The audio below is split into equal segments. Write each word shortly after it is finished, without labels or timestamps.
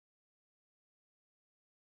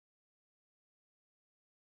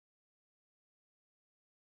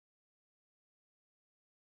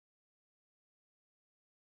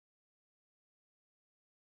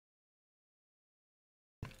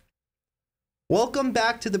Welcome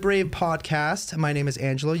back to the Brave Podcast. My name is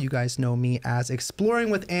Angelo. You guys know me as Exploring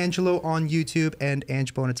with Angelo on YouTube and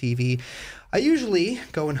Angelo on TV. I usually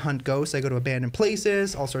go and hunt ghosts. I go to abandoned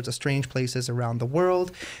places, all sorts of strange places around the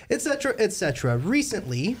world, etc., etc.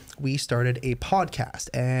 Recently, we started a podcast,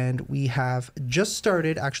 and we have just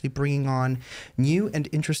started actually bringing on new and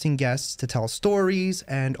interesting guests to tell stories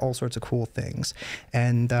and all sorts of cool things.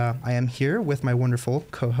 And I am here with my wonderful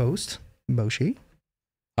co-host, Moshi.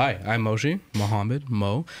 Hi, I'm Moshi, Mohammed,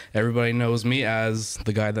 Mo. Everybody knows me as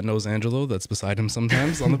the guy that knows Angelo that's beside him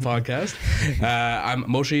sometimes on the podcast. I'm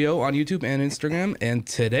Moshi-Yo on YouTube and Instagram. And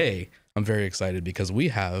today I'm very excited because we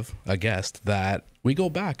have a guest that we go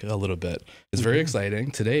back a little bit. It's very exciting.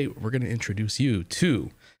 Today we're going to introduce you to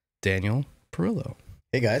Daniel Pirillo.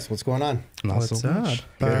 Hey guys, what's going on? Not so much.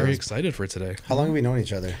 Very excited for today. How long have we known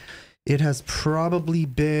each other? It has probably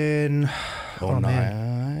been...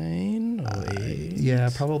 yeah,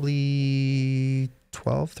 probably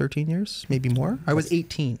 12, 13 years, maybe more. I was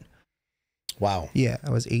 18. Wow. Yeah, I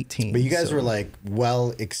was 18. But you guys were like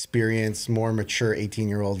well-experienced, more mature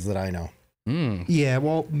 18-year-olds that I know. Yeah,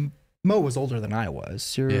 well, Mo was older than I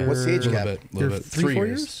was. What's the age gap? You're 3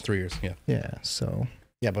 years? 3 years, yeah. Yeah, so...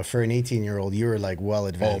 Yeah, but for an 18-year-old, you were like well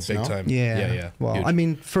advanced, big time. Yeah. Well, huge. I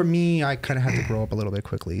mean, for me, I kind of had to grow up a little bit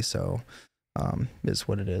quickly, so it's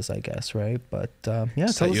what it is, I guess, right? But yeah,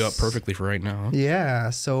 set you up perfectly for right now. Huh?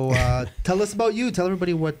 Yeah. So tell us about you. Tell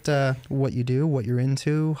everybody what you do, what you're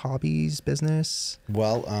into, hobbies, business.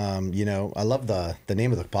 Well, you know, I love the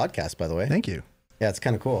name of the podcast, by the way. Thank you. Yeah, it's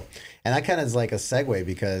kind of cool, and that kind of is like a segue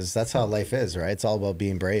because that's how life is, right? It's all about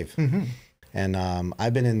being brave. Mm-hmm. And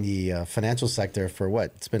I've been in the financial sector for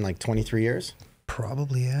what? It's been like 23 years.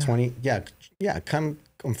 Probably, yeah. 20, yeah.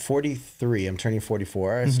 I'm 43. I'm turning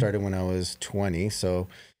 44. I started when I was 20. So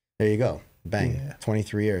there you go. Bang. Yeah.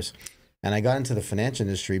 23 years. And I got into the financial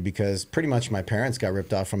industry because pretty much my parents got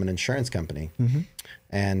ripped off from an insurance company.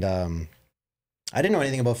 And I didn't know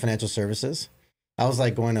anything about financial services. I was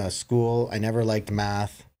like going to school. I never liked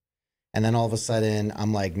math. And then all of a sudden,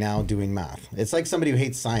 I'm like now doing math. It's like somebody who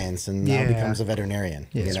hates science and now becomes a veterinarian,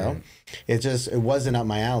 you know? Right. It wasn't up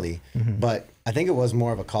my alley. But I think it was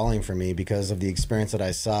more of a calling for me because of the experience that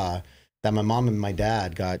I saw that my mom and my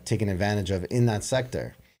dad got taken advantage of in that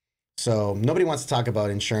sector. So nobody wants to talk about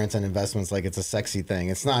insurance and investments like it's a sexy thing.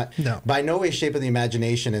 It's not. No. By no way, shape of the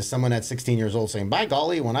imagination is someone at 16 years old saying, by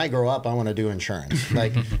golly, when I grow up, I want to do insurance.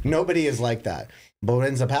 Like nobody is like that. But what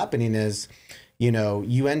ends up happening is, you know,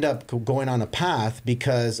 you end up going on a path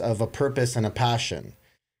because of a purpose and a passion.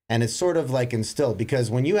 And it's sort of like instilled because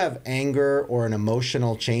when you have anger or an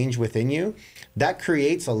emotional change within you, that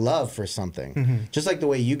creates a love for something. Just like the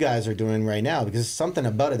way you guys are doing right now, because something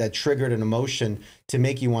about it that triggered an emotion to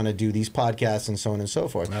make you want to do these podcasts and so on and so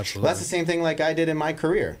forth. Absolutely. Well, that's the same thing like I did in my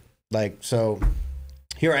career. Like, so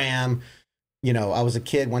here I am, you know, I was a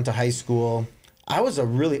kid, went to high school. I was a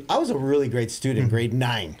really great student, grade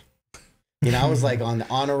 9. You know, I was like on the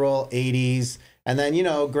honor roll, 80s. And then, you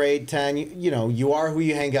know, grade 10, you know, you are who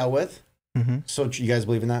you hang out with. So you guys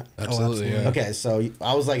believe in that? Absolutely. Yeah. Okay, so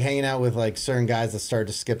I was like hanging out with like certain guys that started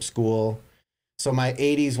to skip school. So my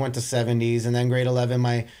 80s went to 70s. And then grade 11,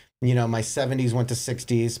 my 70s went to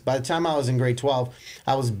 60s. By the time I was in grade 12,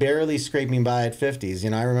 I was barely scraping by at 50s. You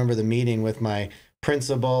know, I remember the meeting with my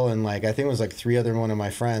principal and like, I think it was like 3 other one of my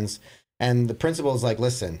friends. And the principal was like,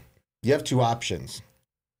 listen, you have 2 options.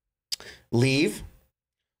 Leave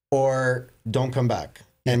or don't come back.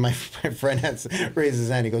 And my friend raises his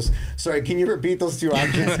hand. He goes, sorry, can you repeat those 2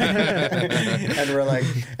 options? And we're like,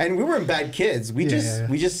 and we weren't bad kids. We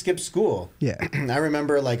just skipped school. Yeah. I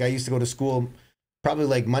remember like I used to go to school probably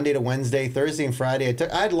like Monday to Wednesday, Thursday and Friday.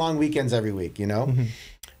 I had long weekends every week, you know?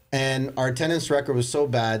 And our attendance record was so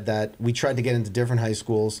bad that we tried to get into different high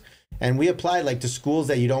schools. And we applied like to schools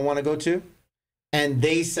that you don't want to go to. And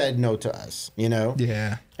they said no to us, you know?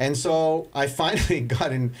 Yeah. And so I finally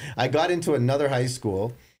got into another high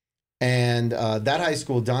school. And that high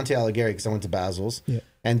school, Dante Alighieri, because I went to Basil's. Yeah.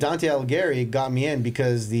 And Dante Alighieri got me in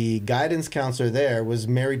because the guidance counselor there was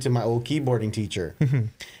married to my old keyboarding teacher.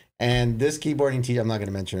 And this keyboarding teacher, I'm not going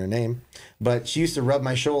to mention her name, but she used to rub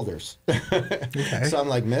my shoulders. Okay. So I'm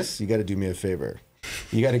like, miss, you got to do me a favor.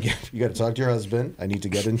 You got to talk to your husband. I need to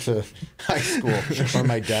get into high school or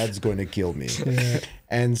my dad's going to kill me. Yeah.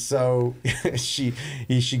 And so she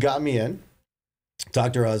got me in,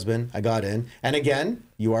 talked to her husband. I got in. And again,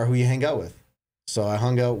 you are who you hang out with. So I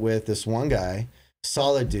hung out with this one guy,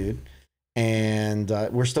 solid dude. And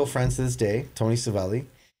we're still friends to this day, Tony Savelli.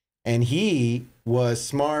 And he was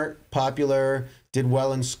smart, popular, did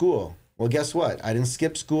well in school. Well, guess what? I didn't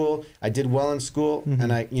skip school. I did well in school.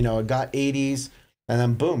 And I got 80s. and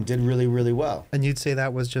then boom, did really, really well. And you'd say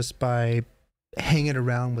that was just by hanging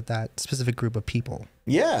around with that specific group of people.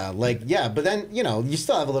 Yeah, but then, you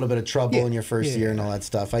still have a little bit of trouble in your first year and all that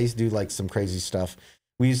stuff. I used to do like some crazy stuff.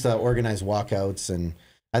 We used to organize walkouts, and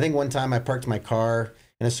I think one time I parked my car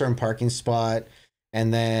in a certain parking spot,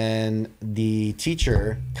 and then the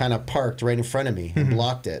teacher kind of parked right in front of me and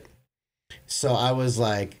blocked it. So I was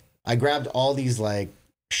like, I grabbed all these like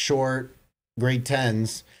short grade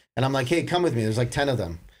 10s, and I'm like, hey, come with me. There's like 10 of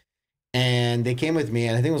them. And they came with me,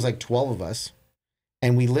 and I think it was like 12 of us.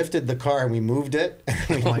 And we lifted the car and we moved it.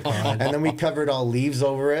 And then we covered all leaves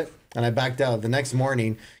over it. And I backed out. The next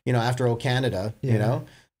morning, after O Canada,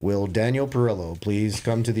 will Daniel Pirillo please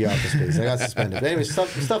come to the office, please? I got suspended. But anyways,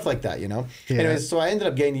 stuff like that, Yeah. Anyways, so I ended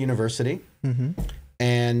up getting to university.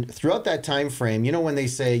 And throughout that time frame, when they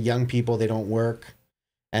say young people, they don't work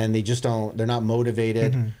and they're not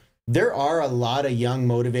motivated. There are a lot of young,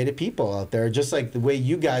 motivated people out there, just like the way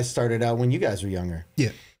you guys started out when you guys were younger. Yeah.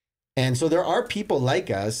 And so there are people like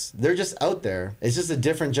us. They're just out there. It's just a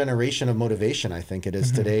different generation of motivation, I think it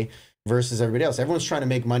is today versus everybody else. Everyone's trying to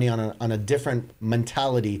make money on a different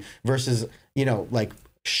mentality versus, like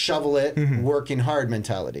shovel it, working hard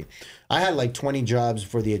mentality. I had like 20 jobs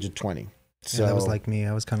before the age of 20. So that was like me.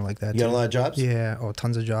 I was kind of like that. You had a lot of jobs? Yeah. Oh,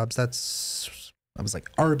 tons of jobs. I was like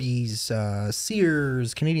Arby's,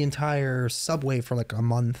 Sears, Canadian Tire, Subway for like a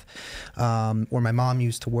month, where my mom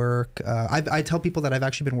used to work. I tell people that I've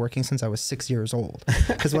actually been working since I was 6 years old,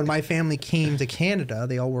 because when my family came to Canada,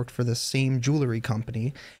 they all worked for the same jewelry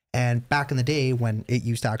company. And back in the day when it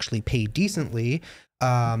used to actually pay decently,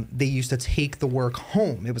 they used to take the work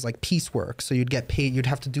home. It was like piecework. So you'd get paid, you'd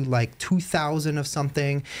have to do like 2,000 of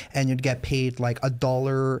something, and you'd get paid like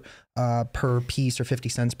 $1 per piece or 50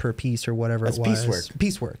 cents per piece or whatever it was.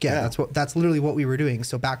 Piecework. Yeah. That's literally what we were doing.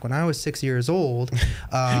 So back when I was 6 years old,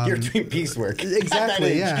 you're doing piecework.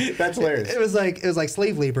 Exactly. Yeah. That's hilarious. It was like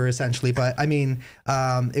slave labor essentially. But I mean,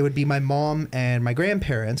 it would be my mom and my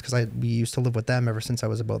grandparents, because we used to live with them ever since I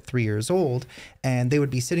was about 3 years old, and they would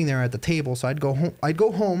be sitting there at the table. So I'd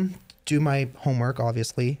go home, do my homework,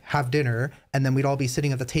 obviously, have dinner, and then we'd all be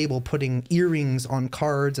sitting at the table putting earrings on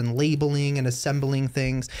cards and labeling and assembling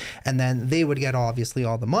things. And then they would get obviously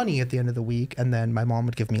all the money at the end of the week, and then my mom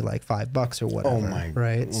would give me like $5 or whatever.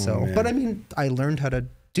 Man. But I mean, I learned how to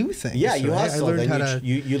do things. Yeah, you hustled. I learned how to.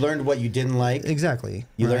 You learned what you didn't like. Exactly.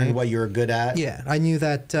 You learned what you were good at. Yeah, I knew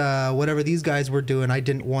that whatever these guys were doing, I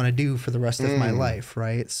didn't want to do for the rest of my life,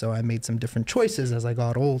 right? So I made some different choices as I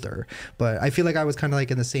got older. But I feel like I was kind of like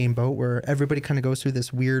in the same boat where everybody kind of goes through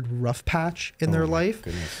this weird rough patch in their life.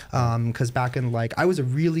 Because back in I was a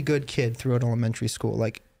really good kid throughout elementary school.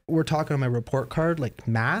 Like, we're talking on my report card, like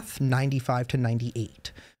math, 95 to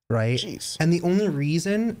 98. Right. Jeez. And the only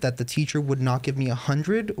reason that the teacher would not give me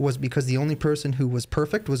 100 was because the only person who was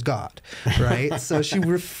perfect was God. Right. So she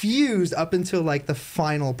refused up until like the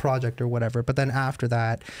final project or whatever. But then after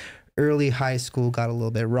that, early high school got a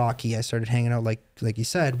little bit rocky. I started hanging out, like you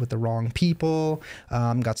said, with the wrong people,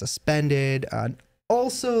 got suspended.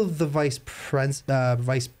 Also, the vice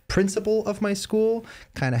principal of my school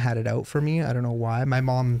kind of had it out for me. I don't know why. My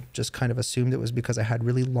mom just kind of assumed it was because I had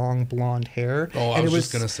really long blonde hair. Oh, I was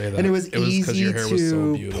just going to say that. And it was easy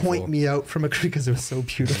to point me out from because it was so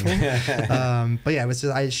beautiful. But yeah, it was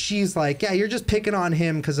just, she's like, yeah, you're just picking on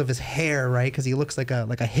him because of his hair, right? Because he looks like a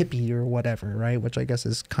hippie or whatever, right? Which I guess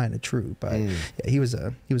is kind of true. But yeah, he was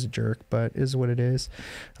a jerk, but is what it is.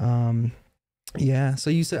 Yeah. So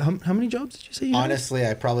you said, how many jobs did you say you had? Honestly,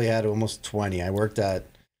 I probably had almost 20. I worked at,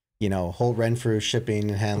 Holt Renfrew shipping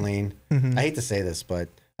and handling. I hate to say this, but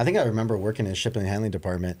I think I remember working in the shipping and handling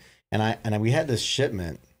department, and we had this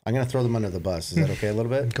shipment. I'm going to throw them under the bus. Is that okay a little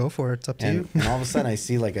bit? Go for it. It's up to you. And all of a sudden I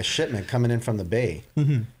see like a shipment coming in from the bay,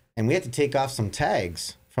 and we had to take off some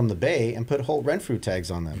tags from the bay and put Holt Renfrew tags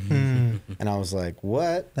on them. And I was like,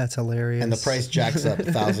 what? That's hilarious. And the price jacks up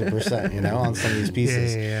 1,000%, on some of these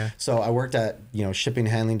pieces. Yeah. So I worked at, shipping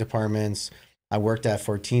handling departments. I worked at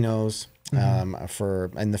Fortino's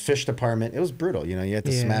in the fish department. It was brutal. You had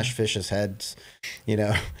to smash fish's heads, and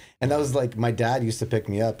that was like, my dad used to pick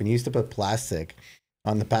me up and he used to put plastic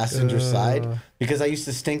on the passenger side because I used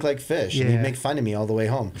to stink like fish and he'd make fun of me all the way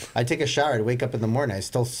home. I'd take a shower, I'd wake up in the morning, I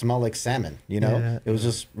still smell like salmon, It was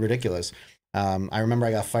just ridiculous. I remember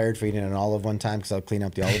I got fired for eating an olive one time because I would clean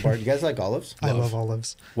up the olive bar. You guys like olives? I love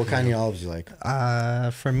olives. What kind of olives do you like?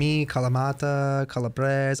 For me, Kalamata,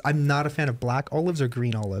 Calabrese. I'm not a fan of black olives or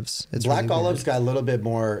green olives. It's black really olives got a little bit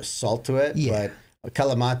more salt to it, but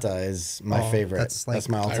Kalamata is my favorite. That's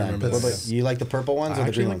my all-time. You like the purple ones or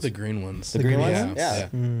the green ones? The green ones. The green ones? Yeah.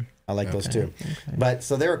 I like those too. Okay. But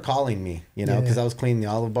so they were calling me, you know, because I was cleaning the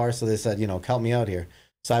olive bar. So they said, you know, help me out here.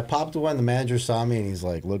 So I popped one. The manager saw me and he's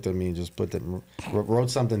like, looked at me and just wrote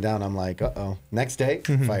something down. I'm like, uh-oh. Next day,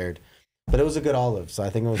 fired. But it was a good olive, so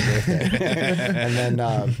I think it was worth it. And then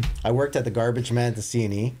I worked at the garbage man at the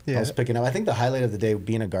C&E. I was picking up. I think the highlight of the day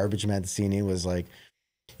being a garbage man at the C&E was like,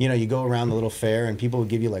 you know, you go around the little fair and people would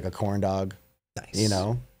give you like a corn dog. Nice. You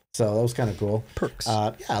know, so that was kind of cool. Perks.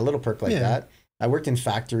 Yeah, a little perk like that. I worked in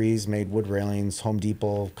factories, made wood railings, Home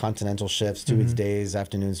Depot, continental shifts, 2 weeks days,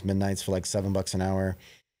 afternoons, midnights for like $7 an hour.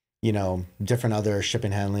 You know, different other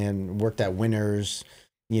shipping handling. Worked at Winners,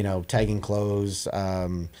 you know, tagging clothes.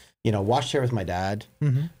 You know, washed hair with my dad.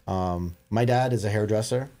 My dad is a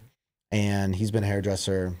hairdresser, and he's been a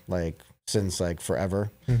hairdresser like since like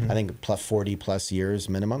forever. I think plus 40 plus years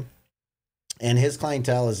minimum. And his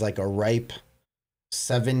clientele is like a ripe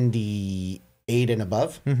 78 and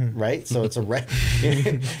above, right? So it's a ripe,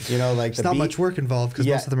 you know, like it's not much work involved because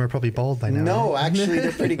most of them are probably bald by now. No, actually,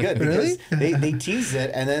 they're pretty good because Really? they tease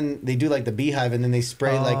it and then they do like the beehive and then they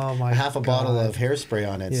spray like half a bottle of hairspray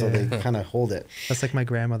on it, so they kind of hold it. That's like my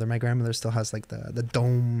grandmother. My grandmother still has like the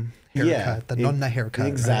dome haircut, the nonna haircut.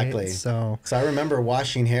 Exactly. Right? So I remember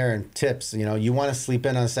washing hair and tips. You know, you want to sleep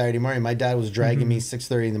in on a Saturday morning. My dad was dragging me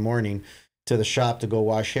 6:30 in the morning to the shop to go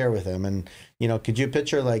wash hair with him. And, you know, could you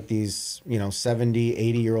picture like these, you know, 70,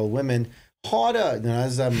 80-year-old women, harder, you know,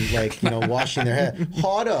 as I'm like, you know, washing their hair,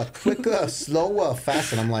 harder, quicker, slower,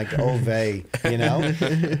 faster. And I'm like, oh, vey, you know?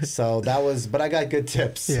 So that was, but I got good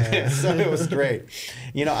tips. Yeah. So it was great.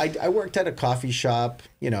 You know, I worked at a coffee shop,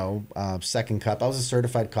 you know, Second Cup. I was a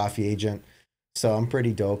certified coffee agent. So I'm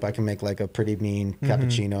pretty dope. I can make like a pretty mean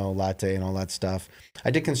cappuccino, latte, and all that stuff. I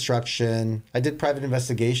did construction. I did private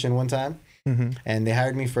investigation one time. And they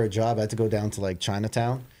hired me for a job. I had to go down to like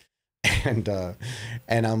Chinatown, and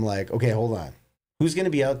I'm like, okay, hold on, who's gonna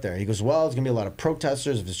be out there? He goes, well, it's gonna be a lot of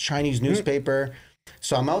protesters of this Chinese newspaper.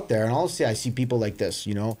 So I'm out there, and all I see people like this,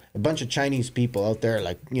 you know, a bunch of Chinese people out there,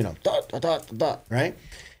 like, you know, right?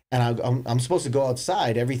 And I'm supposed to go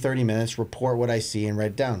outside every 30 minutes, report what I see, and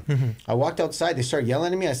write it down. I walked outside. They started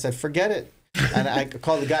yelling at me. I said, forget it. And I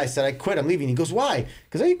called the guy. I said, I quit. I'm leaving. He goes, why?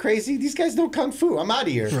 Because, are you crazy? These guys know Kung Fu. I'm out of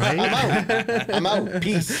here. Right? I'm out.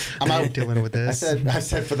 Peace. I'm out. Dealing with this. I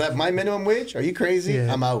said, for that, my minimum wage? Are you crazy?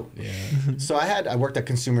 Yeah. I'm out. Yeah. So I worked at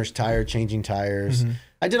Consumers Tire, changing tires.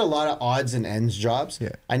 I did a lot of odds and ends jobs.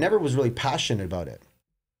 Yeah. I never was really passionate about it.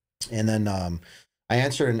 And then I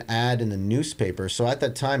answered an ad in the newspaper. So at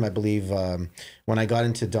that time, I believe when I got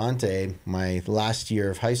into Dante, my last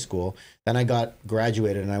year of high school, then I got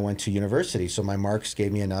graduated and I went to university. So my marks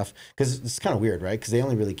gave me enough, because it's kind of weird, right? Because they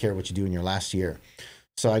only really care what you do in your last year.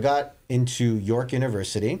 So I got into York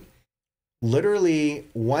University. Literally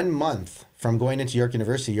 1 month from going into York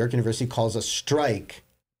University calls a strike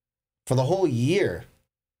for the whole year.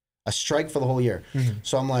 A strike for the whole year.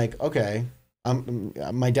 So I'm like, okay,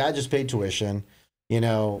 my dad just paid tuition. You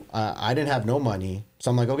know, I didn't have no money.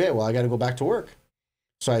 So I'm like, okay, well, I got to go back to work.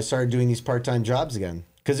 So I started doing these part-time jobs again,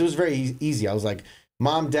 because it was very easy. I was like,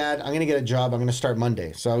 Mom, Dad, I'm going to get a job. I'm going to start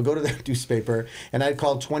Monday. So I would go to the newspaper and I'd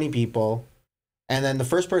call 20 people. And then the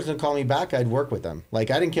first person to call me back, I'd work with them.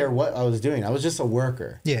 Like, I didn't care what I was doing. I was just a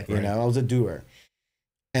worker. Yeah. You know, I was a doer.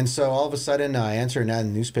 And so all of a sudden I answered an ad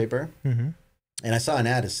in the newspaper, and I saw an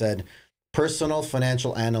ad that said, personal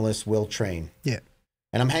financial analyst will train. Yeah.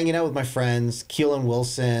 And I'm hanging out with my friends, Keelan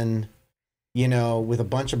Wilson, you know, with a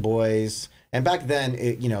bunch of boys. And back then,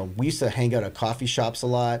 you know, we used to hang out at coffee shops a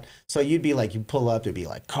lot. So you'd be like, you pull up, there'd be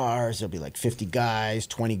like cars, there'd be like 50 guys,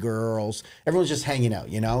 20 girls. Everyone's just hanging out,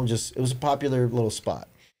 you know, it was a popular little spot.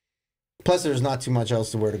 Plus, there's not too much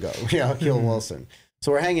else to where to go. You know, Keelan Wilson.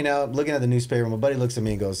 So we're hanging out, looking at the newspaper. My buddy looks at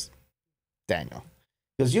me and goes, Daniel.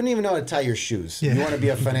 He goes, you don't even know how to tie your shoes. You want to be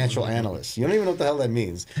a financial analyst. You don't even know what the hell that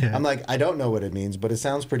means. Yeah. I'm like, I don't know what it means, but it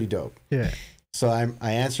sounds pretty dope. Yeah. So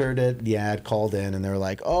I answered it, the ad, called in, and they were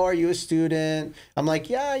like, oh, are you a student? I'm like,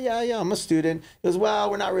 yeah, I'm a student. He goes,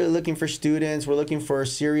 well, we're not really looking for students. We're looking for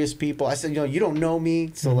serious people. I said, you know, you don't know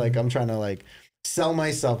me. So like, I'm trying to like sell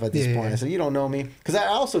myself at this point. I said, you don't know me. Because I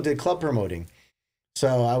also did club promoting.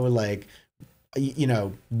 So I would like, you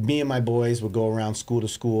know, me and my boys would go around school to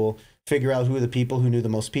school, figure out who are the people who knew the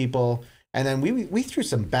most people. And then we threw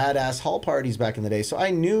some badass hall parties back in the day. So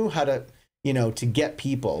I knew how to, you know, to get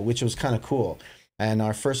people, which was kind of cool. And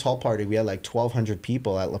our first hall party, we had like 1,200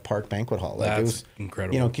 people at La Park Banquet Hall. Like, That's it was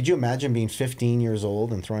incredible. You know, could you imagine being 15 years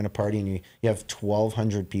old and throwing a party and you have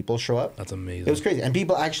 1,200 people show up? That's amazing. It was crazy. And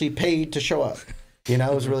people actually paid to show up. You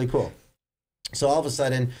know, it was really cool. So all of a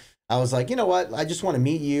sudden, I was like, you know what? I just want to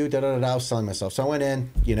meet you. I was selling myself. So I went in,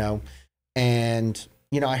 you know, and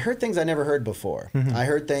I heard things I never heard before. I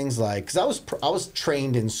heard things like, because I was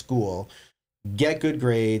trained in school, get good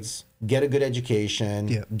grades, get a good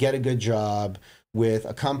education, get a good job with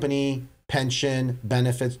a company, pension,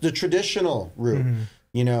 benefits, the traditional route,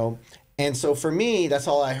 And so for me, that's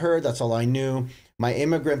all I heard. That's all I knew. My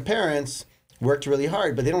immigrant parents worked really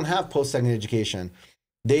hard, but they don't have post-secondary education.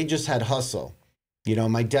 They just had hustle.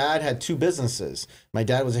 My dad had 2 businesses. My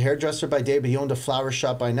dad was a hairdresser by day, but he owned a flower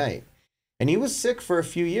shop by night. And he was sick for a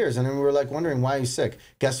few years. And then we were like wondering why he's sick.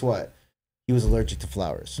 Guess what? He was allergic to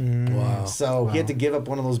flowers. Wow. So he had to give up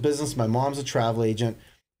one of those businesses. My mom's a travel agent.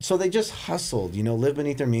 So they just hustled, live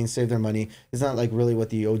beneath their means, save their money. It's not like really what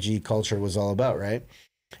the OG culture was all about, right?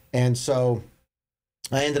 And so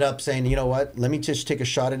I ended up saying, you know what, let me just take a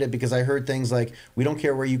shot at it, because I heard things like, we don't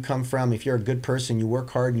care where you come from. If you're a good person, you work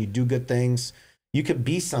hard and you do good things, you could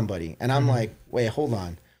be somebody. And I'm like, wait, hold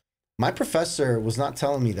on. My professor was not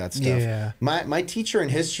telling me that stuff. Yeah. My teacher in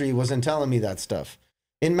history wasn't telling me that stuff.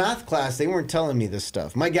 In math class, they weren't telling me this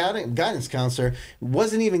stuff. My guidance counselor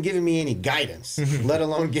wasn't even giving me any guidance, let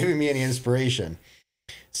alone giving me any inspiration.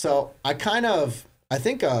 So I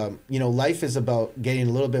think, life is about getting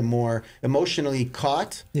a little bit more emotionally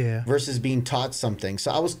caught versus being taught something.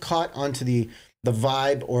 So I was caught onto the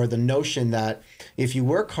vibe or the notion that if you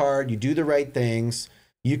work hard, you do the right things,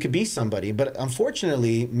 you could be somebody. But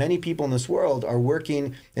unfortunately, many people in this world are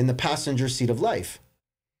working in the passenger seat of life.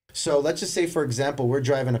 So let's just say, for example, we're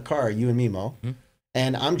driving a car, you and me, Mo,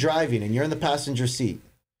 and I'm driving and you're in the passenger seat.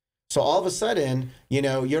 So all of a sudden,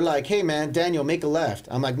 you're like, hey, man, Daniel, make a left.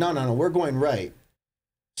 I'm like, no, we're going right.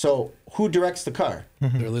 So who directs the car?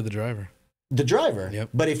 Literally the driver. The driver. Yep.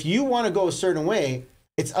 But if you want to go a certain way,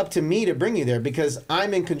 it's up to me to bring you there because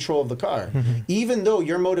I'm in control of the car, even though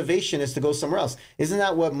your motivation is to go somewhere else. Isn't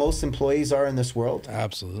that what most employees are in this world?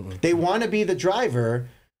 Absolutely. They want to be the driver,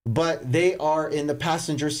 but they are in the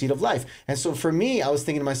passenger seat of life. And so for me, I was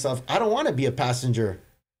thinking to myself, I don't want to be a passenger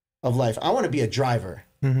of life. I want to be a driver.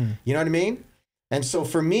 You know what I mean? And so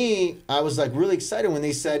for me, I was like really excited when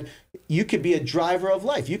they said, you could be a driver of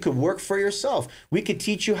life. You could work for yourself. We could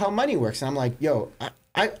teach you how money works. And I'm like, yo,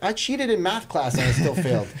 I cheated in math class and I still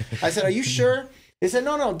failed. I said, are you sure? They said,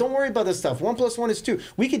 no, don't worry about this stuff. 1 + 1 is 2.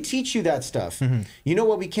 We could teach you that stuff. You know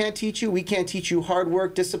what we can't teach you? We can't teach you hard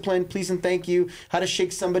work, discipline, please and thank you, how to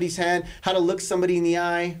shake somebody's hand, how to look somebody in the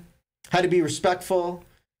eye, how to be respectful.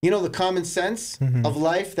 The common sense of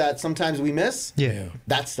life that sometimes we miss. Yeah.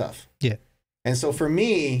 That stuff. Yeah. And so for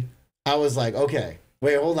me, I was like, okay,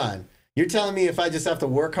 wait, hold on. You're telling me if I just have to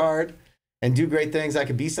work hard and do great things, I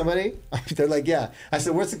could be somebody? They're like, yeah. I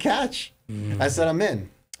said, what's the catch? I said, I'm in.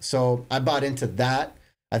 So I bought into that.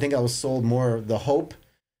 I think I was sold more the hope.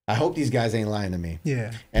 I hope these guys ain't lying to me.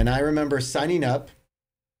 Yeah. And I remember signing up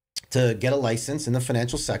to get a license in the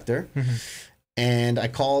financial sector. And I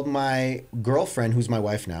called my girlfriend, who's my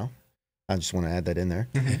wife now. I just want to add that in there.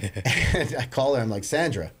 And I called her. I'm like,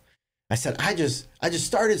 Sandra, I said, I just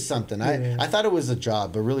started something. I thought it was a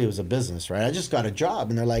job, but really it was a business, right? I just got a job.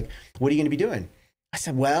 And they're like, what are you going to be doing? I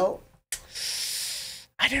said, well,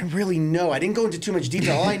 I didn't really know. I didn't go into too much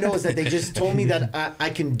detail. All I know is that they just told me that I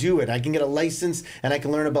can do it. I can get a license and I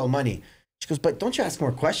can learn about money. She goes, but don't you ask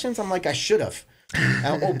more questions? I'm like, I should have.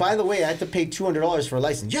 Oh, by the way, I had to pay $200 for a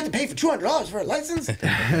license. You have to pay for $200 for a license?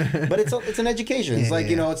 But it's an education. It's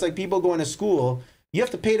it's like people going to school. You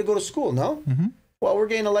have to pay to go to school, no? Well, we're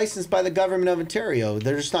getting a license by the government of Ontario.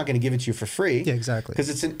 They're just not going to give it to you for free. Yeah, exactly. Because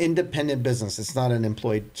it's an independent business. It's not an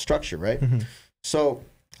employed structure, right? So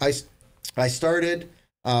I started,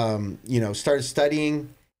 started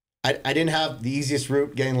studying. I didn't have the easiest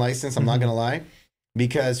route getting licensed. I'm not going to lie.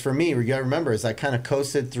 Because for me, you got to remember, is I kind of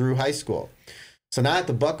coasted through high school. So now I had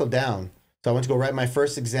to buckle down. So I went to go write my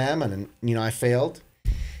first exam and, I failed.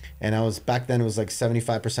 And back then it was like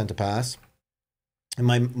 75% to pass. And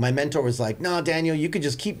my mentor was like, no, Daniel, you could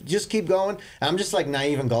just keep going. And I'm just like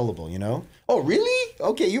naive and gullible, Oh, really?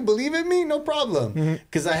 Okay, you believe in me? No problem.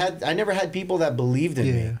 Because I never had people that believed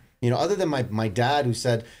in me. Other than my dad who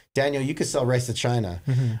said, Daniel, you could sell rice to China.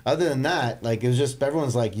 Other than that, like it was just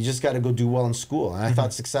everyone's like, you just got to go do well in school. And I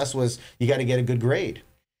thought success was you got to get a good grade.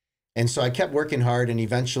 And so I kept working hard, and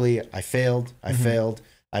eventually I failed. I failed.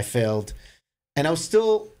 And I was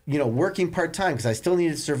still, working part-time because I still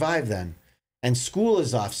needed to survive then. And school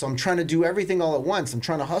is off. So I'm trying to do everything all at once. I'm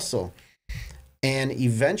trying to hustle. And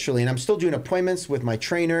eventually, and I'm still doing appointments with my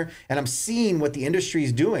trainer, and I'm seeing what the industry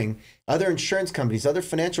is doing. Other insurance companies, other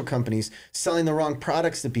financial companies selling the wrong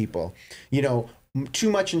products to people. Too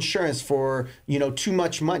much insurance for, too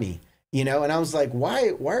much money. you know, and I was like,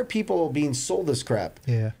 why are people being sold this crap?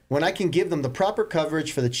 Yeah. When I can give them the proper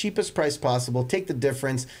coverage for the cheapest price possible, take the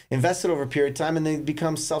difference, invest it over a period of time, and they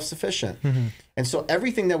become self-sufficient. And so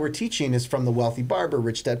everything that we're teaching is from the Wealthy Barber,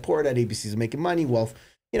 Rich Dad, Poor Dad, ABCs of Making Money, Wealth,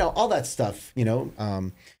 you know, all that stuff, you know.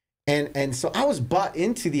 And so I was bought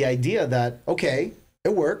into the idea that, okay,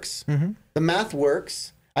 it works. The math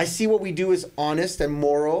works. I see what we do is honest and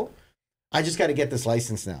moral. I just got to get this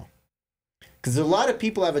license now. Because a lot of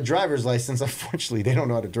people have a driver's license. Unfortunately, they don't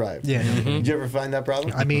know how to drive. Yeah. Did you ever find that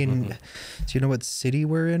problem? I mean, do you know what city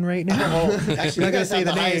we're in right now? Oh, actually, I'm not you gonna guys say have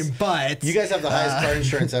the the name, highest- but You guys have the highest car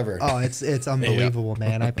insurance ever. oh, it's unbelievable,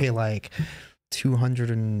 man. I pay like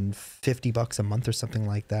 $250 a month or something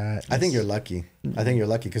like that. I think you're lucky. I think you're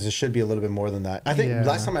lucky because it should be a little bit more than that. I think Yeah.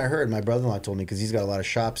 last time I heard, my brother-in-law told me, because he's got a lot of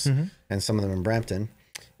shops and some of them in Brampton,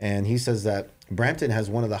 and he says that Brampton has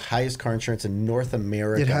one of the highest car insurance in North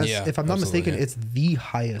America. It has, Yeah, if I'm not absolutely, mistaken, yeah. it's the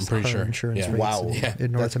highest I'm car pretty sure. insurance Yeah. rates Wow.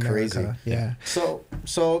 in North That's America. crazy. Yeah. So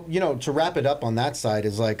you know, to wrap it up on that side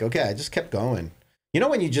is like, okay, I just kept going. You know,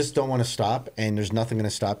 when you just don't want to stop and there's nothing going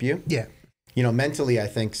to stop you. Yeah. You know, mentally, I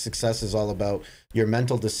think success is all about your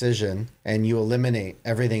mental decision, and you eliminate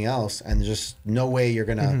everything else, and there's just no way you're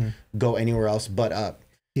gonna go anywhere else but up.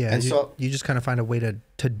 Yeah. And so you just kind of find a way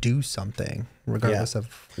to do something, regardless of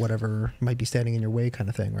whatever might be standing in your way, kind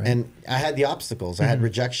of thing, right? And I had the obstacles. I had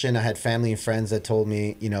rejection. I had family and friends that told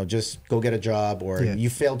me, you know, just go get a job, or you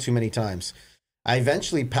failed too many times. I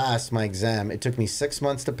eventually passed my exam. It took me 6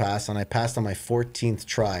 months to pass, and I passed on my 14th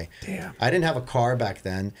try. Damn. I didn't have a car back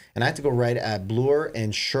then, and I had to go right at Bloor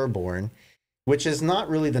and Sherbourne, which is not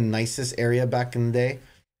really the nicest area back in the day.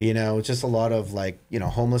 You know, it's just a lot of like, you know,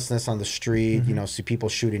 homelessness on the street, you know, see people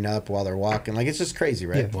shooting up while they're walking. Like, it's just crazy,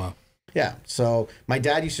 right? Wow. Yeah. So my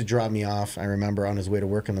dad used to drop me off, I remember, on his way to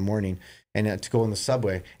work in the morning, and to go in the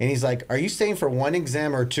subway. And he's like, "Are you staying for one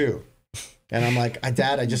exam or two?" And I'm like,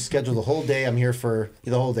 Dad, I just scheduled the whole day. I'm here for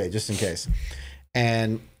the whole day, just in case.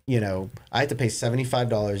 And, you know, I had to pay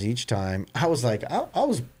 $75 each time. I was like, I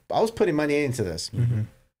was putting money into this.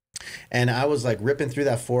 And I was like ripping through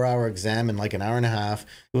that 4-hour exam in like an hour and a half.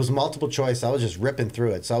 It was multiple choice. I was just ripping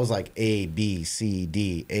through it. So I was like A, B, C,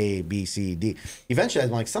 D, A, B, C, D. Eventually,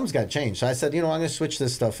 I'm like, something's got to change. So I said, you know, I'm going to switch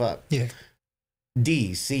this stuff up. Yeah.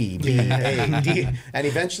 D, C, B, A, D. And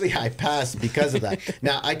eventually I passed because of that.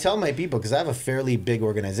 Now, I tell my people, because I have a fairly big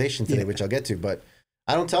organization today, which I'll get to, but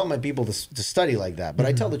I don't tell my people to study like that. But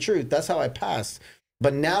I tell the truth. That's how I passed.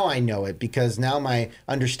 But now I know it, because now my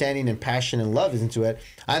understanding and passion and love is into it.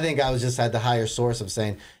 I think I was just at the higher source of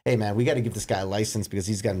saying, hey, man, we got to give this guy a license because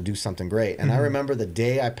he's got to do something great. And I remember the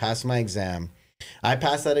day I passed my exam, I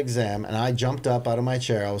passed that exam and I jumped up out of my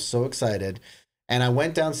chair. I was so excited. And I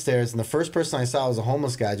went downstairs, and the first person I saw was a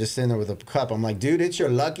homeless guy just sitting there with a cup. I'm like, dude, it's your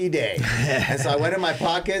lucky day. And so I went in my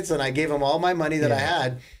pockets and I gave him all my money that I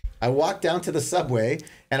had. I walked down to the subway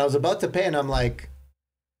and I was about to pay, and I'm like,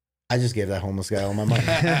 I just gave that homeless guy all my money.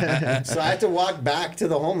 So I had to walk back to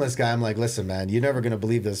the homeless guy. I'm like, listen, man, you're never going to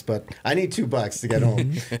believe this, but I need $2 to get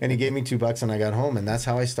home. And he gave me $2 and I got home, and that's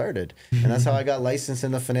how I started. And that's how I got licensed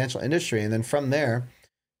in the financial industry. And then from there,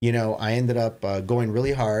 you know, I ended up going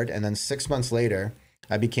really hard. And then 6 months later,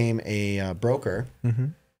 I became a broker,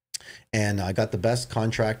 and I got the best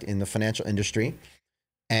contract in the financial industry.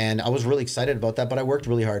 And I was really excited about that, but I worked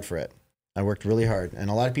really hard for it. I worked really hard. And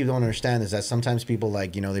a lot of people don't understand is that sometimes people,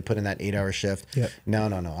 like, you know, they put in that 8-hour shift. Yep.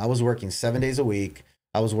 No. I was working 7 days a week.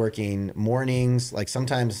 I was working mornings, like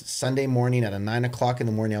sometimes Sunday morning at 9 o'clock in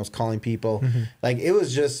the morning, I was calling people. Like, it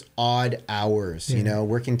was just odd hours, you know,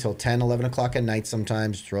 working till 10, 11 o'clock at night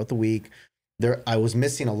sometimes throughout the week. I was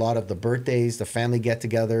missing a lot of the birthdays, the family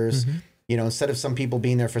get-togethers. You know, instead of some people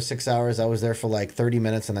being there for 6 hours, I was there for like 30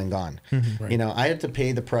 minutes and then gone. Right. You know, I had to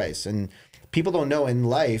pay the price. And people don't know in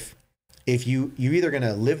life, if you're either going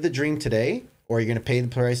to live the dream today, or you're going to pay the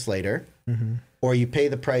price later, or you pay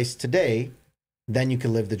the price today, then you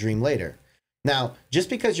can live the dream later. Now, just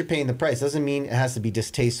because you're paying the price doesn't mean it has to be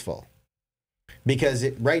distasteful. Because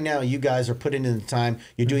right now, you guys are putting in the time,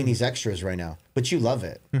 you're doing these extras right now, but you love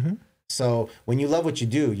it. So when you love what you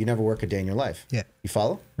do, you never work a day in your life. Yeah. You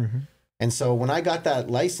follow? And so when I got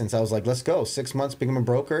that license, I was like, let's go. 6 months, become a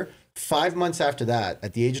broker. 5 months after that,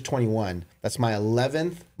 at the age of 21, that's my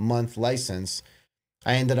 11th month license,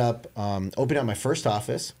 I ended up opening up my first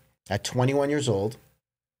office at 21 years old.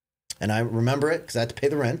 And I remember it because I had to pay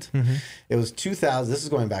the rent. It was $2,000. This is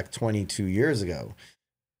going back 22 years ago.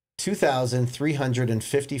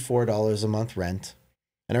 $2,354 a month rent.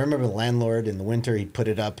 And I remember the landlord in the winter, he'd put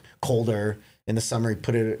it up colder. In the summer, he'd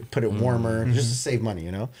put it warmer just to save money,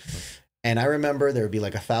 you know? And I remember there would be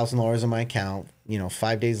like $1,000 in my account, you know,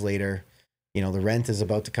 5 days later, you know, the rent is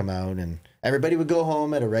about to come out, and everybody would go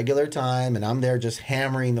home at a regular time, and I'm there just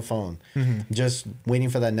hammering the phone, just waiting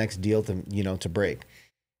for that next deal to, you know, to break.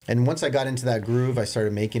 And once I got into that groove, I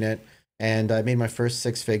started making it, and I made my first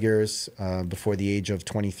 6 figures before the age of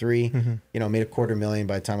 23. You know, made $250,000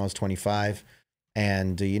 by the time I was 25,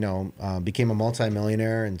 and you know, became a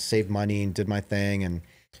multimillionaire and saved money and did my thing, and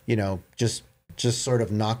you know, just sort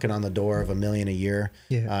of knocking on the door of $1 million a year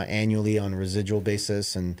annually on a residual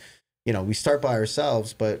basis. And you know, we start by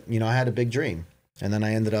ourselves, but you know, I had a big dream. And then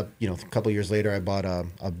I ended up, you know, a couple of years later, I bought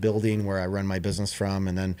a building where I run my business from.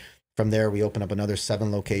 And then from there, we opened up another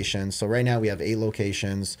 7 locations. So right now we have 8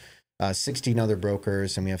 locations, 16 other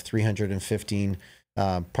brokers, and we have 315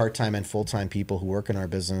 part-time and full-time people who work in our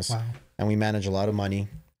business. Wow. And we manage a lot of money,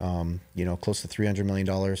 you know, close to $300 million.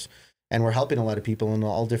 And we're helping a lot of people in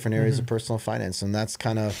all different areas of personal finance. And that's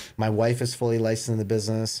kind of, my wife is fully licensed in the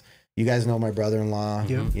business. You guys know my brother-in-law,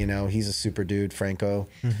 you know, he's a super dude, Franco.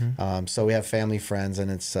 So we have family, friends, and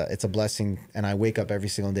it's a blessing. And I wake up every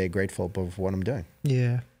single day grateful for what I'm doing.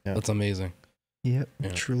 Yeah. That's amazing. Yep.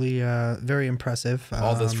 Truly very impressive.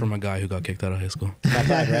 All this from a guy who got kicked out of high school. Not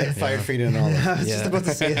bad, right? Fired, freed, and all. I was just about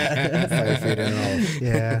to say that. Fired, freed, and all.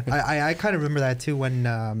 Yeah. I kind of remember that too when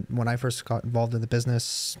I first got involved in the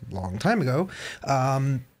business a long time ago.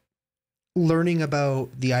 Learning about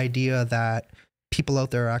the idea that people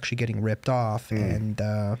out there are actually getting ripped off, and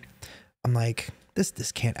I'm like,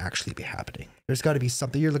 this can't actually be happening. There's got to be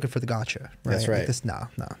something. You're looking for the gotcha, right? That's right.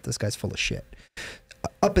 Like this guy's full of shit.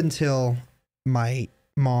 Up until my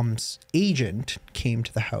mom's agent came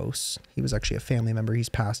to the house. He was actually a family member. He's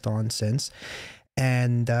passed on since.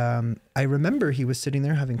 And I remember he was sitting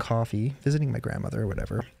there having coffee, visiting my grandmother or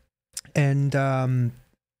whatever. And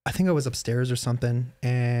I think I was upstairs or something,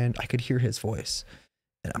 and I could hear his voice.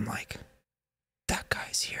 And I'm like, that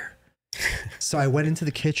guy's here. So I went into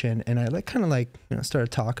the kitchen and I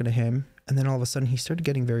started talking to him. And then all of a sudden he started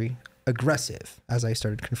getting very aggressive as I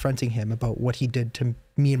started confronting him about what he did to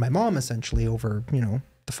me and my mom, essentially, over, you know,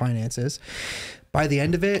 the finances. By the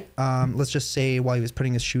end of it, let's just say while he was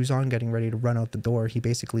putting his shoes on, getting ready to run out the door, he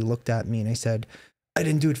basically looked at me and I said, I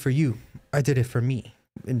didn't do it for you. I did it for me,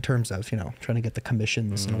 in terms of, you know, trying to get the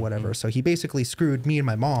commissions and whatever. So he basically screwed me and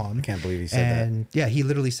my mom. I can't believe he said that. And yeah, he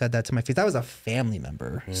literally said that to my face. That was a family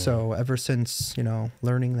member. So ever since, you know,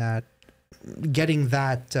 learning that, getting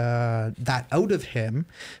that out of him,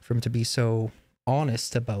 for him to be so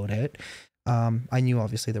honest about it, I knew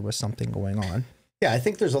obviously there was something going on. Yeah, I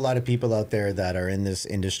think there's a lot of people out there that are in this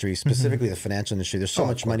industry, specifically the financial industry. There's so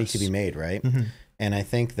much money to be made, right? And I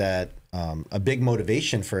think that a big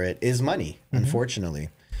motivation for it is money, unfortunately.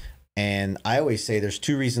 And I always say there's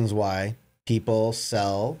 2 reasons why people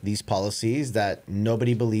sell these policies that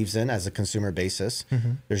nobody believes in as a consumer basis.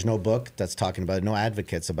 There's no book that's talking about it, no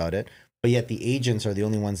advocates about it. But yet the agents are the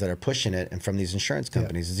only ones that are pushing it, and from these insurance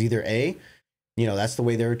companies. It's either A, you know, that's the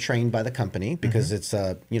way they're trained by the company, because it's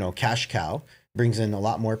a, you know, cash cow, brings in a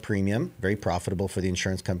lot more premium, very profitable for the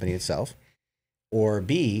insurance company itself. Or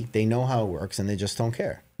B, they know how it works and they just don't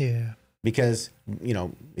care. Yeah. Because, you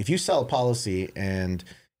know, if you sell a policy and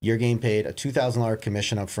you're getting paid a $2,000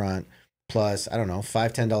 commission up front, plus, I don't know,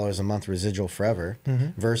 $5, $10 a month residual forever,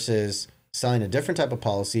 versus selling a different type of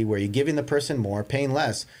policy where you're giving the person more, paying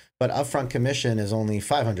less, but upfront commission is only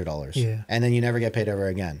 $500. Yeah. And then you never get paid ever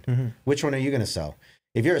again. Which one are you going to sell?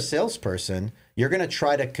 If you're a salesperson, you're going to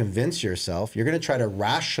try to convince yourself, you're going to try to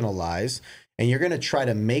rationalize, and you're going to try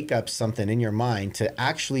to make up something in your mind to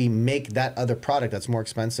actually make that other product that's more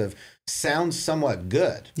expensive sound somewhat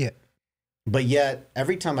good. Yeah. But yet,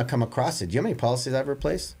 every time I come across it, do you know how many policies I've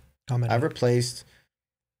replaced? How many? I've replaced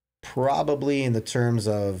probably in the terms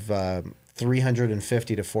of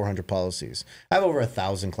 350 to 400 policies. I have over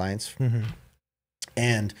 1,000 clients.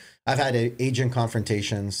 And I've had agent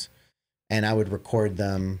confrontations, and I would record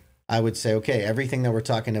them. I would say, okay, everything that we're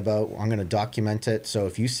talking about, I'm going to document it. So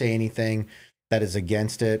if you say anything that is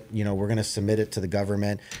against it, you know, we're going to submit it to the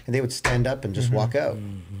government. And they would stand up and just walk out.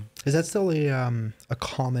 Is that still a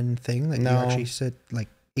common thing that you actually sit, like,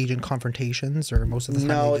 agent confrontations, or most of the time?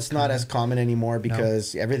 No, it's not as common anymore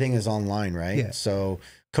because everything is online, right? Yeah. So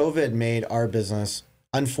COVID made our business,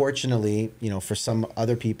 unfortunately, you know, for some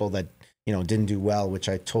other people that, you know, didn't do well, which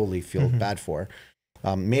I totally feel bad for,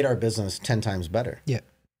 made our business 10 times better. Yeah.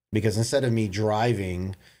 Because instead of me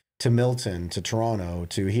driving to Milton, to Toronto,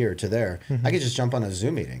 to here, to there, I could just jump on a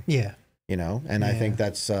Zoom meeting. Yeah. You know, and I think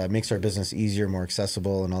that's makes our business easier, more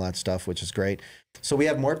accessible, and all that stuff, which is great. So we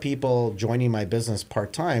have more people joining my business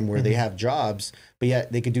part-time where they have jobs, but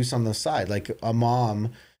yet they could do something on the side. Like a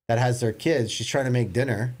mom that has their kids, she's trying to make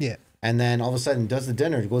dinner. Yeah. And then all of a sudden does the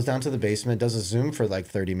dinner, goes down to the basement, does a Zoom for like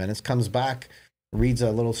 30 minutes, comes back, reads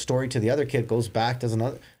a little story to the other kid, goes back, does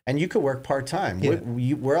another, and you could work part-time. Yeah.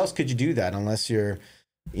 Where else could you do that unless you're,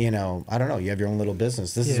 you know, I don't know, you have your own little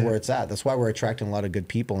business. This is where it's at. That's why we're attracting a lot of good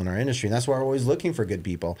people in our industry. And that's why we're always looking for good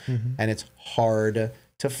people. And it's hard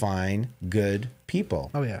to find good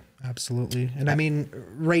people. Oh yeah, absolutely. And I mean,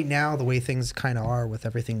 right now, the way things kind of are with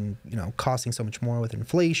everything, you know, costing so much more with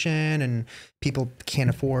inflation and people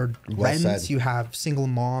can't afford rents. You have single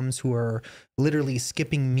moms who are literally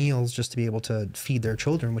skipping meals just to be able to feed their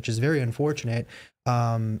children, which is very unfortunate.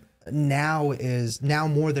 Now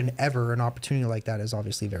more than ever, an opportunity like that is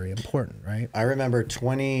obviously very important, right? I remember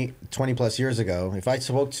 20 plus years ago, if I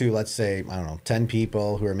spoke to, let's say, I don't know, 10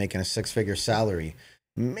 people who are making a 6-figure salary,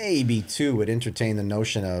 maybe 2 would entertain the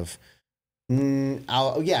notion of,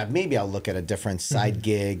 maybe I'll look at a different side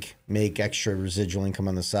gig, make extra residual income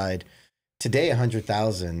on the side. Today,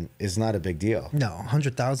 100,000 is not a big deal. No,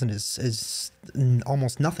 100,000 is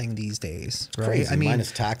almost nothing these days, right? Crazy, I mean,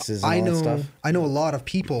 minus taxes and all that stuff. I know a lot of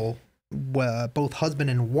people, both husband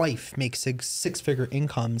and wife, make six-figure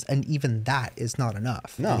incomes, and even that is not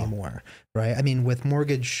enough anymore, right? I mean, with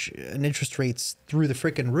mortgage and interest rates through the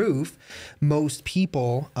freaking roof, most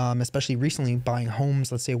people, especially recently buying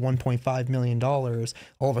homes, let's say $1.5 million, all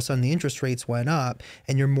of a sudden the interest rates went up,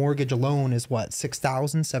 and your mortgage alone is what,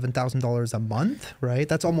 $6,000, $7,000 a month, right?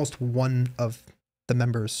 That's almost one of the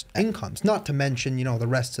members' incomes, not to mention, you know, the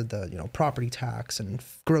rest of the, you know, property tax and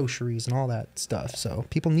groceries and all that stuff. So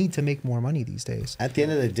people need to make more money these days. At the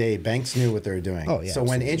end of the day, banks knew what they were doing. Oh, yeah, so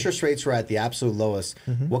when interest rates were at the absolute lowest,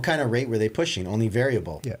 what kind of rate were they pushing? Only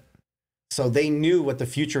variable. Yeah. So they knew what the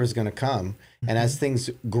future was going to come. And as things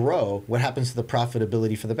grow, what happens to the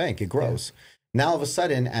profitability for the bank? It grows. Now, all of a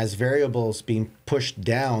sudden, as variables being pushed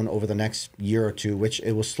down over the next year or two, which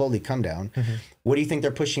it will slowly come down, what do you think they're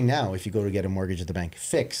pushing now if you go to get a mortgage at the bank?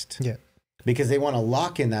 Fixed. Yeah. Because they want to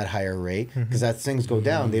lock in that higher rate, because as things go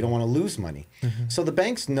down, they don't want to lose money. So the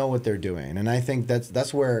banks know what they're doing. And I think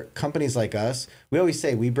that's where companies like us, we always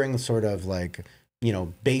say we bring sort of like, you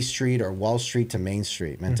know, Bay Street or Wall Street to Main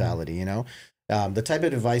Street mentality, you know? The type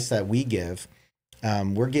of advice that we give,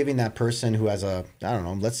 we're giving that person who has I don't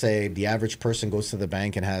know, let's say the average person goes to the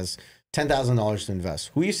bank and has $10,000 to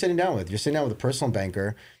invest. Who are you sitting down with? You're sitting down with a personal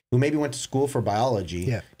banker who maybe went to school for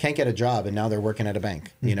biology, can't get a job, and now they're working at a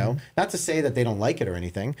bank, you know? Not to say that they don't like it or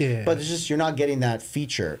anything, but it's just you're not getting that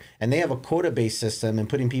feature. And they have a quota-based system and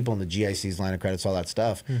putting people in the GICs, line of credits, all that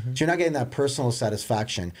stuff. So you're not getting that personal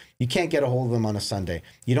satisfaction. You can't get a hold of them on a Sunday.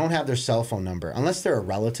 You don't have their cell phone number. Unless they're a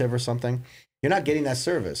relative or something, you're not getting that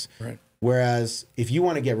service. Right. Whereas if you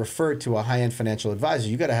want to get referred to a high-end financial advisor,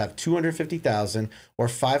 you got to have $250,000 or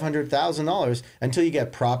 $500,000 until you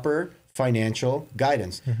get proper financial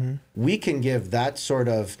guidance. We can give that sort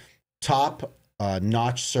of top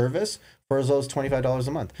notch service for as low as $25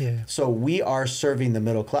 a month. So we are serving the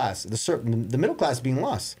middle class. The middle class being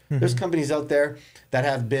lost. There's companies out there that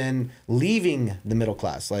have been leaving the middle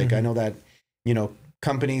class. Like I know that, you know,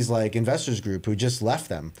 companies like Investors Group who just left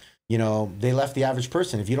them. You know, they left the average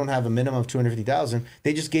person. If you don't have a minimum of 250,000,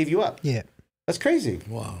 they just gave you up. Yeah. That's crazy.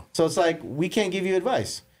 Wow. So it's like, we can't give you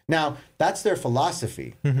advice. Now, that's their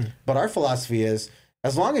philosophy. But our philosophy is,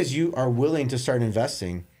 as long as you are willing to start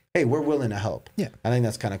investing, hey, we're willing to help. Yeah. I think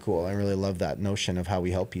that's kind of cool. I really love that notion of how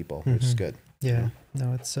we help people, which is good. Yeah.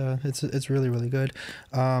 No, it's really, really good.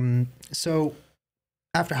 So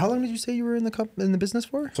after how long did you say you were in the business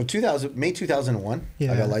for? So May 2001, I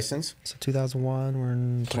got licensed. So 2001, we're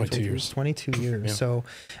in 22 years. 22 years. Yeah. So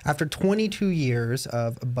after 22 years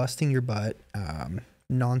of busting your butt,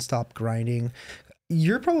 nonstop grinding,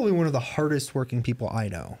 you're probably one of the hardest working people I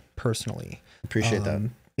know personally. Appreciate that.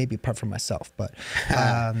 Maybe apart from myself, but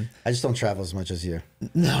I just don't travel as much as you.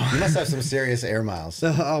 No, you must have some serious air miles.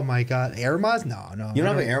 Oh my God, air miles? No. You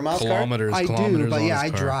don't have an air miles kilometers, card? I do, but yeah, I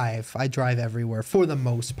drive. I drive everywhere for the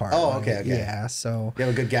most part. Oh, okay. Yeah, so you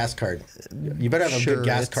have a good gas card. You better have a good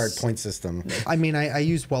gas card point system. I mean, I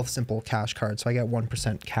use Wealthsimple cash card, so I get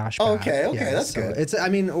 1% cash back. Oh, okay, that's good. It's, I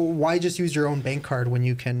mean, why just use your own bank card when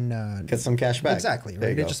you can get some cash back? Exactly,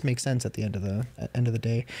 right? It just makes sense at the end of the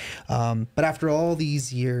day. But after all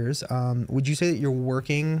these years, would you say that you're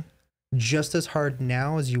working just as hard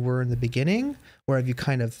now as you were in the beginning, or have you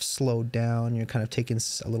kind of slowed down? You're kind of taking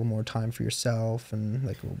a little more time for yourself, and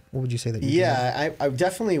like, what would you say that? I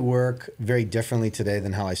definitely work very differently today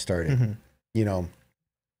than how I started. You know,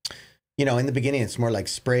 in the beginning, it's more like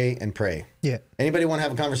spray and pray. Yeah. Anybody want to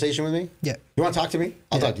have a conversation with me? Yeah. You want to talk to me?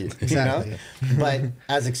 I'll talk to you. Exactly. You know? But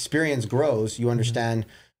as experience grows, you understand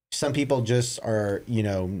some people just are,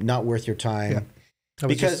 not worth your time. I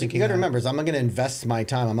was just Because you thinking got to that. remember, is I'm not going to invest my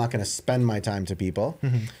time. I'm not going to spend my time to people.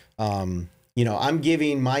 You know, I'm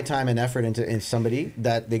giving my time and effort into somebody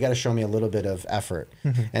that they got to show me a little bit of effort.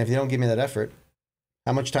 And if they don't give me that effort,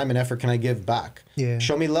 how much time and effort can I give back? Yeah.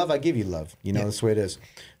 Show me love, I give you love. You know, that's the way it is.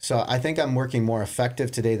 So I think I'm working more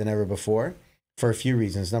effective today than ever before for a few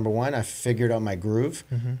reasons. Number one, I figured out my groove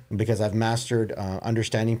because I've mastered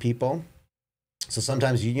understanding people. So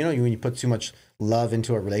sometimes, you know, when you put too much love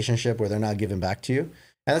into a relationship where they're not giving back to you,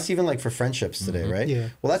 and that's even like for friendships today, right? Yeah.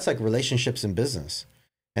 Well, that's like relationships in business.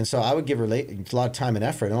 And so I would give a lot of time and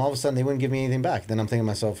effort, and all of a sudden they wouldn't give me anything back. Then I'm thinking to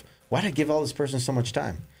myself, why did I give all this person so much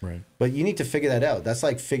time? Right. But you need to figure that out. That's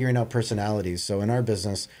like figuring out personalities. So in our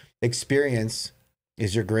business, experience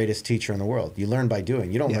is your greatest teacher in the world. You learn by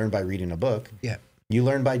doing. You don't learn by reading a book. Yeah. You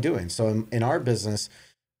learn by doing. So in our business,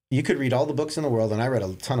 you could read all the books in the world, and I read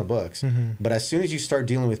a ton of books. But as soon as you start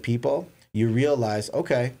dealing with people, you realize,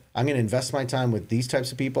 okay, I'm going to invest my time with these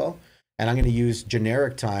types of people, and I'm going to use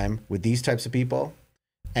generic time with these types of people.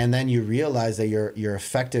 And then you realize that your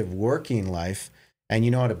effective working life, and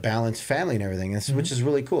you know how to balance family and everything, which is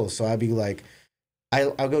really cool. So I'd be like,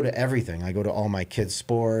 I'll go to everything. I go to all my kids'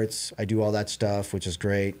 sports. I do all that stuff, which is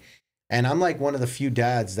great. And I'm like one of the few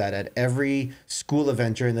dads that at every school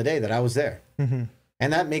event during the day that I was there.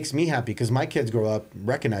 And that makes me happy because my kids grow up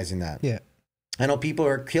recognizing that. Yeah. I know people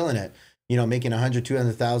are killing it, you know, making 100,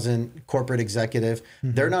 200,000 corporate executive.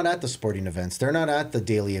 They're not at the sporting events. They're not at the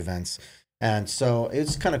daily events. And so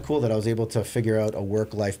it's kind of cool that I was able to figure out a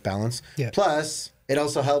work-life balance. Yeah. Plus, it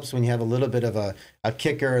also helps when you have a little bit of a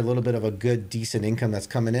kicker, a little bit of a good, decent income that's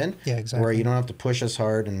coming in. Yeah, exactly. Where you don't have to push as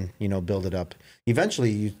hard and, you know, build it up.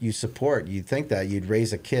 Eventually, you support. You'd think that you'd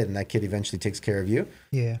raise a kid, and that kid eventually takes care of you.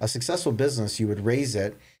 Yeah. A successful business, you would raise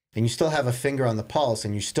it, and you still have a finger on the pulse,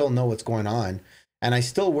 and you still know what's going on. And I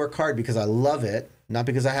still work hard because I love it, not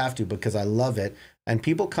because I have to, because I love it. And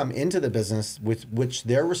people come into the business with which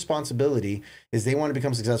their responsibility is they want to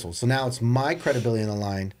become successful. So now it's my credibility on the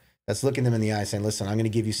line that's looking them in the eye saying, listen, I'm going to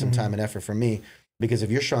give you some time and effort from me, because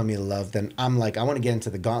if you're showing me the love, then I'm like, I want to get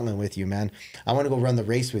into the gauntlet with you, man. I want to go run the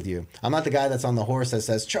race with you. I'm not the guy that's on the horse that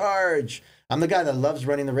says, charge. I'm the guy that loves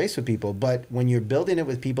running the race with people. But when you're building it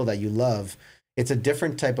with people that you love, it's a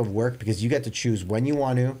different type of work because you get to choose when you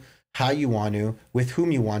want to, how you want to, with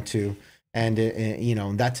whom you want to. And, you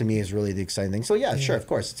know, that to me is really the exciting thing. So, yeah, sure, of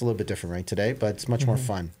course, it's a little bit different right today, but it's much more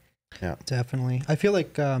fun. Yeah, Definitely. I feel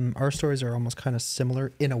like our stories are almost kind of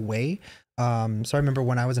similar in a way. So I remember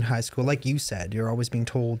when I was in high school, like you said, you're always being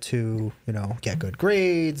told to, you know, get good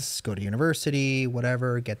grades, go to university,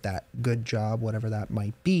 whatever, get that good job, whatever that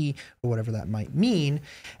might be, or whatever that might mean.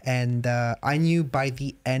 And I knew by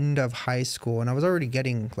the end of high school, and I was already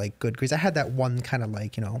getting like good grades. I had that one kind of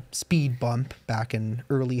like, you know, speed bump back in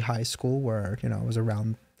early high school where, you know, I was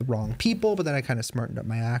around the wrong people, but then I kind of smartened up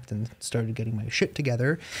my act and started getting my shit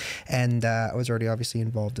together. And I was already obviously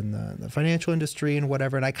involved in the financial industry and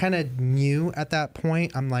whatever. And I kind of knew at that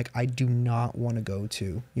point, I'm like, I do not want to go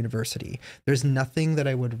to university. There's nothing that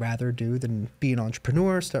I would rather do than be an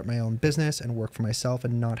entrepreneur, start my own business and work for myself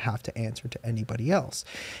and not have to answer to anybody else.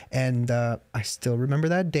 And I still remember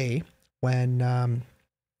that day when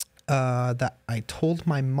that I told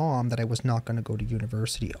my mom that I was not going to go to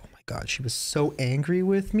university. Oh my God, she was so angry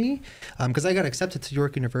with me because I got accepted to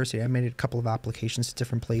York University. I made a couple of applications to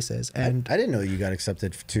different places, and I didn't know you got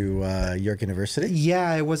accepted to York University. yeah,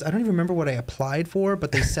 I was. I don't even remember what I applied for,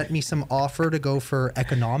 but they sent me some offer to go for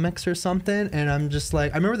economics or something, and I'm just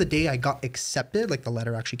like, I remember the day I got accepted, like the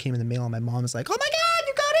letter actually came in the mail, and my mom was like, "Oh my God,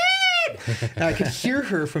 you got in!" And I could hear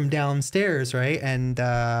her from downstairs, right? And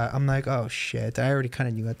I'm like, oh shit. I already kind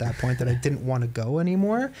of knew at that point that I didn't want to go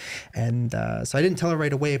anymore. And so I didn't tell her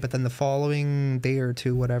right away, but then the following day or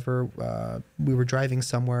two, whatever, we were driving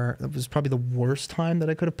somewhere. It was probably the worst time that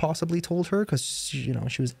I could have possibly told her because, you know,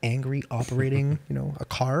 she was angry operating, you know, a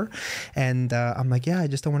car. And I'm like, yeah, I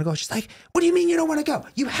just don't want to go. She's like, what do you mean you don't want to go?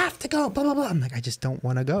 You have to go, blah, blah, blah. I'm like, I just don't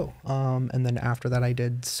want to go. And then after that, I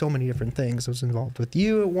did so many different things. I was involved with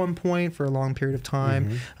you at one point for a long period of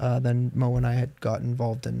time. Then Mo and I had got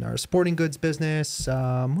involved in our sporting goods business.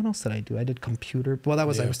 What else did I do? I did computer. Well, that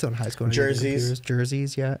was, I was still in high school.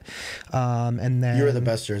 Jerseys, yeah. And then You were the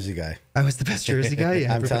best jersey guy. I was the best jersey guy.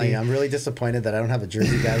 Yeah, I'm telling you, I'm really disappointed that I don't have a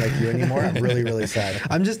jersey guy like you anymore. I'm really, really sad.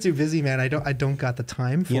 I'm just too busy, man. I don't got the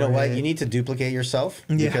time for it. You know what? You need to duplicate yourself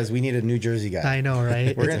because we need a new jersey guy. I know,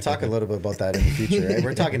 right? We're going to talk a little bit about that in the future, right?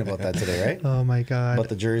 We're talking about that today, right? Oh my God. About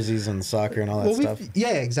the jerseys and soccer and all that stuff.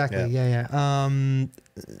 Yeah, exactly. Yeah.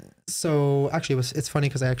 So actually it's funny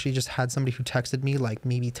because I actually just had somebody who texted me like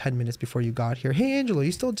maybe 10 minutes before you got here. Hey, Angelo,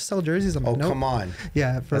 you still just sell jerseys? I'm like, oh, nope. Come on.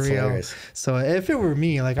 Yeah, for That's real. hilarious. So if it were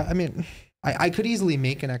me, like, I mean, I could easily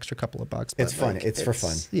make an extra couple of bucks. But It's fun. It's for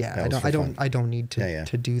fun. Yeah, That was for fun. I don't need to Yeah.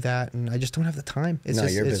 to do that, and I just don't have the time. It's No,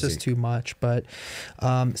 just you're it's busy. just too much. But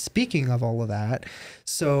speaking of all of that,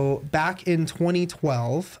 so back in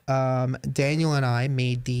 2012, Daniel and I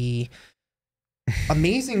made the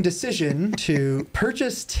amazing decision to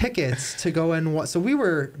purchase tickets to go and watch. So we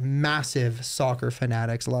were massive soccer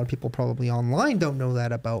fanatics. A lot of people probably online don't know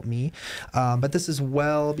that about me, but this is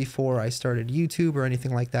well before I started YouTube or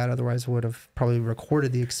anything like that. Otherwise, I would have probably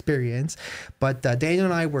recorded the experience. But Daniel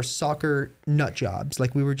and I were soccer nut jobs.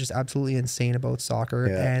 Like, we were just absolutely insane about soccer.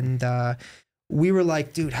 Yeah. And we were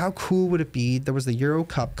like, dude, how cool would it be? There was the Euro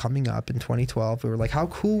Cup coming up in 2012. We were like, how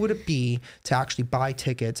cool would it be to actually buy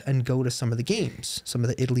tickets and go to some of the games, some of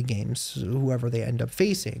the Italy games, whoever they end up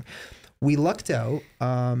facing? We lucked out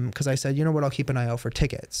because I said, you know what, I'll keep an eye out for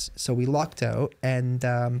tickets. So we lucked out, and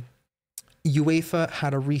UEFA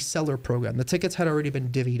had a reseller program. The tickets had already been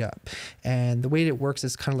divvied up, and the way it works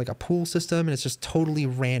is kind of like a pool system, and it's just totally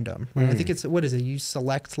random. Right? I think it's, what is it? You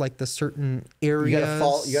select like the certain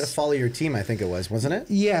areas. You gotta follow your team. I think it was, wasn't it?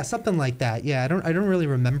 Yeah, something like that. Yeah, I don't really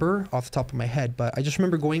remember off the top of my head, but I just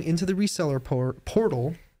remember going into the reseller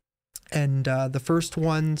portal, and the first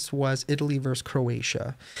ones was Italy versus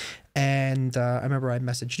Croatia. And I remember I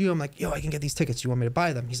messaged you. I'm like, yo, I can get these tickets. You want me to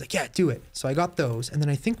buy them? He's like, yeah, do it. So I got those. And then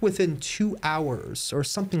I think within 2 hours or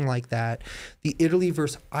something like that, the Italy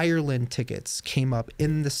versus Ireland tickets came up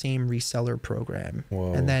in the same reseller program.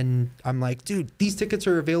 Whoa. And then I'm like, dude, these tickets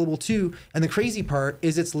are available too. And the crazy part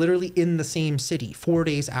is it's literally in the same city 4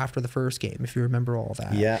 days after the first game, if you remember all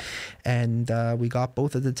that. Yeah. And we got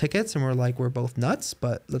both of the tickets, and we're like, we're both nuts,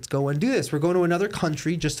 but let's go and do this. We're going to another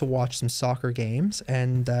country just to watch some soccer games.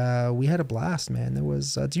 And we had a blast, man. There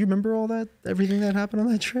was, do you remember all that, everything that happened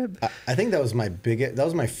on that trip? I think that was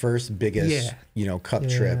my first biggest, cup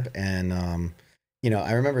trip. And,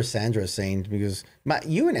 I remember Sandra saying, because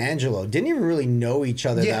you and Angelo didn't even really know each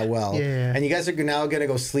other that well. Yeah. And you guys are now going to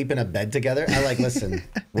go sleep in a bed together. I like, listen,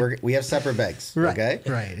 we have separate beds. Right,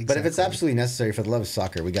 Okay. right, exactly. But if it's absolutely necessary for the love of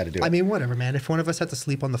soccer, we got to do it. I mean, whatever, man. If one of us had to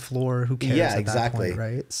sleep on the floor, who cares? Yeah, at exactly. That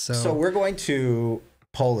point, right. So we're going to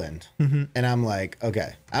Poland, and I'm like,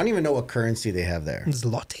 okay, I don't even know what currency they have there.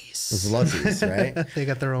 Zlotys. Zlotys, right? They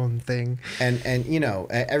got their own thing. And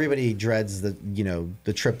everybody dreads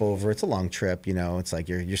the trip over. It's a long trip, it's like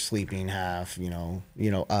you're sleeping half,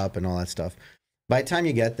 up and all that stuff. By the time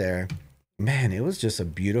you get there, man, it was just a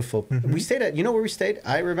beautiful. We stayed at, where we stayed?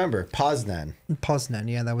 I remember Poznan. Poznan,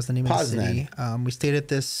 yeah, that was the name of the city. We stayed at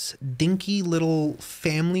this dinky little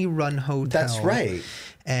family-run hotel. That's right.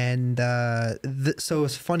 And so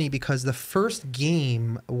it's funny because the first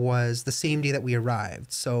game was the same day that we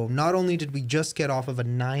arrived. So not only did we just get off of a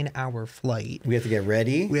 9-hour flight, We had to get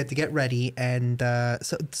ready. And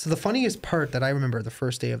so the funniest part that I remember the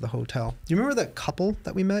first day of the hotel. Do you remember that couple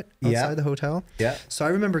that we met outside the hotel? Yeah. So I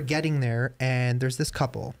remember getting there, and there's this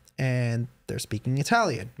couple, and they're speaking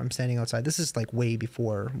Italian. I'm standing outside. This is like way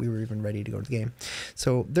before we were even ready to go to the game.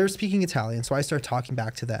 So they're speaking Italian. So I start talking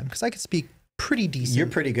back to them because I could speak pretty decent. You're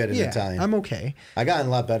pretty good at Italian. I'm okay. I gotten a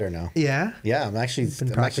lot better now. Yeah. Yeah, I'm actually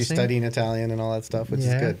practicing? studying Italian and all that stuff, which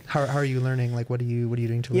is good. How are you learning? Like, what are you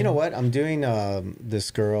doing to learn? You know what? I'm doing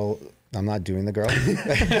this girl. I'm not doing the girl. Let me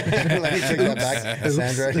take that back,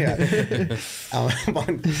 Sandra. Yeah, I'm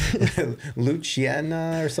on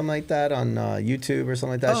Luciana or something like that on YouTube or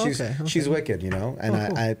something like that. Oh, She's wicked, and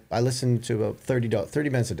cool. I listen to about 30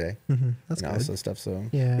 minutes a day. That's good. So stuff. So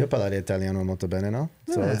Yeah. io parlare italiano molto bene, no?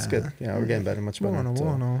 So it's good. We're getting better, much better.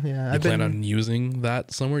 Buono. Yeah, You plan on using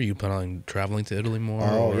that somewhere? You plan on traveling to Italy more?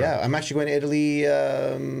 Oh or- yeah, I'm actually going to Italy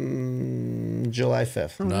July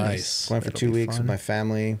 5th. Nice. Going for It'll 2 be weeks fun. with my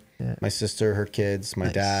family, Yeah. my sister, her kids, my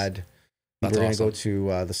Nice. dad. That's We're going to awesome.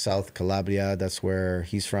 go to the South Calabria. That's where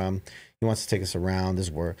he's from. He wants to take us around. This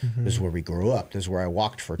is where we grew up. This is where I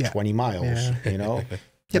walked for Yeah. 20 miles, Yeah.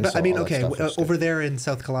 Yeah, And but so I mean, all that okay, stuff was good. over there in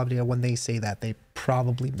South Calabria, when they say that, they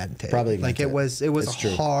probably meant it. Probably like meant it was. It was It's a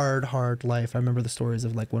true. hard life. I remember the stories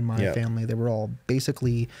of like when my Yeah. family, they were all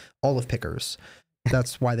basically olive pickers.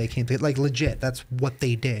 That's why they came to, like, legit. That's what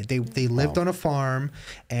they did. They lived on a farm,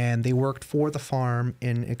 and they worked for the farm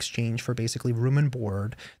in exchange for basically room and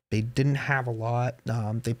board. They didn't have a lot.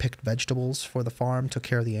 They picked vegetables for the farm, took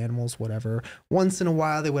care of the animals, whatever. Once in a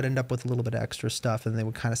while, they would end up with a little bit of extra stuff, and they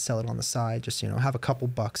would kind of sell it on the side, just, have a couple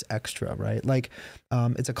bucks extra, right? Like,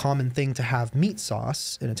 it's a common thing to have meat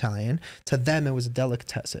sauce in Italian. To them, it was a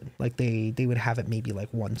delicatessen. Like, they would have it maybe like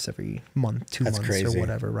once every month, 2 That's months crazy. or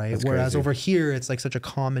whatever, right? That's Whereas crazy. over here, it's like such a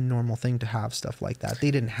common, normal thing to have stuff like that.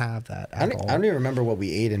 They didn't have that at all. I don't even remember what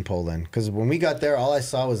we ate in Poland because when we got there, all I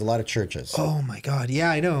saw was a lot of churches. Oh my God.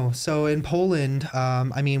 Yeah, I know. no. So in Poland,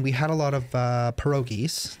 I mean, we had a lot of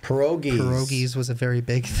pierogies. Pierogies was a very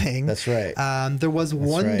big thing. That's right. There was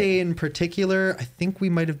one right. day in particular, I think we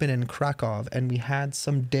might have been in Krakow, and we had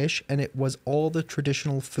some dish, and it was all the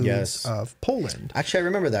traditional foods Yes. of Poland. Actually, I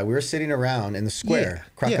remember that. We were sitting around in the square,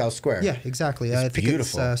 Krakow Square. Yeah, exactly. I think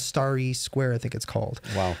beautiful. it's Starry Square, I think it's called.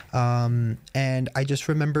 Wow. And I just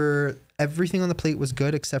remember everything on the plate was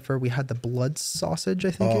good except for we had the blood sausage,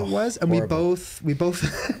 I think it was. And horrible. we both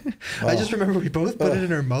I just remember we both put it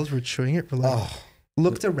in our mouths, we're chewing it, we're like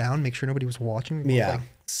looked around, make sure nobody was watching. We both, Yeah. like,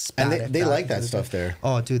 spat And it they back like that into stuff the- there.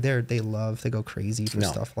 Oh, dude, they go crazy for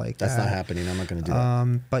stuff like that. That's not happening. I'm not going to do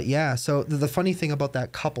that. But yeah, so the funny thing about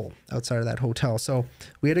that couple outside of that hotel, so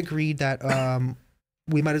we had agreed that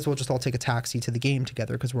we might as well just all take a taxi to the game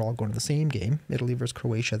together because we're all going to the same game, Italy versus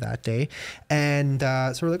Croatia that day. And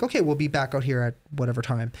so we're like, okay, we'll be back out here at whatever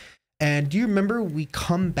time. And do you remember we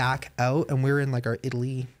come back out and we're in like our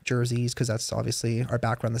Italy jerseys because that's obviously our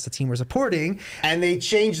background. That's the team we're supporting. And they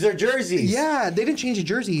changed their jerseys. Yeah, they didn't change the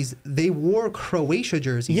jerseys. They wore Croatia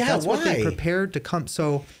jerseys. Yeah, that's what they why? prepared to come.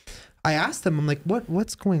 So I asked them, I'm like,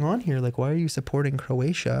 what's going on here? Like, why are you supporting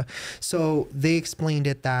Croatia? So they explained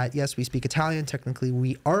it that, yes, we speak Italian. Technically,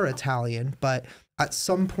 we are Italian, but at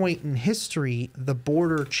some point in history, the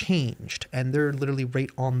border changed and they're literally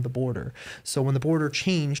right on the border. So when the border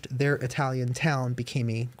changed, their Italian town became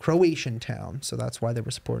a Croatian town. So that's why they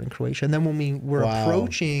were supporting Croatia. And then when we were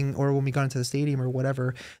approaching or when we got into the stadium or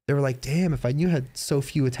whatever, they were like, damn, if I knew had so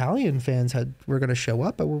few Italian fans were going to show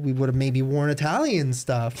up, we would have maybe worn Italian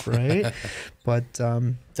stuff, right? But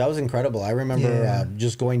that was incredible. I remember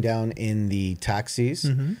just going down in the taxis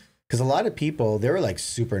because a lot of people, they were like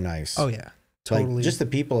super nice. Oh, yeah. Totally. Like just the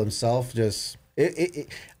people themselves, just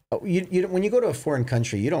when you go to a foreign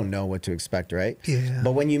country, you don't know what to expect, right? Yeah.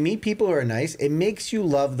 But when you meet people who are nice, it makes you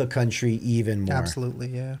love the country even more. Absolutely,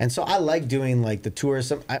 yeah. And so I like doing like the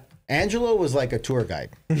tours. Angelo was like a tour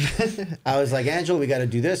guide. I was like, Angelo, we got to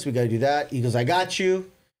do this, we got to do that. He goes, I got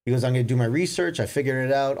you. He goes, I'm going to do my research. I figured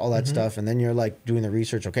it out, all that stuff. And then you're like doing the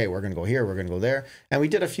research. Okay, we're going to go here, we're going to go there. And we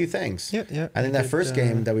did a few things. Yeah. I think that first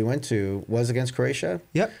game that we went to was against Croatia.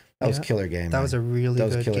 Yep. That was a killer game. That man. was a really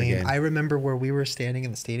good killer game. I remember where we were standing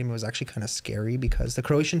in the stadium. It was actually kind of scary because the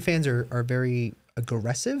Croatian fans are very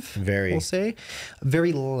aggressive. Very. We'll say.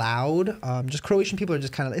 Very loud. Just Croatian people are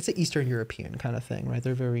just kind of, it's an Eastern European kind of thing, right?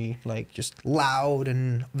 They're very like just loud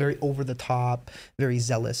and very over the top, very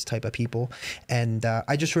zealous type of people. And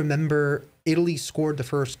I just remember Italy scored the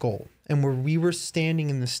first goal. And where we were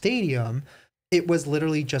standing in the stadium, it was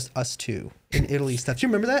literally just us two in Italy stuff. Do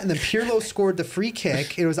you remember that? And then Pirillo scored the free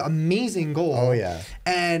kick. It was an amazing goal. Oh, yeah.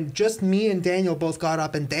 And just me and Daniel both got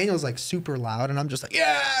up, and Daniel's like super loud. And I'm just like,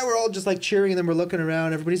 yeah, we're all just like cheering. And then we're looking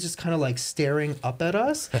around. Everybody's just kind of like staring up at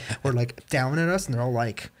us or like down at us. And they're all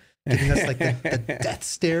like giving us like the death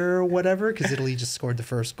stare or whatever because Italy just scored the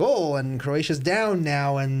first goal and Croatia's down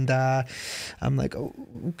now. And I'm like, oh,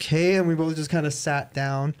 okay. And we both just kind of sat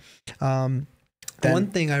down.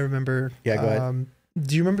 One thing I remember. Yeah, go ahead.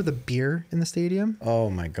 Do you remember the beer in the stadium?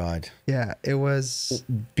 Oh my God. Yeah, it was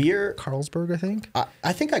beer. Carlsberg, I think.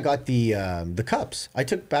 I think I got the cups. I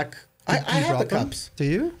took back. I have the cups. Do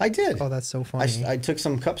you? I did. Oh, that's so funny. I took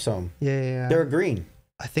some cups home. Yeah. They were green.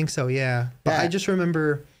 I think so. Yeah. But I just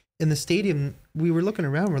remember in the stadium, we were looking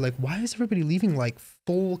around. We're like, why is everybody leaving like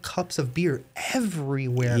full cups of beer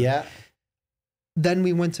everywhere? Yeah. Then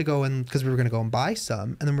we went to go because we were going to go and buy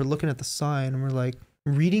some. And then we're looking at the sign and we're like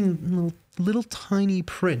reading little tiny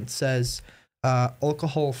print says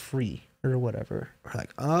alcohol free or whatever. We're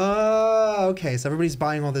like, oh, okay. So everybody's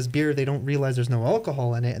buying all this beer. They don't realize there's no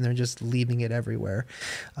alcohol in it and they're just leaving it everywhere.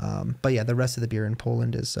 But yeah, the rest of the beer in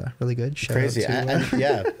Poland is really good. Crazy.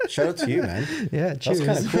 Yeah. Shout out to you, man. Yeah. Cheers. That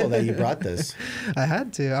was kind of cool that you brought this. I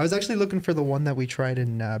had to. I was actually looking for the one that we tried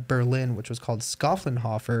in Berlin, which was called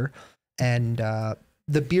Skoffenhofer. And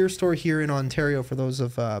the beer store here in Ontario, for those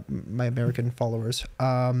of my American followers,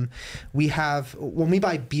 we have, when we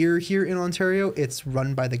buy beer here in Ontario, it's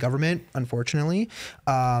run by the government, unfortunately,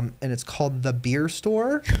 and it's called the beer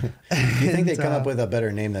store. You think they come up with a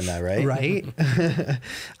better name than that, right?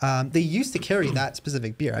 Right. They used to carry that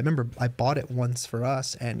specific beer. I remember I bought it once for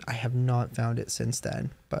us, and I have not found it since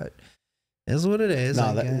then, but is what it is.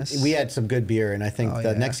 I guess. We had some good beer, and I think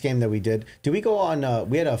the next game that we did we go on?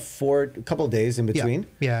 We had a couple of days in between.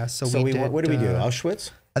 Yeah. So we did, what did we do? Auschwitz.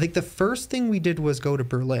 I think the first thing we did was go to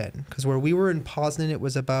Berlin because where we were in Poznan, it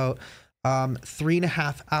was about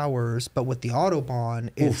 3.5 hours, but with the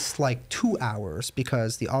Autobahn, it's like 2 hours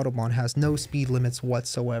because the Autobahn has no speed limits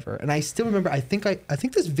whatsoever. And I still remember, I think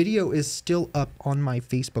this video is still up on my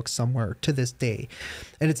Facebook somewhere to this day.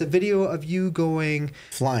 And it's a video of you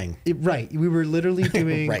flying. Right. We were literally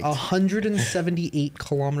doing Right. 178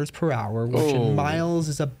 kilometers per hour, which in miles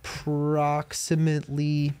is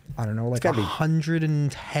approximately, I don't know, like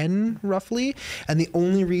 110 roughly. And the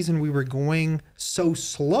only reason we were going so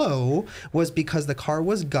slow was because the car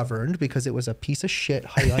was governed, because it was a piece of shit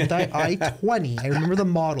Hyundai i20. I remember the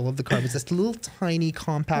model of the car. It was this little tiny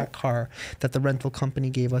compact car that the rental company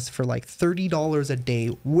gave us for like $30 a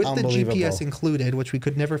day with the GPS included, which we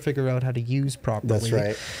could never figure out how to use properly. That's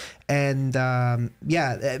right. And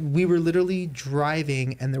yeah, we were literally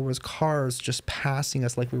driving and there was cars just passing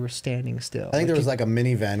us like we were standing still. I think there was like a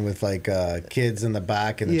minivan with like kids in the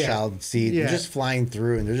back and the child seat. They're just flying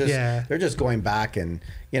through and they're just going back, and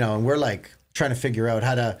and we're like trying to figure out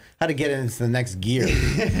how to get into the next gear,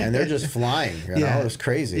 and they're just flying. You know? It was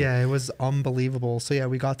crazy. Yeah, it was unbelievable. So yeah,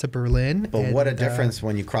 we got to Berlin. But what a difference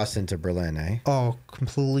when you crossed into Berlin, eh? Oh,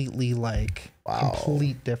 completely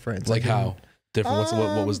complete difference. Like how? Different.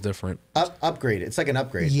 What was different? Upgrade. It's like an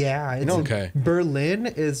upgrade. Yeah. It's okay. Berlin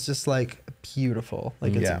is just like beautiful.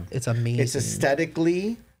 Like it's amazing. It's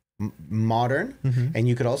aesthetically modern, and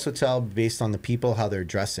you could also tell based on the people how they're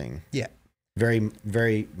dressing. Yeah. Very,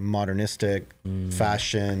 very modernistic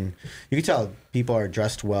fashion. You can tell people are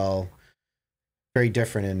dressed well. Very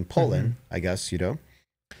different in Poland, I guess,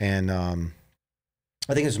 and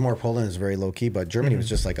I think it's more Poland is very low key, but Germany was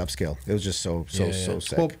just like upscale. It was just so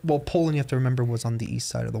sick. Well, Poland, you have to remember, was on the east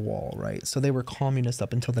side of the wall, right? So they were communist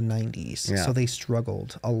up until the 90s. Yeah. So they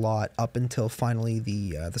struggled a lot up until finally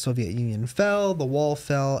the Soviet Union fell, the wall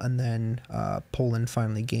fell, and then Poland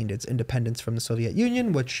finally gained its independence from the Soviet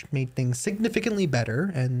Union, which made things significantly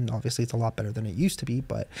better. And obviously, it's a lot better than it used to be.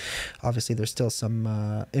 But obviously, there's still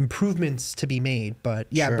some improvements to be made. But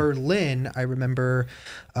yeah, sure. Berlin, I remember.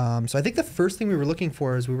 So I think the first thing we were looking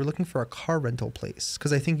for is we were looking for a car rental place,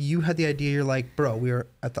 because I think you had the idea. You're like, bro, we are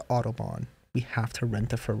at the Autobahn, we have to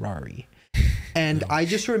rent a Ferrari. And I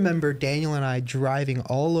just remember Daniel and I driving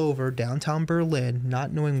all over downtown Berlin,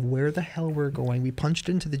 not knowing where the hell we're going. We punched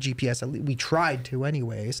into the GPS. We tried to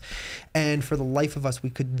anyways. And for the life of us, we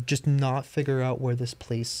could just not figure out where this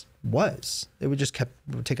place was. It would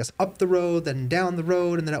take us up the road, then down the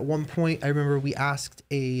road. And then at one point, I remember we asked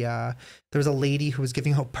there was a lady who was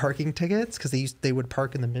giving out parking tickets, because they would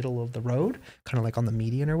park in the middle of the road, kind of like on the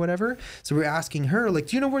median or whatever. So we were asking her, like,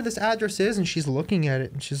 do you know where this address is? And she's looking at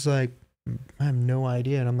it and she's like, I have no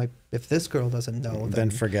idea. And I'm like, if this girl doesn't know,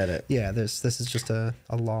 then forget it. Yeah, this is just a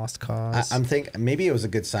lost cause. I'm thinking maybe it was a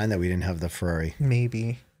good sign that we didn't have the Ferrari.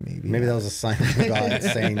 Maybe that was a sign from God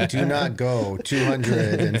saying, do not go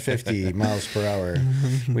 250 miles per hour.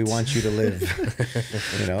 We want you to live,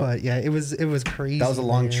 But yeah, it was crazy. That was a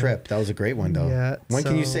long trip. That was a great one, though. Yeah. When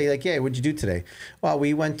can you say, like, yeah, what'd you do today? Well,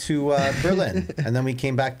 we went to Berlin, and then we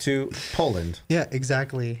came back to Poland. Yeah,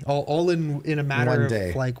 exactly. All in a matter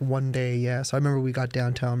of like one day. Yeah. So I remember we got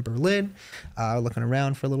downtown Berlin, looking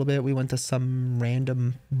around for a little bit. We went to some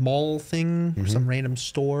random mall thing, some random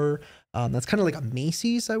store. That's kind of like a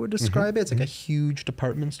Macy's, I would describe it. It's like a huge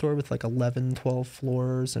department store with like 11, 12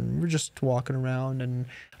 floors. And we're just walking around. And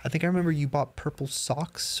I think I remember you bought purple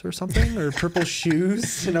socks or something, or purple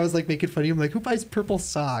shoes. And I was like making fun of you. I'm like, who buys purple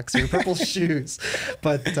socks or purple shoes?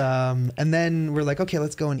 But, and then we're like, okay,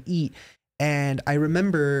 let's go and eat. And I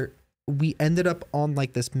remember we ended up on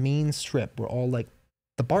like this main strip where all like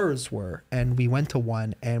the bars were. And we went to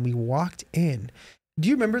one and we walked in. Do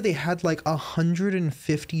you remember they had like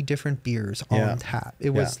 150 different beers on tap?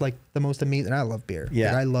 It was like the most amazing. I love beer.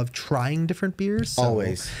 Yeah. Like, I love trying different beers. So.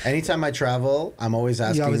 Always. Anytime I travel, I'm always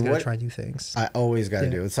asking. You always got to try new things. I always got to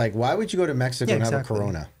do. It's like, why would you go to Mexico and have a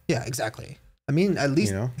Corona? Yeah, exactly. I mean, at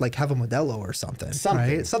least like have a Modelo or something. Right?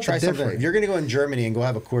 Something try different. Something. If you're going to go in Germany and go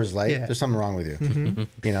have a Coors Light, there's something wrong with you.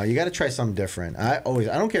 You got to try something different. I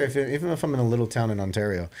don't care even if I'm in a little town in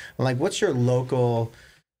Ontario. I'm like, what's your local...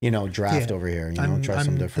 draft over here. Try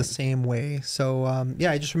something different. The same way. So,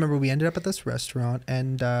 I just remember we ended up at this restaurant,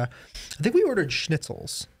 and I think we ordered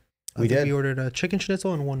schnitzels. We ordered a chicken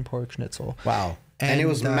schnitzel and one pork schnitzel. Wow. And it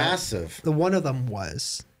was massive. The one of them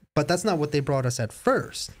was, but that's not what they brought us at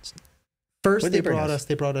first. First, they brought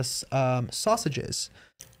us sausages.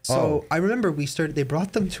 So I remember they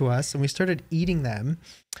brought them to us, and we started eating them,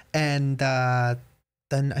 and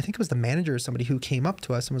then I think it was the manager or somebody who came up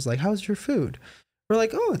to us and was like, "How's your food?" We're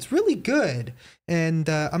like, oh, it's really good. And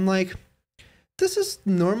I'm like, this is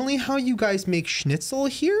normally how you guys make schnitzel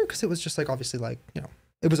here? Because it was just like, obviously like,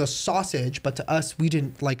 it was a sausage, but to us, we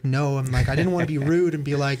didn't like know. I'm like, I didn't want to be rude and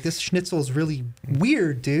be like, this schnitzel is really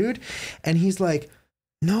weird, dude. And he's like,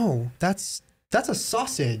 no, that's a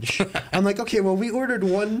sausage. I'm like, okay, well, we ordered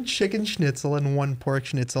one chicken schnitzel and one pork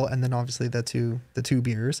schnitzel, and then obviously the two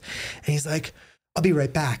beers. And he's like, I'll be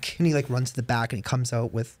right back. And he like runs to the back and he comes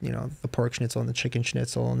out with, you know, the pork schnitzel and the chicken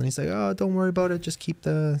schnitzel. And then he's like, oh, don't worry about it. Just keep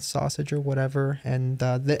the sausage or whatever. And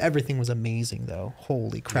everything was amazing though.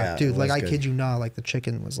 Holy crap, dude. Like, I kid you not, like the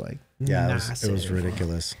chicken was like massive. It was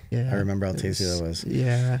ridiculous. Yeah. I remember how tasty that was.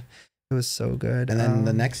 Yeah. It was so good. And then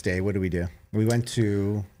the next day, what did we do? We went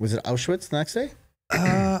to, was it Auschwitz the next day?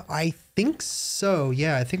 I think so.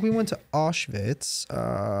 Yeah. I think we went to Auschwitz.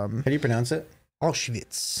 How do you pronounce it?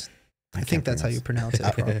 Auschwitz. I think that's how you pronounce it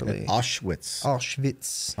properly. Auschwitz.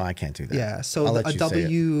 Auschwitz. Oh, I can't do that. Yeah. So a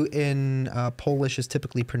W in Polish is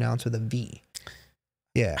typically pronounced with a V.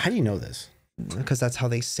 Yeah. How do you know this? Because that's how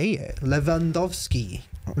they say it. Lewandowski.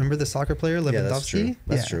 Remember the soccer player Lewandowski? Yeah,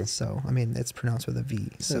 that's true. So I mean, it's pronounced with a V.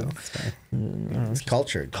 So it's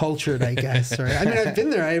cultured. Cultured, I guess. Right. I mean, I've been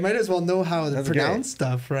there. I might as well know how to pronounce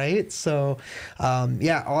stuff, right? So,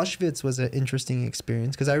 yeah, Auschwitz was an interesting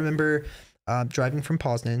experience because I remember driving from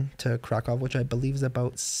Poznan to Krakow, which I believe is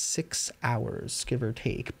about 6 hours, give or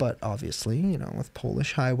take. But obviously, you know, with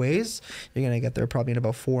Polish highways, you're going to get there probably in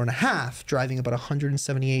about 4.5, driving about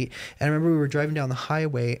 178. And I remember we were driving down the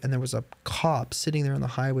highway and there was a cop sitting there on the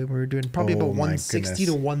highway. We were doing probably about 160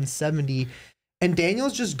 to 170. And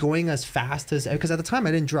Daniel's just going as fast as, because at the time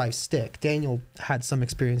I didn't drive stick. Daniel had some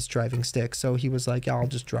experience driving stick. So he was like, yeah, I'll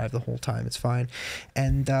just drive the whole time. It's fine.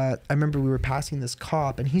 And I remember we were passing this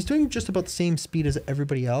cop and he's doing just about the same speed as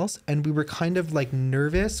everybody else. And we were kind of like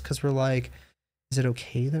nervous because we're like, is it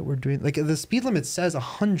okay that we're doing, like the speed limit says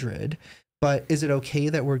 100, but is it okay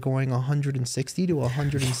that we're going 160 to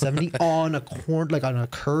 170 on a corner, like on a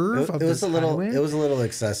curve of this highway? It was a little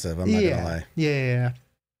excessive. I'm not gonna lie. Yeah.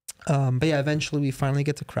 But yeah, eventually we finally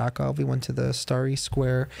get to Krakow. We went to the Starry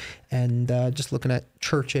Square and just looking at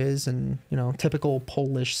churches and, you know, typical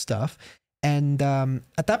Polish stuff. And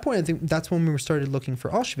at that point, I think that's when we started looking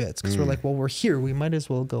for Auschwitz because we're like, well, we're here. We might as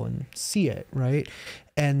well go and see it, right?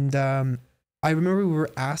 And I remember we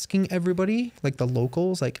were asking everybody, like the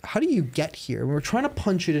locals, like, how do you get here? We were trying to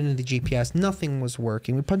punch it into the GPS. Nothing was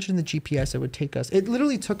working. We punched it in the GPS. It would take us. It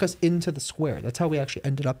literally took us into the square. That's how we actually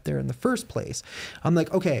ended up there in the first place. I'm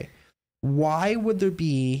like, okay, why would there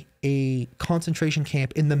be a concentration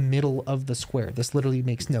camp in the middle of the square? This literally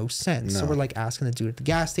makes no sense. So we're like asking the dude at the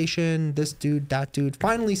gas station, this dude, that dude.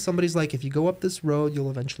 Finally, somebody's like, if you go up this road,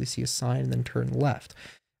 you'll eventually see a sign and then turn left.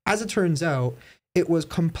 As it turns out, it was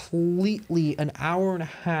completely an hour and a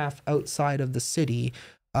half outside of the city,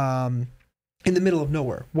 in the middle of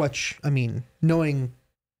nowhere, which, I mean, knowing,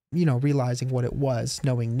 you know, realizing what it was,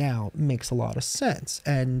 knowing now makes a lot of sense.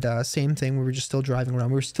 And same thing, we were just still driving around.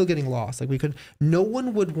 We were still getting lost. Like no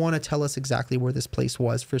one would want to tell us exactly where this place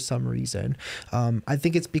was for some reason. I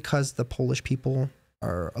think it's because the Polish people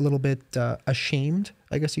are a little bit ashamed,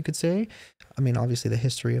 I guess you could say. I mean, obviously the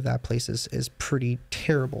history of that place is pretty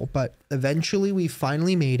terrible, but eventually we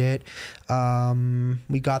finally made it.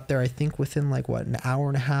 We got there, I think, within like an hour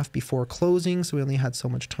and a half before closing. So we only had so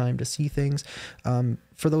much time to see things.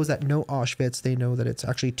 For those that know Auschwitz, they know that it's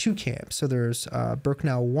actually 2 camps. So there's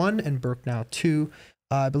Birkenau 1 and Birkenau 2.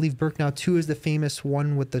 I believe Birkenau 2 is the famous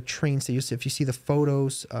one with the train station. If you see the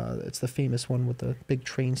photos, it's the famous one with the big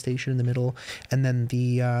train station in the middle. And then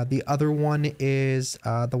the other one is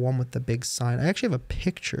the one with the big sign. I actually have a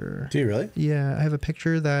picture. Do you really? Yeah, I have a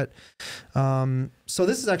picture that. So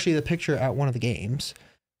this is actually the picture at one of the games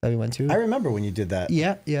that we went to. I remember when you did that.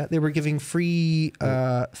 Yeah. They were giving free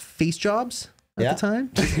face jobs at the time.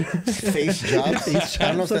 Face jobs? Face jobs. I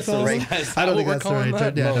don't know if that's the right. I don't think that's the right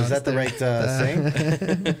term. Yeah, is that the right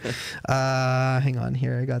saying? Hang on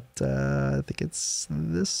here. I got, I think it's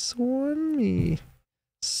this one. Let me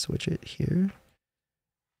switch it here.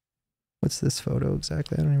 What's this photo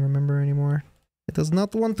exactly? I don't even remember anymore. It does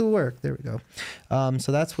not want to work. There we go.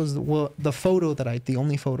 So that was the photo the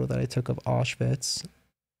only photo that I took of Auschwitz.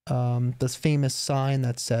 This famous sign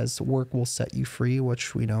that says "Work will set you free,"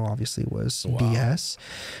 which we know obviously was BS.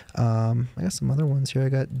 I got some other ones here. I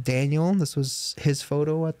got Daniel. This was his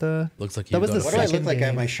photo at the. Looks like that was the What do I look like? I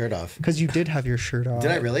have my shirt off. Because you did have your shirt off.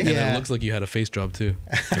 Did I really? Yeah. It looks like you had a face job too.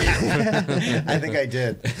 I think I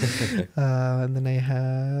did. And then I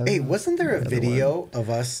have. Hey, wasn't there a video of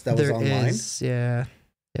us that was online? Yeah.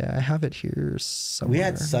 Yeah, I have it here somewhere. We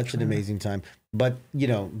had such an amazing time. But, you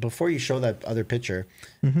know, before you show that other picture,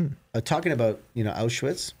 talking about, you know,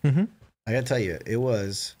 Auschwitz, I got to tell you, it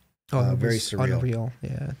was Oh, very surreal. Unreal.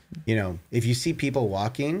 Yeah. You know, if you see people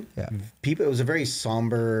walking, it was a very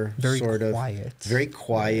somber, Very sort of quiet. very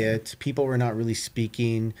quiet. Yeah. People were not really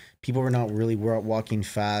speaking. People were not really walking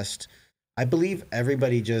fast. I believe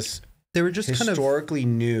everybody they were just historically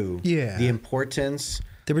knew the importance.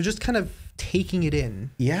 They were just kind of taking it in.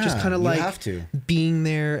 Yeah, just kind of like have to. being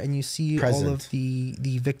there, and you see Present. all of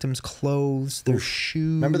the victims' clothes, their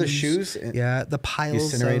shoes. Remember the shoes? Yeah, the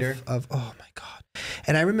piles of oh my god.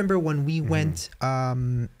 And I remember when we went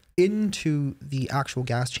into the actual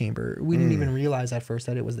gas chamber, we didn't even realize at first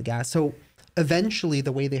that it was the gas. So eventually,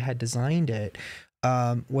 the way they had designed it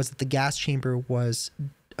was that the gas chamber was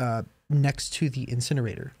next to the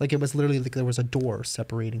incinerator. Like it was literally like there was a door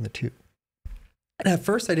separating the two. And at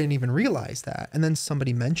first I didn't even realize that. And then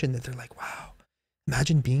somebody mentioned that. They're like, wow,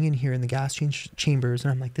 imagine being in here in the gas chambers.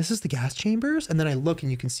 And I'm like, this is the gas chambers? And then I look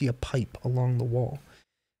and you can see a pipe along the wall.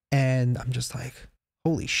 And I'm just like,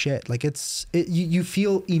 holy shit. Like you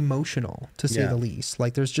feel emotional, to say the least.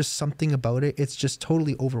 Like there's just something about it. It's just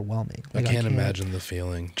totally overwhelming. Like, I can't imagine the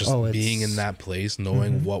feeling. Just being in that place,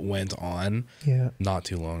 knowing what went on not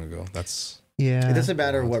too long ago. It doesn't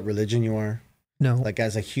matter what religion you are. No. Like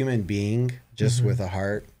as a human being, just with a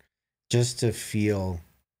heart, just to feel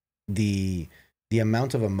the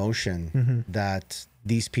amount of emotion that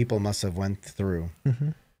these people must have went through.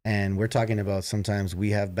 And we're talking about sometimes we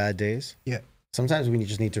have bad days. Yeah. Sometimes we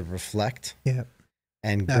just need to reflect. Yeah.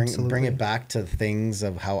 And bring it back to things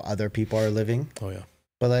of how other people are living. Oh yeah.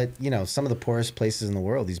 But some of the poorest places in the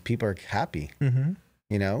world, these people are happy.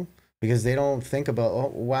 You know? Because they don't think about,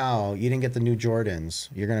 oh, wow, you didn't get the new Jordans.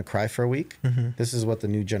 You're going to cry for a week? This is what the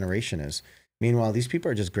new generation is. Meanwhile, these people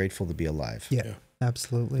are just grateful to be alive. Yeah,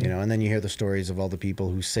 absolutely. You know, and then you hear the stories of all the people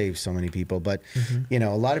who saved so many people. But, you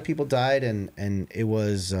know, a lot of people died, and it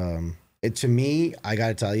was, to me, I got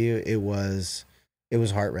to tell you, it was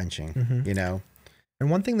heart-wrenching, you know? And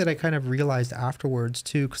one thing that I kind of realized afterwards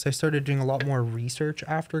too, because I started doing a lot more research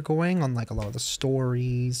after going on like a lot of the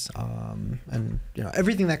stories, and you know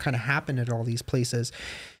everything that kind of happened at all these places.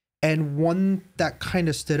 And one that kind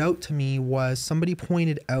of stood out to me was somebody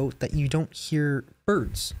pointed out that you don't hear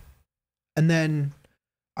birds. And then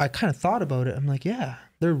I kind of thought about it. I'm like, yeah,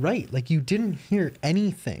 they're right. Like you didn't hear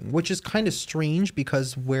anything, which is kind of strange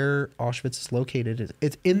because where Auschwitz is located,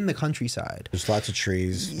 it's in the countryside. There's lots of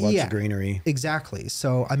trees, lots of greenery. Exactly.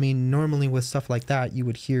 So, I mean, normally with stuff like that, you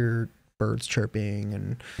would hear birds chirping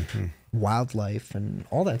and wildlife and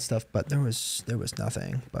all that stuff, but there was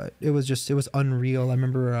nothing. But it was unreal. I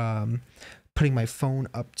remember putting my phone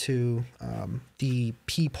up to the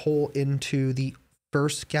peephole into the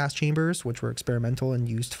first gas chambers, which were experimental and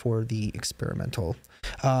used for the experimental,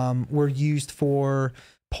 were used for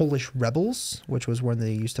Polish rebels, which was when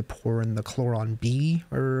they used to pour in the chloron B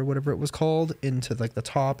or whatever it was called into like the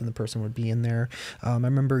top, and the person would be in there. I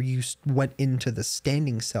remember you went into the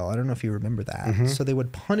standing cell. I don't know if you remember that. So they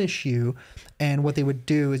would punish you, and what they would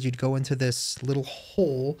do is you'd go into this little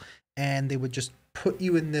hole, and they would just put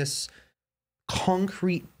you in this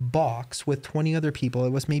concrete box with 20 other people.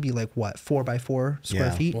 It was maybe like what, 4x4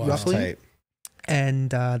 square feet roughly. Tight. And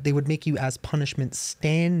they would make you as punishment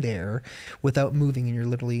stand there without moving, and you're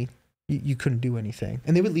literally you couldn't do anything.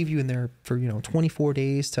 And they would leave you in there for 24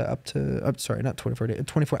 days to up to sorry, not 24 days,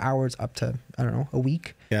 24 hours up to I don't know, a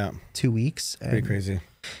week. Yeah, 2 weeks. And pretty crazy.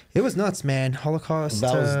 It was nuts, man. Holocaust.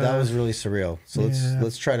 That was really surreal. So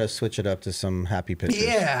let's try to switch it up to some happy pictures.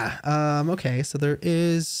 Yeah. Okay. So there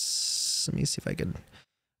is. Let me see if I can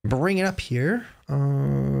bring it up here.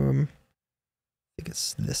 I think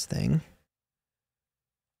it's this thing.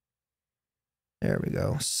 There we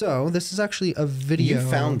go. So this is actually a video. You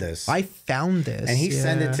found this. I found this. And he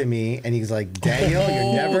sent it to me, and he's like, Daniel,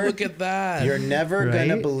 you're never look at that. You're never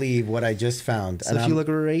gonna believe what I just found. So if you look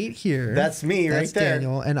right here, that's me right there.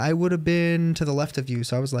 Daniel, and I would have been to the left of you,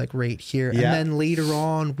 so I was like right here. Yeah. And then later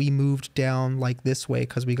on, we moved down like this way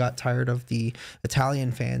because we got tired of the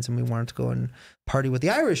Italian fans, and we wanted to go and party with the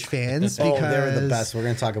Irish fans. Because, they were the best. We're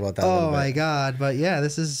gonna talk about that. Oh my god! But yeah,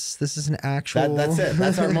 this is an actual. That's it.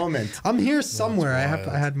 That's our moment. I'm here somewhere.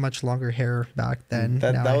 I had much longer hair back then.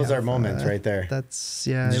 That was our moment right there. That's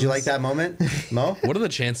Did you like that moment, Mo? What are the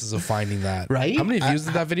chances of finding that? Right? How many views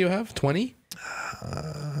did that video have? 20?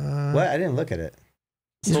 What? I didn't look at it.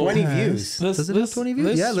 20 views. Does it have 20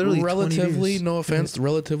 views? Yeah, literally. Relatively, no offense,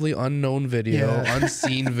 relatively unknown video,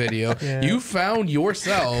 unseen video. You found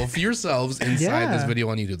yourselves inside this video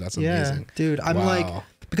on YouTube. That's amazing. Dude, I'm like,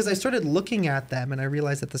 because I started looking at them and I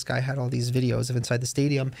realized that this guy had all these videos of inside the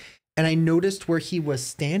stadium, And I noticed where he was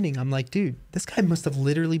standing. I'm like, dude, this guy must have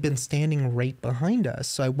literally been standing right behind us.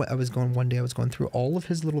 So I was going through all of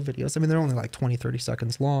his little videos. I mean, they're only like 20, 30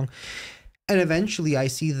 seconds long. And eventually I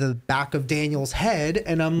see the back of Daniel's head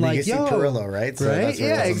and I'm like, yo, Pirillo, right? So right?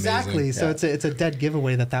 Yeah, exactly. amazing. So it's a dead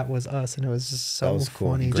giveaway that was us. And it was just so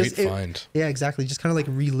cool. funny. Great find. Yeah, exactly. Just kind of like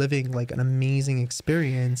reliving like an amazing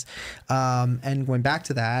experience. And going back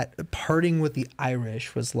to that, parting with the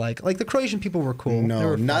Irish was like the Croatian people were cool.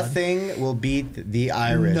 No, nothing will beat the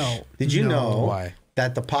Irish. No. Did you know Why?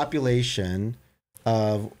 that the population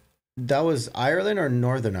of, that was Ireland or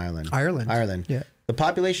Northern Ireland? Ireland. Yeah. The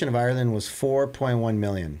population of Ireland was 4.1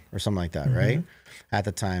 million or something like that, right? At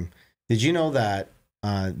the time. Did you know that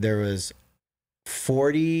there was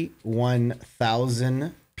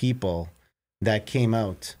 41,000 people that came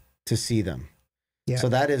out to see them? Yeah. So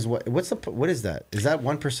that is what is that? Is that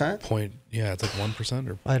 1%? It's like 1%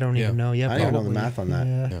 or I don't even know. Yeah, I don't even know the math on that.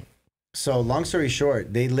 Yeah. Yeah. So long story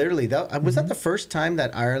short, they literally, was that the first time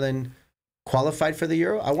that Ireland qualified for the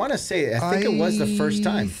Euro? I want to say, I think it was the first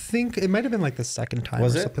time. I think it might have been like the second time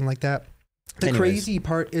Was or it? something like that. The crazy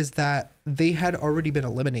part is that they had already been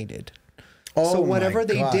eliminated. Oh, so whatever my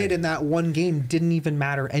they God. did in that one game didn't even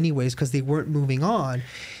matter anyways because they weren't moving on.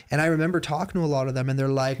 And I remember talking to a lot of them and they're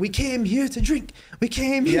like, we came here to drink. We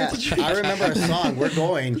came here to drink. I remember a song, we're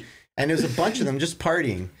going, and there's a bunch of them just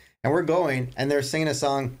partying. And we're going, and they're singing a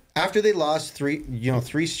song. After they lost three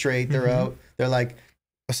straight, they're out. They're like,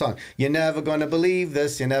 a song. You're never gonna believe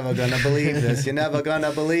this. You're never gonna believe this. You're never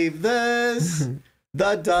gonna believe this.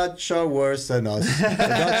 The Dutch are worse than us. The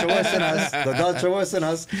Dutch are worse than us. The Dutch are worse than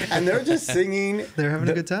us. And they're just singing. They're having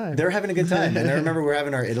a good time. They're having a good time. And I remember we're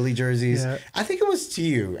having our Italy jerseys. Yeah. I think it was to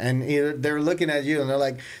you. And they're looking at you and they're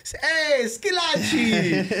like, hey,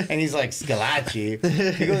 Scalacci. And he's like, Scalacci.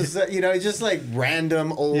 He goes, just like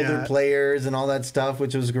random older players and all that stuff,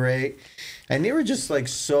 which was great. And they were just like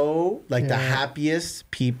the happiest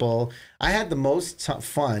people. I had the most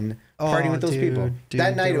fun partying with those people.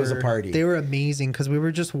 That night it was a party. They were amazing because we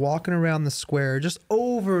were just walking around the square just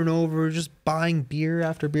over and over, just buying beer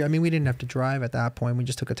after beer. I mean, we didn't have to drive at that point. We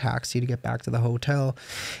just took a taxi to get back to the hotel.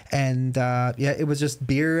 And it was just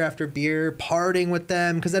beer after beer, partying with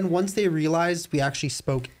them. Because then once they realized we actually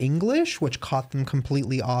spoke English, which caught them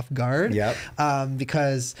completely off guard. Yep.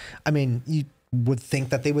 Because, I mean, you would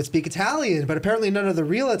think that they would speak Italian, but apparently none of the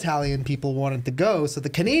real Italian people wanted to go. So the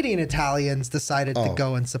Canadian Italians decided to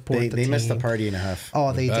go and support the team. They missed the party and a half.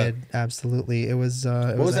 Oh, they did. Absolutely. It was.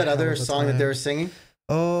 What was that other song that they were singing?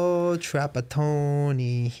 Oh,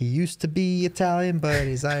 Trapattoni. He used to be Italian, but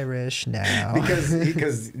he's Irish now.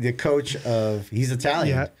 because the coach he's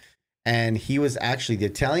Italian, and he was actually the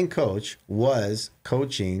Italian coach was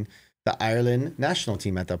coaching the Ireland national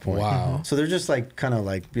team at that point. Wow. So they're just like kind of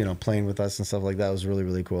like, playing with us and stuff like that. It was really,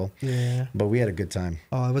 really cool. Yeah. But we had a good time.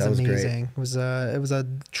 Oh, it was amazing. Great. It was a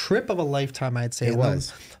trip of a lifetime, I'd say. It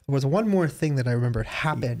was. There was one more thing that I remember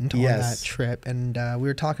happened on that trip, and we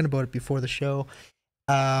were talking about it before the show.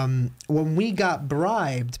 When we got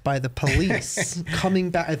bribed by the police coming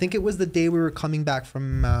back, I think it was the day we were coming back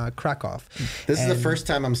from Krakow. This is the first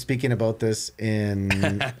time I'm speaking about this in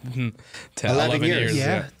 11 years.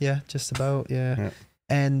 Yeah, just about, yeah.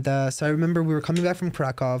 And so I remember we were coming back from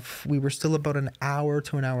Krakow. We were still about an hour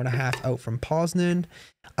to an hour and a half out from Poznan.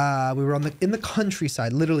 We were in the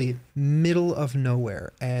countryside, literally middle of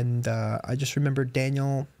nowhere. And I just remember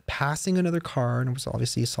Daniel passing another car, and it was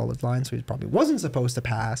obviously a solid line, so he probably wasn't supposed to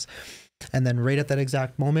pass. And then right at that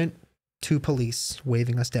exact moment, 2 police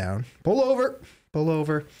waving us down. Pull over.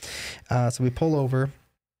 So we pull over,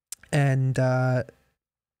 and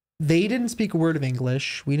they didn't speak a word of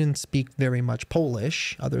English. We didn't speak very much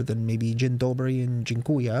Polish, other than maybe Dzień dobry and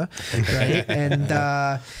dziękuję, right? And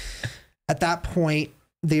at that point,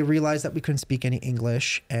 they realized that we couldn't speak any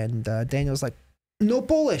English, and Daniel's like, no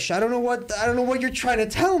Polish. I don't know what you're trying to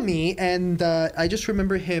tell me. And I just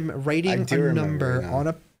remember him writing a number on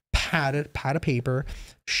a pad of paper,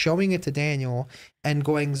 showing it to Daniel, and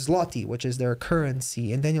going zloty, which is their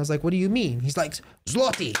currency. And Daniel's like, what do you mean? He's like,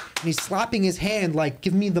 zloty. And he's slapping his hand like,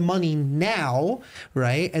 give me the money now,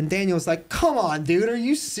 right? And Daniel's like, come on, dude, are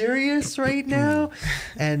you serious right now?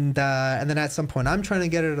 And then at some point, I'm trying to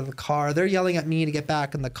get out of the car. They're yelling at me to get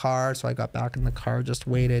back in the car. So I got back in the car, just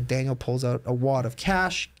waited. Daniel pulls out a wad of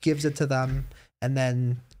cash, gives it to them, and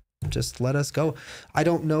then just let us go. I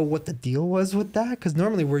don't know what the deal was with that, because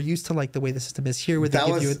normally we're used to like the way the system is here, where they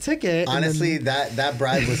give you a ticket. Honestly, that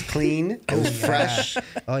bribe was clean. It was fresh.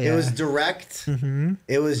 Oh yeah. It was direct.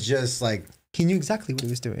 It was just like He knew exactly what he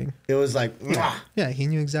was doing. It was like, mwah. Yeah, he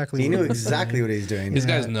knew exactly. He what knew he was exactly doing. what he was doing. These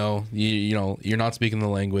guys know you know you're not speaking the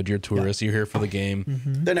language. You're tourists. You're here for the game.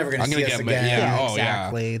 They're never going to see us again. Yeah, Yeah, oh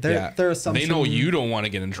exactly. yeah. Their assumption. They know you don't want to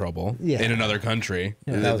get in trouble in another country.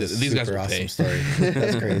 That was These a guys super will pay. awesome story.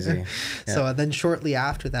 That's crazy. Yeah. So then shortly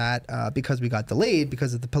after that, because we got delayed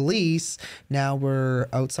because of the police, now we're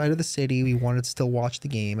outside of the city. We wanted to still watch the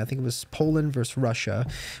game. I think it was Poland versus Russia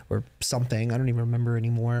or something. I don't even remember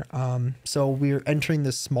anymore. So we're entering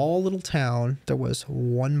this small little town. There was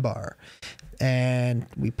one bar, and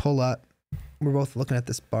we pull up. We're both looking at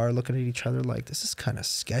this bar, looking at each other like, this is kind of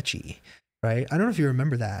sketchy, right? I don't know if you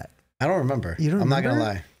remember that. I don't remember. You don't I'm not remember?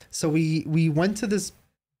 going to lie. So we went to this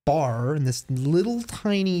bar in this little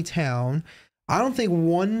tiny town. I don't think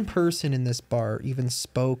one person in this bar even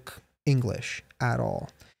spoke English at all.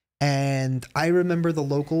 And I remember the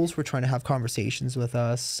locals were trying to have conversations with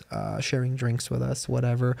us, sharing drinks with us,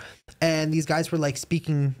 whatever. And these guys were like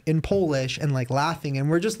speaking in Polish and like laughing. And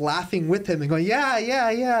we're just laughing with him and going, yeah,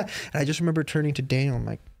 yeah, yeah. And I just remember turning to Daniel. I'm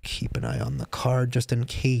like, keep an eye on the card just in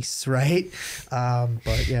case, right?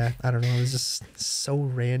 But yeah, I don't know. It was just so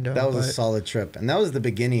random. That was a solid trip. And that was the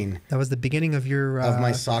beginning. That was the beginning of your... of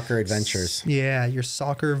my soccer adventures. Yeah, your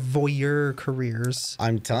soccer voyeur careers.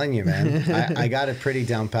 I'm telling you, man. I got it pretty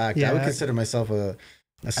down packed. I would Yeah. consider myself a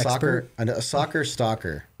soccer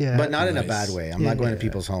stalker. Yeah. But not in a Nice. bad way. I'm not going to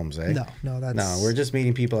people's homes, eh? No, that's... No, we're just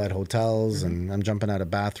meeting people at hotels, and I'm jumping out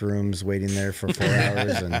of bathrooms, waiting there for 4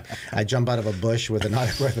 hours, and I jump out of a bush with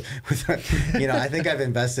you know, I think I've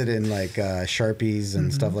invested in like Sharpies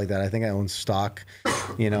and stuff like that. I think I own stock,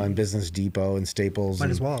 you know, in Business Depot and Staples. Might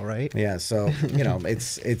and, as well, right? Yeah, so you know,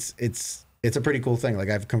 it's a pretty cool thing. Like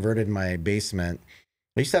I've converted my basement.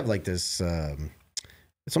 I used to have like this.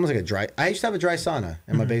 It's almost like I used to have a dry sauna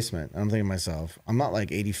in my basement. I'm thinking to myself, I'm not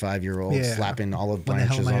like 85-year-old slapping olive When the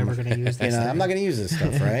hell branches am I on ever my, going to use this? you know, I'm not going to use this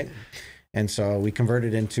stuff, right? And so we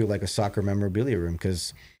converted into like a soccer memorabilia room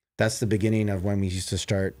because that's the beginning of when we used to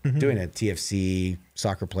start doing it. TFC,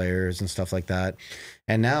 soccer players and stuff like that.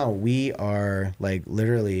 And now we are like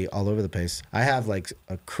literally all over the place. I have like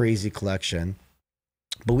a crazy collection,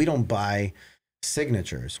 but we don't buy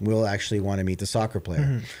signatures. We'll actually want to meet the soccer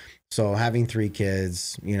player. So having 3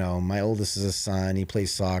 kids, you know, my oldest is a son. He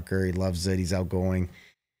plays soccer. He loves it. He's outgoing.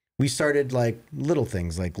 We started like little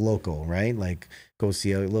things like local, right? Like go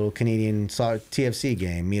see a little Canadian TFC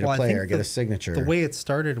game, meet a player, get a signature. The way it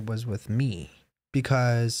started was with me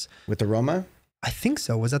because... With the Roma? I think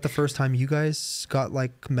so. Was that the first time you guys got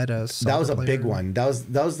like meta? That was a big one. That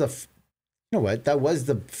was the... You know what? That was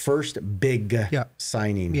the first big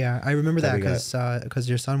signing. Yeah, I remember that we because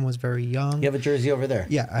your son was very young. You have a jersey over there.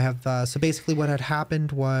 Yeah, I have. So basically, what had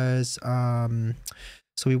happened was, so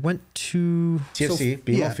we went to TFC,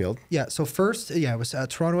 BMO Field. Yeah. So first, it was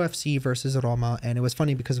Toronto FC versus Roma, and it was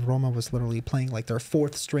funny because Roma was literally playing like their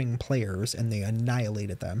 4th string players, and they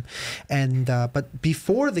annihilated them. And but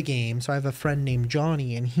before the game, so I have a friend named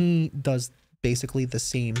Johnny, and he does basically the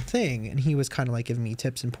same thing, and he was kind of like giving me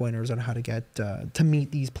tips and pointers on how to get to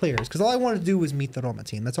meet these players, because all I wanted to do was meet the Roma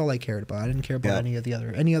team. That's all I cared about. I didn't care about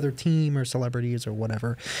any other team or celebrities or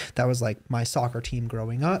whatever. That was like my soccer team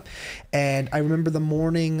growing up. And I remember the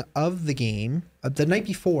morning of the game, the night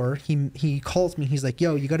before, he calls me. He's like,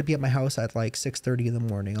 yo, you got to be at my house at like 6:30 in the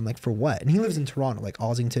morning. I'm like, for what? And he lives in Toronto, like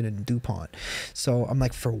Ossington and DuPont. So I'm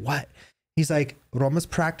like, for what? He's like, Roma's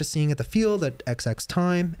practicing at the field at XX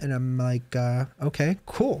time. And I'm like, okay,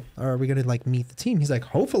 cool. Are we going to like meet the team? He's like,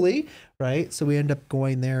 hopefully, right? So we end up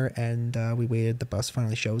going there, and we waited. The bus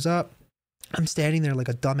finally shows up. I'm standing there like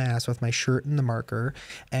a dumbass with my shirt and the marker,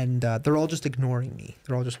 and they're all just ignoring me.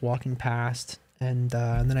 They're all just walking past. And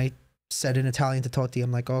then I said in Italian to Totti,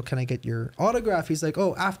 I'm like, oh, can I get your autograph? He's like,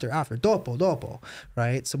 oh, after, dopo,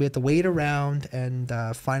 right? So we had to wait around, and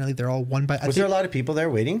finally they're all one by... Was there a lot of people there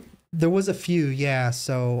waiting? There was a few, yeah.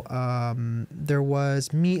 So there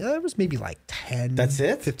was me. There was maybe like 10. That's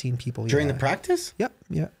it? 15 people During the practice? Yep,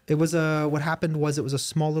 yeah. It was what happened was it was a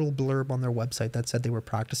small little blurb on their website that said they were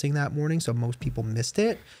practicing that morning, so most people missed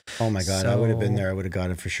it. Oh my God, I would have been there. I would have got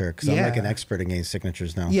it for sure, because I'm like an expert in getting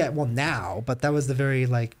signatures now. Yeah, well now, but that was the very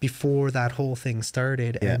like before that whole thing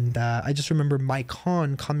started. Yeah. And I just remember Mike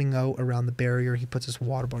Hahn coming out around the barrier. He puts his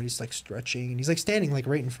water bottle, he's like stretching, and he's like standing like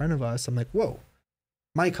right in front of us. I'm like, whoa.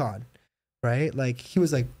 Mycon, right? Like he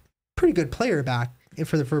was like pretty good player back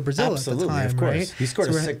for Brazil at the time, of course. right? He scored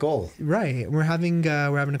a sick goal. Right. We're having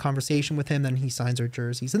a conversation with him, then he signs our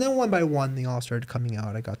jerseys. And then one by one they all started coming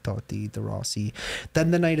out. I got Totti, De Rossi.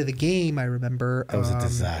 Then the night of the game, I remember that was a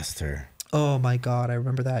disaster. Oh my God, I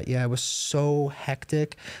remember that. Yeah, it was so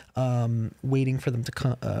hectic, waiting for them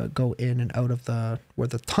to go in and out of where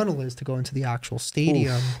the tunnel is to go into the actual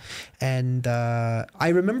stadium. Oof. And I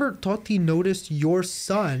remember Totti noticed your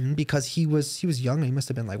son because he was young. He must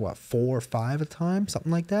have been like what, 4 or 5 at the time,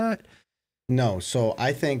 something like that. No, so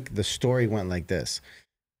I think the story went like this.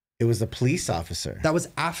 It was the police officer. That was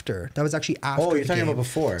after. That was actually after. Oh, you're talking about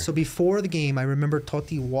before. So before the game, I remember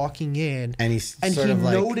Totti walking in, and he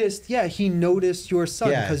noticed. Yeah, he noticed your son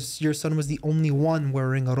because your son was the only one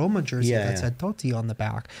wearing a Roma jersey that said Totti on the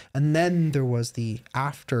back. And then there was the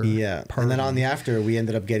after. Yeah, party. And then on the after, we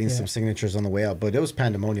ended up getting some signatures on the way out, but it was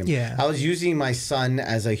pandemonium. Yeah, I was using my son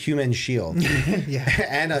as a human shield.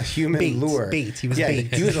 And a human lure. Bait. He was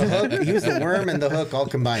bait. He was a hook. He was the worm and the hook all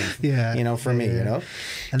combined. Yeah, you know, for me, you know.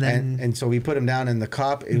 And then. And so we put him down, and the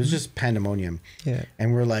cop, it was just pandemonium. Yeah.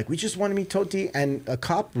 And we're like, we just want to meet Totti. And a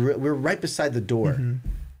cop, we're right beside the door.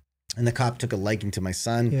 And the cop took a liking to my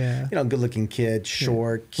son. Yeah. You know, good looking kid,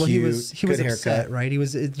 short, cute, he was good upset, haircut. right?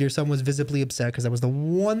 Your son was visibly upset because that was the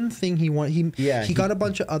one thing he wanted. He got a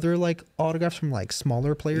bunch of other like autographs from like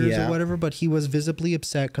smaller players or whatever, but he was visibly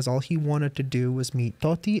upset because all he wanted to do was meet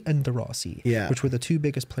Totti and De Rossi, which were the 2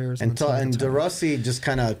 biggest players. And De Rossi just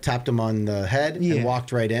kind of tapped him on the head and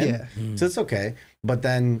walked right in. Yeah. So it's okay. But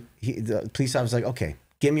then the police officer was like, okay,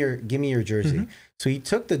 give me your jersey. So he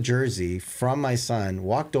took the jersey from my son,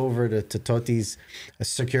 walked over to Totti's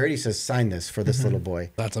security, says, sign this for this little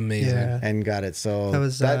boy. That's amazing. And got it. So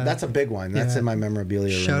that's a big one. That's in my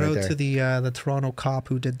memorabilia room. Shout out there. to the Toronto cop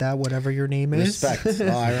who did that, whatever your name is. Respect.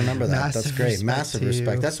 Oh, I remember that. That's great. Massive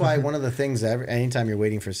respect. That's why one of the things that anytime you're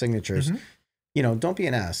waiting for signatures, you know, don't be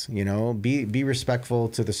an ass, you know, be respectful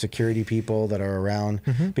to the security people that are around,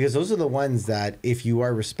 because those are the ones that if you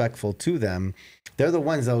are respectful to them, they're the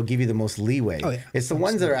ones that will give you the most leeway. Oh, yeah. It's the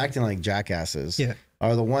ones that are acting like jackasses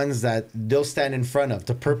are the ones that they'll stand in front of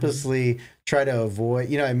to purposely try to avoid,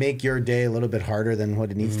 you know, and make your day a little bit harder than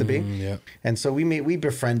what it needs to be. Yeah. And so we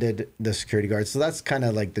befriended the security guards. So that's kind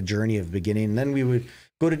of like the journey of the beginning. And then we would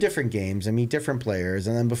go to different games and meet different players.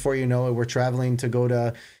 And then before you know it, we're traveling to go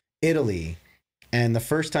to Italy. And the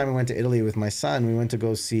first time we went to Italy with my son, we went to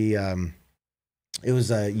go see, it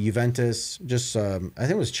was a Juventus, I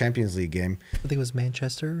think it was Champions League game. I think it was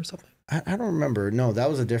Manchester or something. I don't remember. No, that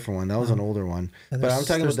was a different one. That was an older one. But I'm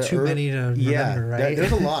talking about too many to remember, right?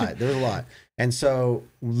 There's a lot. There's a lot. And so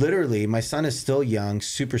literally, my son is still young,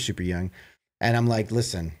 super, super young. And I'm like,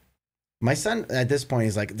 listen, my son at this point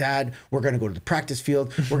is like, Dad, we're going to go to the practice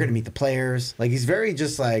field. We're going to meet the players. Like, he's very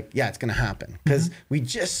just like, yeah, it's going to happen. Because we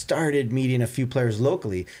just started meeting a few players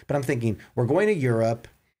locally. But I'm thinking, we're going to Europe.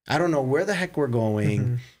 I don't know where the heck we're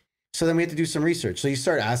going. So then we have to do some research. So you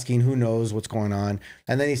start asking who knows what's going on.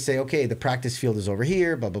 And then you say, okay, the practice field is over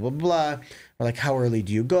here, blah, blah, blah, blah. We're like, how early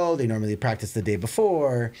do you go? They normally practice the day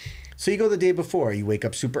before. So you go the day before. You wake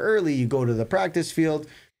up super early. You go to the practice field.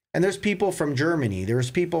 And there's people from Germany. There's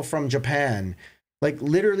people from Japan. Like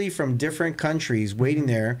literally from different countries waiting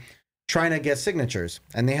there trying to get signatures.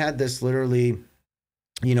 And they had this literally,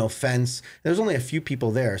 you know, fence. There's only a few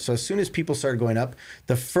people there. So as soon as people started going up,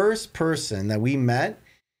 the first person that we met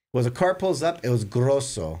was a car pulls up. It was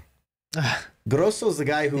Grosso. Grosso's the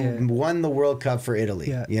guy who won the World Cup for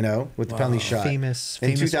Italy, you know, with the penalty shot. Famous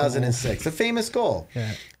in 2006. A famous goal.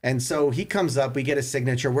 Yeah. And so he comes up, we get a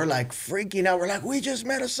signature. We're like freaking out. We're like, we just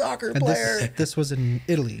met a soccer player. This was in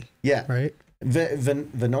Italy. Yeah. Right?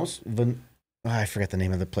 I forget the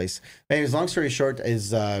name of the place. Anyways, long story short is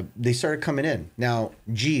they started coming in. Now,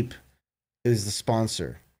 Jeep is the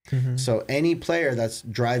sponsor. So any player that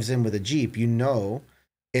drives in with a Jeep, you know,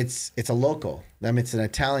 it's a local. I mean, it's an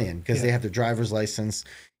Italian because they have their driver's license.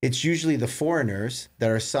 It's usually the foreigners that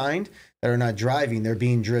are signed that are not driving. They're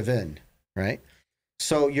being driven, right?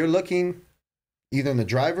 So you're looking either in the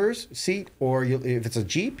driver's seat or if it's a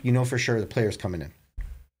Jeep, you know for sure the player's coming in.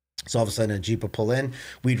 So all of a sudden a Jeep will pull in.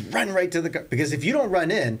 We'd run right to because if you don't run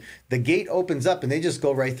in, the gate opens up and they just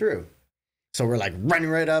go right through. So we're like running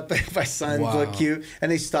right up. My son look cute.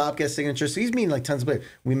 And they stop, get signatures. So he's meeting like tons of players.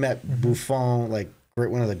 We met Buffon, like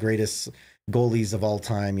one of the greatest goalies of all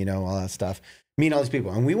time, you know, all that stuff. Meeting all these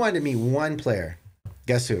people. And we wanted to meet one player.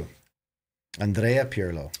 Guess who? Andrea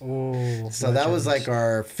Pirillo. Oh, so that was like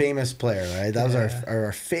our famous player, right? That was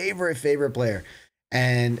our favorite player.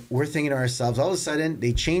 And we're thinking to ourselves, all of a sudden,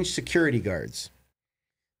 they changed security guards.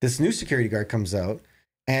 This new security guard comes out,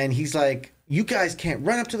 and he's like, you guys can't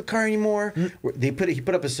run up to the car anymore. He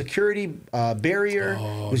put up a security barrier.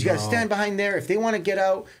 You got to stand behind there. If they want to get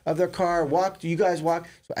out of their car, walk. You guys walk.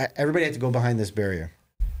 So everybody had to go behind this barrier.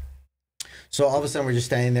 So all of a sudden, we're just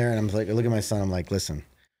standing there, and I'm like, I look at my son. I'm like, listen,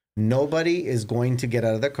 nobody is going to get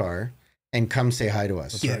out of their car and come say hi to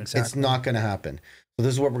us. Yeah, It's exactly. not going to happen. So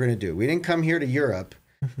this is what we're going to do. We didn't come here to Europe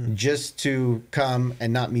just to come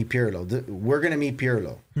and not meet Pirillo. We're going to meet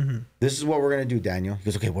Pirillo. This is what we're going to do, Daniel. He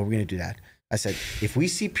goes, okay, what are we going to do, Dad? I said, if we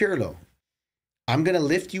see Pirillo, I'm going to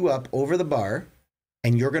lift you up over the bar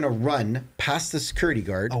and you're going to run past the security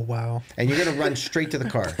guard. Oh, wow. And you're going to run straight to the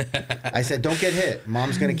car. I said, don't get hit.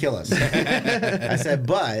 Mom's going to kill us. I said,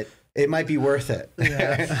 but it might be worth it.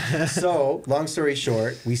 Yeah. So, long story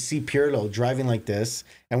short, we see Pirillo driving like this,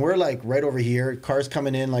 and we're like right over here, cars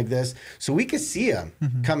coming in like this. So we could see him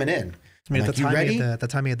coming in. I mean, I'm at like, the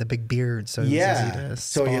time he had the big beard, so it was easy to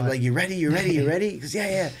So you're spot. like, you ready? You ready? You ready? He goes,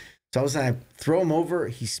 yeah. So I was like, throw him over.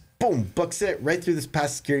 He's boom, books it right through this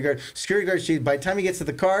past security guard. Security guard, by the time he gets to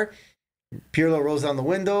the car, Pirillo rolls down the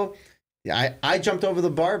window. I jumped over the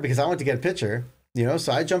bar because I wanted to get a picture,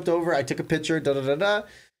 so I jumped over, I took a picture,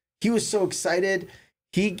 He was so excited.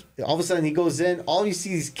 All of a sudden he goes in. All you see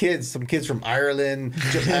these kids, some kids from Ireland,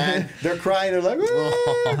 Japan, they're crying. They're like,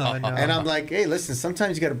 Oh, no. and I'm like, hey, listen,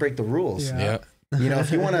 sometimes you got to break the rules. Yeah. Yeah.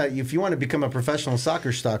 If you want to become a professional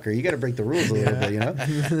soccer stalker, you got to break the rules a little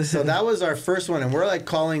bit. So that was our first one, and we're like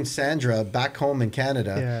calling Sandra back home in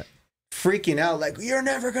Canada. Yeah. Freaking out, like, you're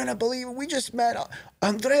never gonna believe it. We just met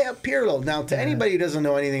Andrea Pirillo. Now, to anybody who doesn't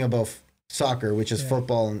know anything about soccer, which is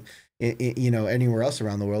football and anywhere else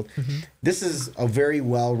around the world, this is a very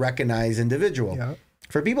well recognized individual. Yeah.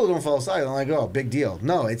 For people who don't follow soccer, they're like, oh, big deal.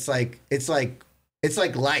 No, it's like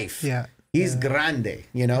life. Yeah. He's grande,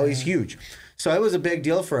 he's huge. So it was a big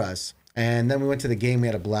deal for us. And then we went to the game, we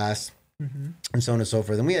had a blast, and so on and so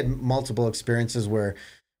forth. And we had multiple experiences where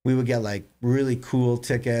we would get like really cool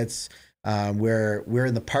tickets where we're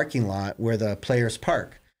in the parking lot where the players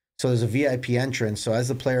park. So there's a VIP entrance. So as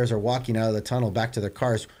the players are walking out of the tunnel back to their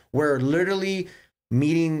cars, we're literally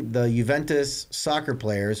meeting the Juventus soccer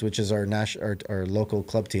players, which is our local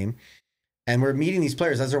club team. And we're meeting these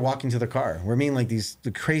players as they're walking to the car. We're meeting like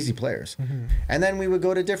the crazy players. And then we would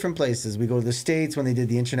go to different places. We go to the States when they did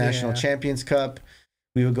the International Champions Cup.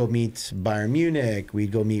 We would go meet Bayern Munich.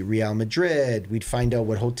 We'd go meet Real Madrid. We'd find out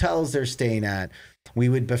what hotels they're staying at. We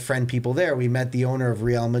would befriend people there. We met the owner of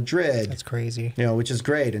Real Madrid. That's crazy. Which is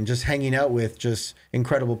great. And just hanging out with just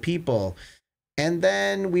incredible people. And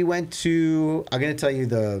then we went to, I'm going to tell you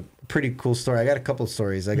the pretty cool story. I got a couple of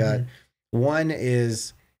stories. One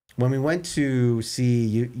is when we went to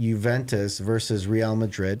see Juventus versus Real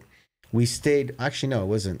Madrid, we stayed, actually, no, it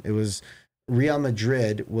wasn't. It was Real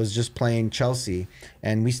Madrid was just playing Chelsea,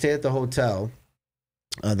 and we stayed at the hotel,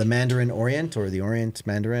 the Mandarin Orient or the Orient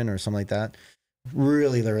Mandarin or something like that.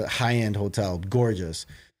 Really, the high-end hotel, gorgeous,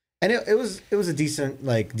 and it was a decent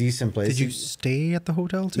place. Did you stay at the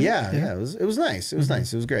hotel too? Yeah. It was nice. It was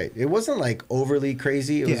nice. It was great. It wasn't like overly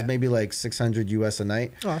crazy. It was maybe like $600 US a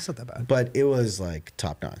night. Oh, that's not that bad. But it was like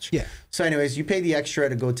top notch. Yeah. So, anyways, you pay the extra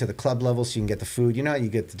to go to the club level so you can get the food. You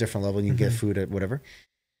get the different level and you get food at whatever.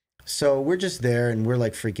 So we're just there and we're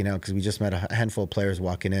like freaking out because we just met a handful of players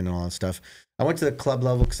walking in and all that stuff. I went to the club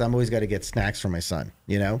level because I'm always got to get snacks for my son,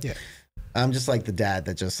 Yeah. I'm just like the dad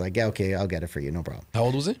that just like, yeah, okay, I'll get it for you. No problem. How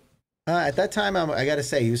old was he? At that time, I got to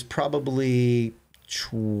say, he was probably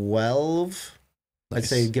 12. Nice. I'd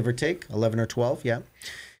say give or take 11 or 12. Yeah.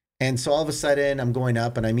 And so all of a sudden I'm going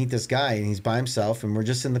up and I meet this guy and he's by himself and we're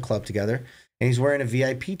just in the club together and he's wearing a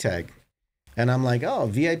VIP tag. And I'm like, oh,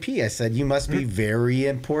 VIP. I said, you must be very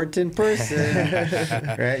important person.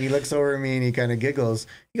 Right? He looks over at me and he kind of giggles.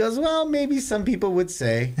 He goes, well, maybe some people would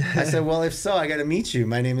say. I said, well, if so, I got to meet you.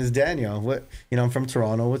 My name is Daniel. What, I'm from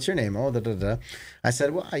Toronto. What's your name? Oh, da, da, da. I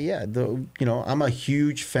said, well, yeah, I'm a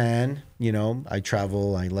huge fan. I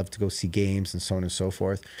travel. I love to go see games and so on and so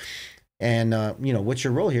forth. And, what's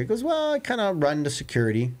your role here? He goes, well, I kind of run the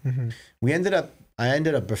security. I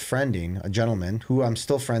ended up befriending a gentleman who I'm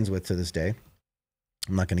still friends with to this day.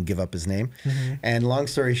 I'm not going to give up his name. And long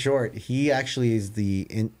story short, he actually is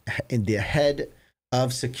the head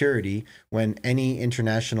of security when any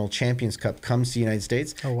international Champions Cup comes to the United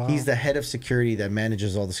States. Oh, wow. He's the head of security that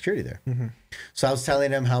manages all the security there. So I was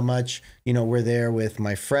telling him how much, we're there with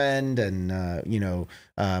my friend and,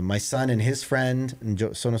 my son and his friend and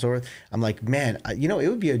so on and so forth. I'm like, man, it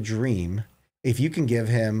would be a dream if you can give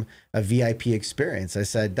him a VIP experience. I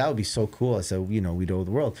said, that would be so cool. I said, we'd owe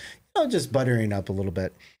the world, just buttering up a little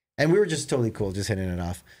bit. And we were just totally cool, just hitting it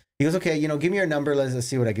off. He goes, okay, give me your number. Let's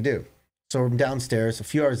see what I could do. So I'm downstairs. A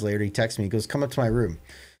few hours later, he texts me. He goes, come up to my room.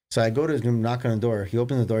 So I go to his room, knock on the door. He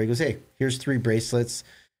opens the door. He goes, hey, here's 3 bracelets.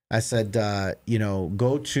 I said,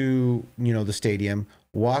 go to, the stadium,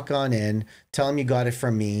 walk on in, tell him you got it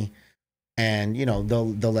from me. And,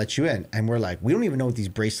 they'll let you in. And we're like, we don't even know what these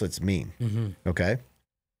bracelets mean. Okay.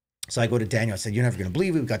 So I go to Daniel. I said, "You're never going to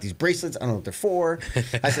believe it. We've got these bracelets. I don't know what they're for."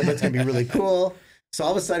 I said, "But it's going to be really cool." So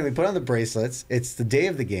all of a sudden, we put on the bracelets. It's the day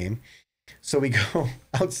of the game. So we go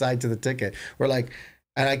outside to the ticket. We're like,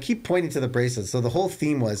 and I keep pointing to the bracelets. So the whole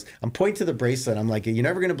theme was, I'm pointing to the bracelet. I'm like, "You're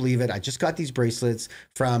never going to believe it. I just got these bracelets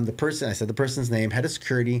from the person." I said the person's name, head of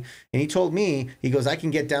security. And he told me, he goes, "I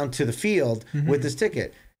can get down to the field with this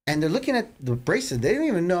ticket." And they're looking at the bracelet. They didn't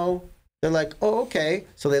even know. They're like, "Oh, okay."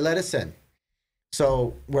 So they let us in.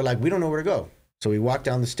 So we're like, we don't know where to go. So we walk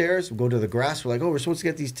down the stairs, we go to the grass. We're like, "Oh, we're supposed to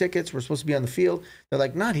get these tickets. We're supposed to be on the field." They're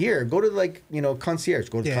like, "Not here. Go to concierge.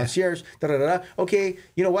 Go to the concierge. Da, da, da, da. Okay,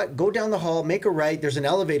 you know what? Go down the hall, make a right. There's an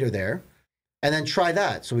elevator there. And then try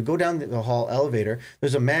that." So we go down the hall elevator.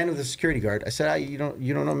 There's a man with a security guard. I said, "You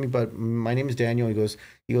don't know me, but my name is Daniel." He goes,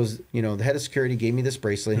 "The head of security gave me this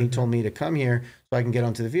bracelet. And he told me to come here so I can get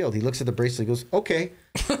onto the field." He looks at the bracelet. He goes, "Okay."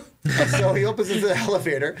 So he opens the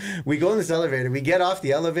elevator. We go in this elevator. We get off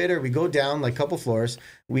the elevator. We go down like a couple floors.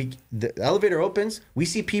 The elevator opens. We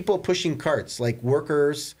see people pushing carts, like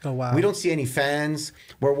workers. Oh, wow. We don't see any fans.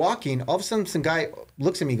 We're walking. All of a sudden, some guy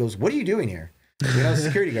looks at me. He goes, "What are you doing here?"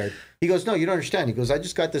 Security guard. He goes, "No, you don't understand." He goes, "I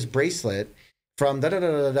just got this bracelet from da da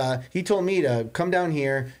da da da. He told me to come down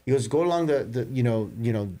here." He goes, "Go along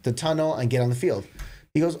the tunnel and get on the field."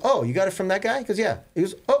 He goes, "Oh, you got it from that guy?" He goes, "Yeah." He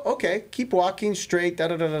goes, "Oh, okay. Keep walking straight. Da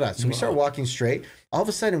da da da da." So we start walking straight. All of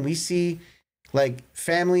a sudden, we see like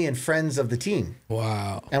family and friends of the team.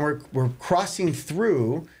 Wow. And we're crossing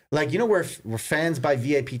through. Like, where fans buy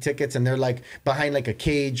VIP tickets and they're like behind like a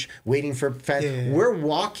cage waiting for fans. Yeah. We're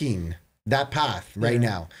walking that path right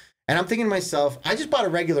now. And I'm thinking to myself, I just bought a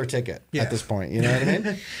regular ticket at this point. You know what I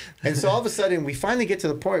mean? And so all of a sudden, we finally get to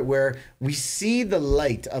the point where we see the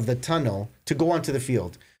light of the tunnel to go onto the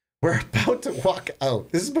field. We're about to walk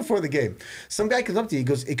out. This is before the game. Some guy comes up to you. He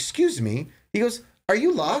goes, "Excuse me." He goes, "Are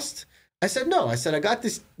you lost?" I said, "No." I said, "I got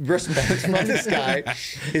this wristband from this guy.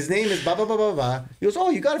 His name is blah, blah, blah, blah, blah." He goes,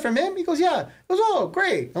 "Oh, you got it from him?" He goes, "Yeah." He goes, "Oh,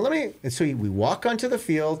 great. Now And so we walk onto the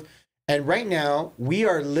field. And right now, we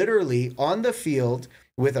are literally on the field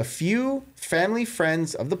with a few family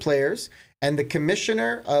friends of the players and the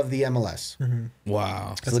commissioner of the MLS.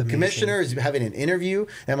 Wow. So the commissioner is having an interview,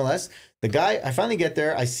 MLS. The guy, I finally get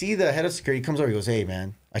there. I see the head of security comes over. He goes, "Hey,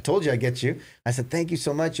 man, I told you I'd get you." I said, "Thank you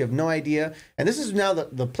so much. You have no idea." And this is now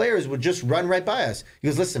the players would just run right by us. He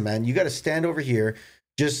goes, "Listen, man, you got to stand over here.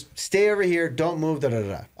 Just stay over here. Don't move. Da da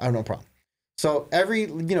da." I have no problem. So every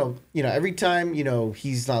time,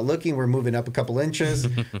 he's not looking, we're moving up a couple inches.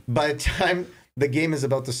 By the time the game is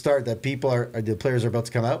about to start, that the players are about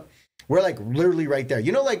to come out, we're like literally right there.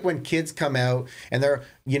 Like when kids come out and they're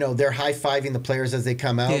high-fiving the players as they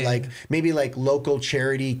come out, like maybe like local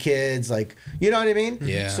charity kids, like, you know what I mean?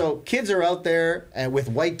 Yeah. So kids are out there and with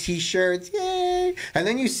white t-shirts, yay! And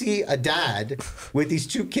then you see a dad with these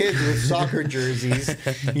two kids with soccer jerseys,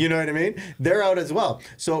 you know what I mean? They're out as well.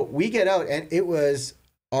 So we get out and it was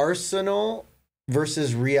Arsenal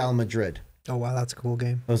versus Real Madrid. Oh, wow. That's a cool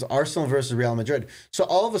game. It was Arsenal versus Real Madrid. So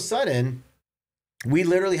all of a sudden, we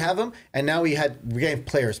literally have them, and now we getting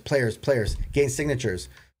players, getting signatures.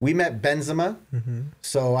 We met Benzema,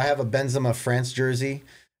 so I have a Benzema France jersey,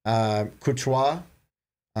 Courtois,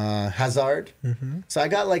 Hazard. So I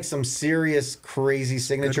got like some serious crazy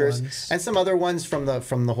signatures, and some other ones from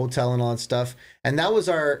the hotel and all that stuff. And that was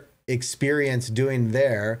our experience doing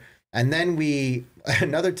there. And then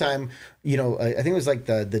another time, I think it was like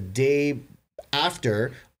the day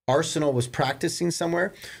after. Arsenal was practicing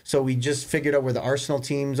somewhere. So we just figured out where the Arsenal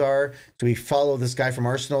teams are. So we follow this guy from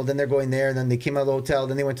Arsenal. Then they're going there. And then they came out of the hotel.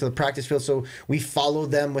 Then they went to the practice field. So we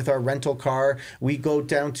followed them with our rental car. We go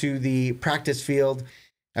down to the practice field.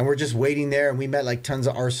 And we're just waiting there, and we met like tons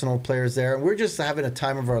of Arsenal players there. And we're just having a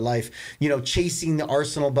time of our life, chasing the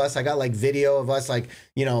Arsenal bus. I got like video of us like,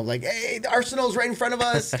 "Hey, the Arsenal's right in front of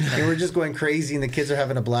us." And we're just going crazy, and the kids are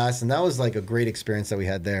having a blast. And that was like a great experience that we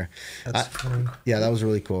had there. That's fun. Yeah, that was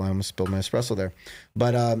really cool. I almost spilled my espresso there.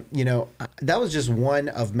 But, that was just one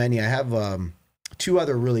of many. I have two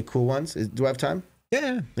other really cool ones. Do I have time?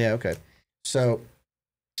 Yeah. Yeah, okay. So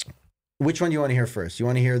which one do you want to hear first? You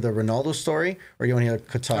want to hear the Ronaldo story, or do you want to hear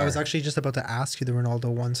Qatar? I was actually just about to ask you the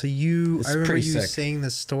Ronaldo one. So I remember you saying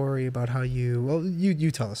the story about how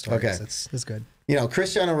you tell the story. Okay. It's good.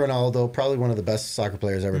 Cristiano Ronaldo, probably one of the best soccer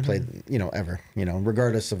players ever played, ever,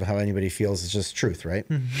 regardless of how anybody feels, it's just truth, right?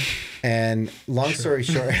 And long story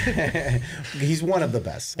short, he's one of the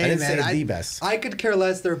best. Hey, I didn't man, say the best. I could care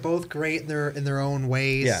less. They're both great in their own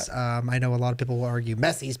ways. Yeah. I know a lot of people will argue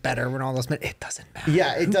Messi's better, Ronaldo's better. It doesn't matter.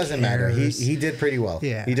 Yeah, it doesn't matter. He did pretty well.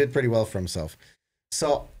 Yeah. He did pretty well for himself.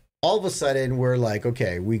 So all of a sudden we're like,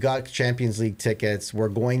 okay, we got Champions League tickets. We're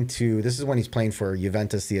going to, this is when he's playing for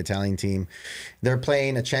Juventus, the Italian team. They're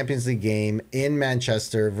playing a Champions League game in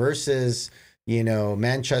Manchester versus, you know,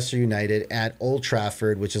 Manchester United at Old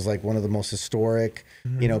Trafford, which is like one of the most historic,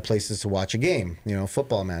 you know, places to watch a game, you know,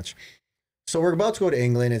 football match. So we're about to go to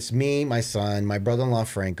England. It's me, my son, my brother-in-law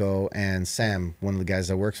Franco, and Sam, one of the guys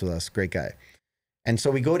that works with us, great guy. And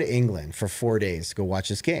so we go to England for 4 days to go watch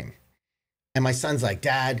this game. And my son's like,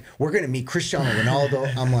 Dad, we're going to meet Cristiano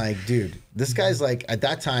Ronaldo. I'm like, dude, this guy's like, at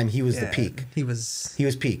that time, he was the peak. He was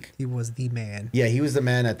peak. He was the man. Yeah, he was the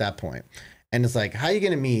man at that point. And it's like, how are you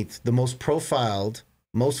going to meet the most profiled,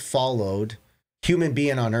 most followed human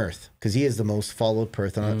being on earth? Because he is the most followed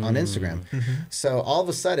person on Instagram. So all of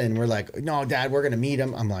a sudden, we're like, no, Dad, we're going to meet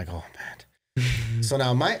him. I'm like, oh, man. So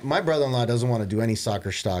now my brother-in-law doesn't want to do any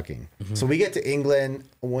soccer stalking. So we get to England.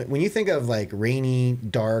 When you think of like rainy,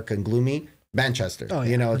 dark, and gloomy, Manchester,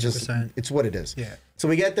 you know, 100%. just it's what it is. Yeah. So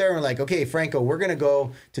we get there and we're like, okay, Franco, we're gonna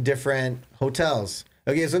go to different hotels.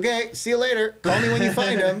 Okay, it's okay. See you later. Call me when you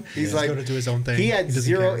find him. He's like, going to do his own thing. He had doesn't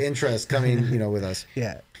zero care. interest coming, you know, with us.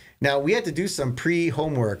 Yeah. Now we had to do some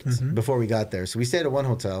pre-homework before we got there. So we stayed at one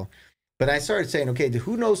hotel. But I started saying, okay,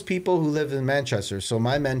 who knows people who live in Manchester? So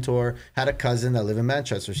my mentor had a cousin that lived in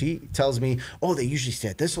Manchester. So he tells me, oh, they usually stay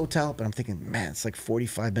at this hotel. But I'm thinking, man, it's like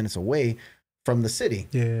 45 minutes away from the city.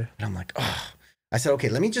 Yeah. And I'm like, oh. I said, okay,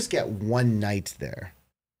 let me just get one night there.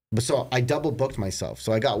 But so I double booked myself.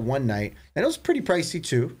 So I got one night. And it was pretty pricey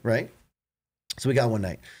too, right? So we got one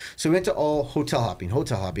night. So we went to all hotel hopping,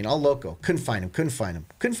 all local. Couldn't find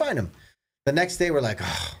him. The next day, we're like,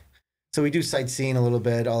 oh. So we do sightseeing a little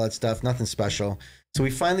bit, all that stuff, nothing special. So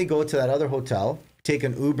we finally go to that other hotel, take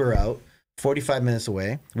an Uber out, 45 minutes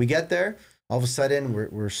away. We get there. All of a sudden,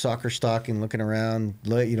 we're soccer stalking, looking around,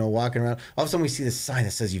 you know, walking around. All of a sudden, we see this sign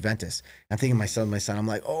that says Juventus. I'm thinking my son, I'm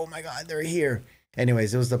like, oh my God, they're here.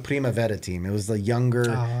 Anyways, it was the Primavera team. It was the younger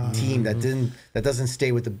team that doesn't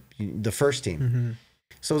stay with the first team.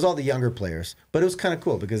 So it was all the younger players, but it was kind of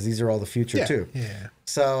cool because these are all the future too. Yeah.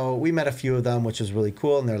 So we met a few of them, which was really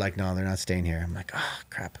cool. And they're like, no, they're not staying here. I'm like, oh,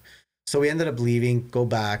 crap. So we ended up leaving, go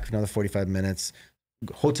back another 45 minutes,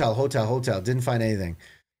 hotel. Didn't find anything.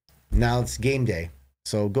 Now it's game day.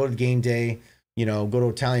 So go to game day, you know, go to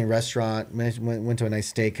an Italian restaurant, went to a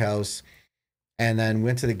nice steakhouse, and then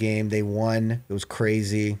went to the game. They won. It was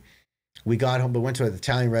crazy. We got home, but went to an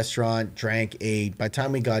Italian restaurant, drank, ate. By the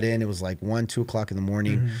time we got in, it was like 1, 2 o'clock in the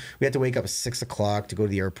morning. We had to wake up at 6 o'clock to go to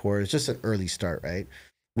the airport. It's just an early start, right?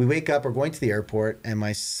 We wake up, we're going to the airport, and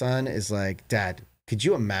my son is like, Dad, could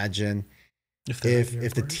you imagine if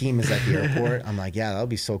the team is at the airport? I'm like, yeah, that would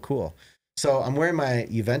be so cool. So I'm wearing my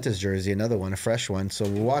Juventus jersey, another one, a fresh one. So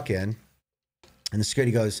we walk in, and the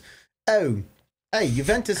security goes, oh, hey,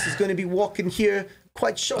 Juventus is going to be walking here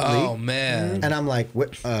quite shortly. Oh, man. And I'm like,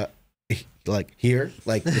 what? Like here,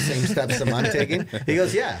 like the same steps that I'm taking. He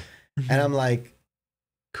goes, yeah. And I'm like,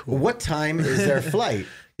 cool. What time is their flight?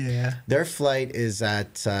 Yeah. Their flight is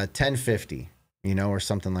at 10:50, you know, or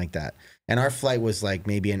something like that. And our flight was like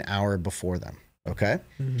maybe an hour before them. Okay.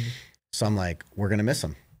 So I'm like, we're going to miss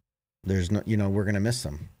them. There's no, you know, we're going to miss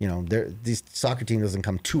them. You know, these soccer team doesn't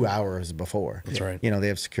come 2 hours before. That's right. You know, they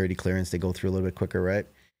have security clearance. They go through a little bit quicker, right?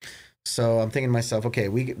 So I'm thinking to myself, okay,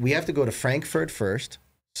 we have to go to Frankfurt first.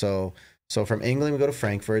 So from England, we go to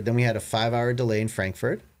Frankfurt. Then we had a 5-hour delay in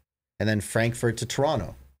Frankfurt, and then Frankfurt to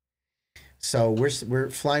Toronto. So we're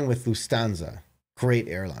flying with Lufthansa. Great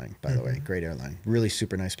airline, by the way. Great airline. Really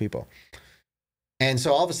super nice people. And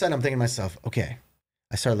so all of a sudden, I'm thinking to myself, okay,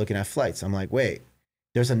 I started looking at flights. I'm like, wait,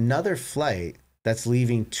 there's another flight that's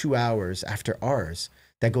leaving 2 hours after ours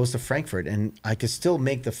that goes to Frankfurt, and I could still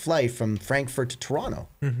make the flight from Frankfurt to Toronto.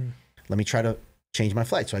 Let me try to change my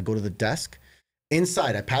flight. So I go to the desk.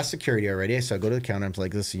 Inside, I passed security already. So I go to the counter. I'm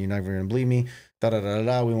like, listen, you're not even going to believe me. We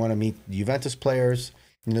want to meet the Juventus players.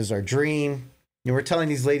 And this is our dream. And we're telling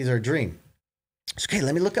these ladies our dream. It's okay,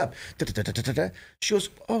 let me look up. She goes,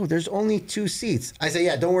 oh, there's only 2 seats. I say,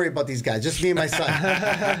 yeah, don't worry about these guys. Just me and my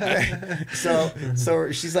son.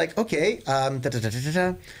 So she's like, okay.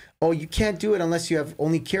 Oh, you can't do it unless you have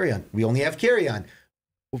only carry-on. We only have carry-on.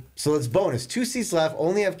 So it's bonus. 2 seats left,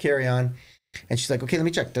 only have carry-on. And she's like, okay, let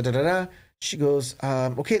me check. She goes,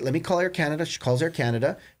 okay, let me call Air Canada. She calls Air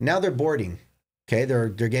Canada. Now they're boarding. Okay, they're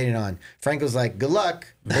getting on. Franco's like, good luck.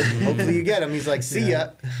 Hopefully you get them. He's like, see ya.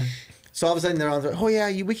 So all of a sudden they're on. Oh yeah,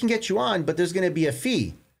 we can get you on, but there's going to be a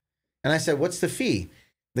fee. And I said, what's the fee?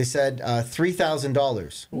 They said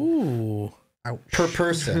 $3,000. Ooh. Per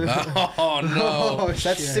person. Oh no.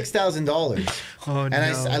 That's $6,000. Oh, and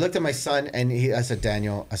I looked at my son and I said,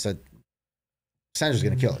 Daniel, I said, Sandra's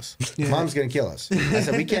going to kill us. Yeah. Mom's going to kill us. I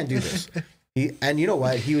said, we can't do this. And you know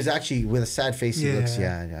what? He was actually with a sad face. He looks,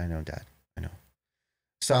 I know, Dad. I know.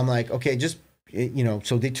 So I'm like, okay, just,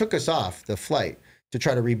 so they took us off the flight to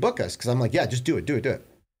try to rebook us. Cause I'm like, yeah, just do it.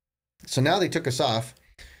 So now they took us off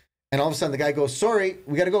and all of a sudden the guy goes, sorry,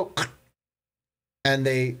 we got to go. And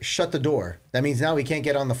they shut the door. That means now we can't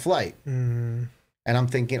get on the flight. And I'm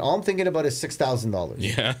thinking, all I'm thinking about is $6,000.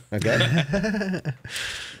 Yeah. Okay.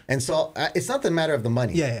 And so it's not the matter of the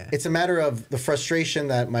money. Yeah. It's a matter of the frustration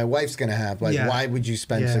that my wife's going to have. Like, why would you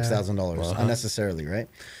spend $6,000 unnecessarily, right?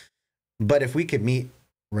 But if we could meet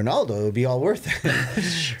Ronaldo, it would be all worth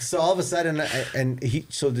it. So all of a sudden,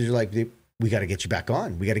 so they're like, we got to get you back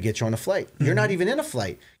on. We got to get you on a flight. You're not even in a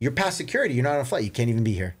flight. You're past security. You're not on a flight. You can't even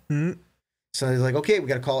be here. So they're like, okay, we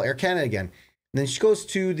got to call Air Canada again. And then she goes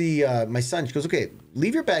to my son. She goes, okay,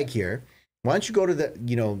 leave your bag here. Why don't you go to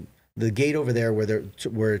the gate over there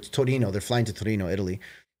where it's Torino. They're flying to Torino, Italy.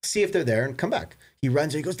 See if they're there and come back. He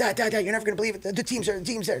runs and he goes, Dad, you're never going to believe it. The team's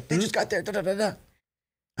there. They just got there. Da, da, da, da.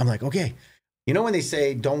 I'm like, okay. You know when they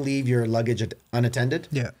say don't leave your luggage unattended?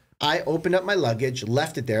 Yeah. I opened up my luggage,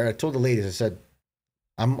 left it there. I told the ladies, I said,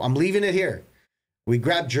 I'm leaving it here. We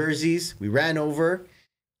grabbed jerseys. We ran over.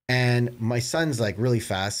 And my son's like really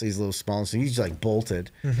fast. So he's a little small. So he's like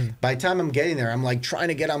bolted. By the time I'm getting there, I'm like trying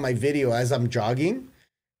to get on my video as I'm jogging.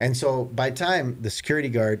 And so by the time the security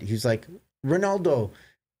guard, he's like, Ronaldo.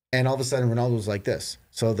 And all of a sudden, Ronaldo's like this.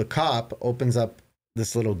 So the cop opens up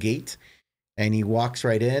this little gate and he walks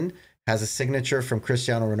right in, has a signature from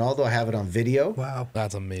Cristiano Ronaldo. I have it on video. Wow.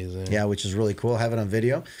 That's amazing. Yeah, which is really cool. I have it on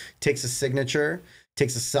video. Takes a signature,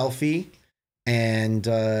 takes a selfie, and,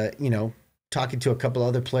 talking to a couple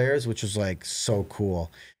other players, which was like so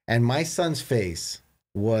cool. And my son's face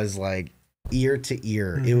was like ear to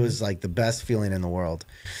ear. It was like the best feeling in the world.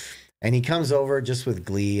 And he comes over just with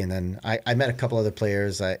glee. And then I met a couple other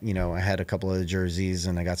players. I had a couple of the jerseys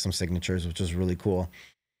and I got some signatures, which was really cool.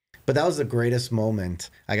 But that was the greatest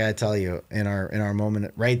moment, I got to tell you, in our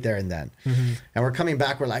moment right there and then. And we're coming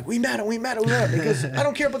back. We're like, we met him. Because I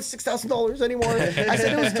don't care about the $6,000 anymore. I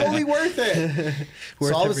said, it was totally worth it.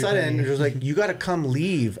 So all of a sudden, it was like, you got to come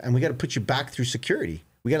leave and we got to put you back through security.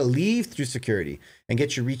 We got to leave through security and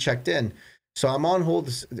get you rechecked in. So I'm on hold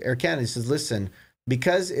with Air Canada. He says, listen,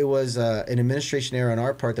 because it was an administration error on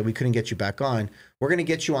our part that we couldn't get you back on, we're going to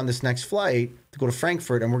get you on this next flight to go to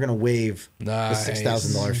Frankfurt, and we're going to waive the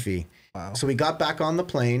 $6,000 fee. Wow. So we got back on the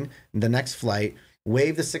plane, the next flight,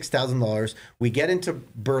 waived the $6,000. We get into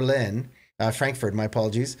Berlin, Frankfurt, my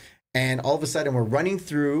apologies. And all of a sudden, we're running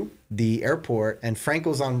through the airport, and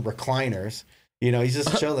Franco's on recliners. He's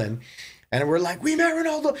just chilling. And we're like, we met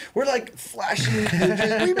Ronaldo. We're like flashing. We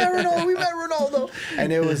met Ronaldo.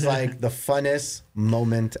 And it was like the funnest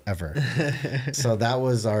moment ever. So that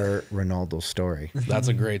was our Ronaldo story. That's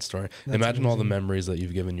a great story. Imagine all the memories that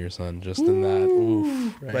you've given your son just in that.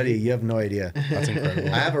 Oof, right? Buddy, you have no idea. That's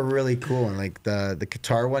incredible. I have a really cool one. Like the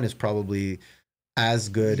Qatar one is probably as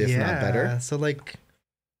good, if not better. So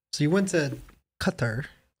you went to Qatar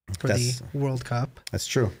for the World Cup. That's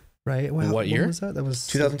true. Right? What year? When was that? That was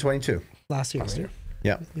 2022. Last year, right?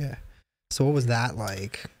 Yeah. Yeah. So what was that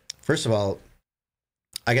like? First of all,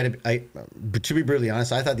 to be brutally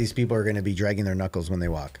honest, I thought these people are going to be dragging their knuckles when they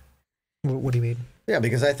walk. What do you mean? Yeah,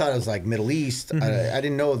 because I thought it was like Middle East. I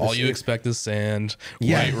didn't know. All you expect is sand,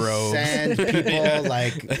 white robes, sand, people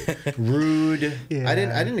like rude. Yeah. I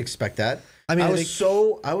didn't expect that. I mean, I was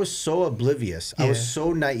so oblivious. Yeah. I was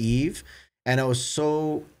so naive, and I was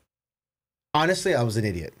so. Honestly, I was an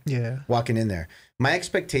idiot. Yeah. Walking in there. My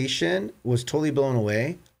expectation was totally blown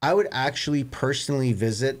away. I would actually personally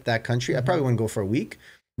visit that country. I probably wouldn't go for a week,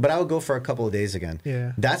 but I would go for a couple of days again.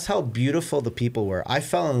 Yeah. That's how beautiful the people were. I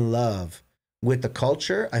fell in love with the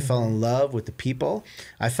culture. I fell in love with the people.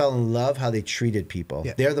 I fell in love how they treated people.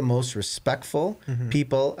 Yeah. They're the most respectful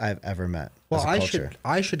people I've ever met. Well,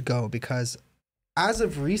 I should go because as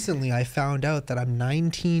of recently, I found out that I'm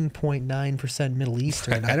 19.9% Middle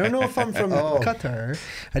Eastern. I don't know if I'm from Qatar.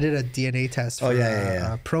 I did a DNA test for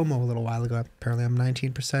promo a little while ago. Apparently, I'm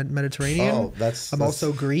 19% Mediterranean. Oh, I'm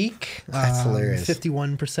also Greek. That's hilarious.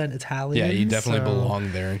 51% Italian. Yeah, you definitely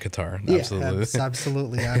belong there in Qatar. Absolutely. Yeah,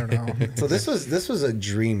 absolutely. I don't know. So this was a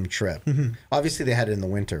dream trip. Obviously, they had it in the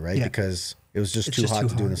winter, right? Yeah. Because it was just too hot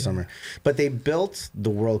to do in the summer. But they built the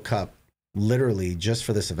World Cup literally just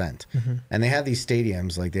for this event. And they have these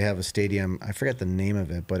stadiums, like they have a stadium, I forget the name of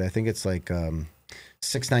it, but I think it's like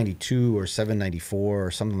 692 or 794 or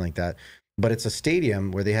something like that. But it's a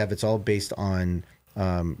stadium where it's all based on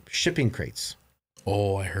shipping crates.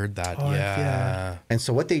 Oh, I heard that. Yeah. And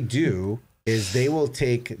so what they do is they will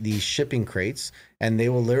take these shipping crates and they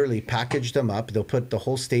will literally package them up. They'll put the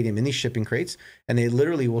whole stadium in these shipping crates and they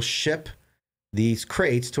literally will ship these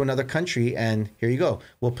crates to another country. And here you go.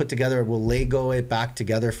 We'll Lego it back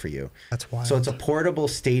together for you. That's wild. So it's a portable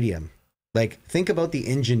stadium. Like, think about the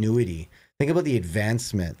ingenuity. Think about the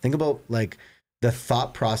advancement. Think about like the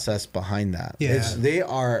thought process behind that. Yeah.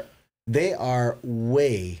 They are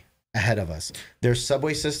way ahead of us. Their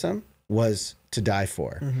subway system was to die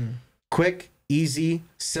for. Mm-hmm. Quick, easy,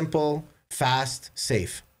 simple, fast,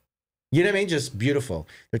 safe. You know what I mean? Just beautiful.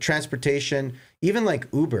 Their transportation, even like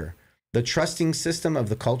Uber, the trusting system of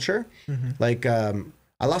the culture. Mm-hmm. Like,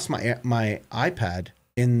 I lost my iPad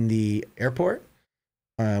in the airport.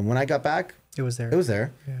 When I got back, It was there. it was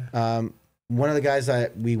there. Yeah. One of the guys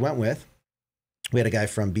that we went with, we had a guy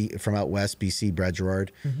from out west, BC, Brad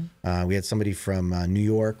Gerard. Mm-hmm. We had somebody from New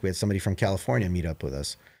York. We had somebody from California meet up with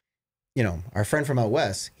us. You know, our friend from out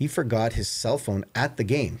west, he forgot his cell phone at the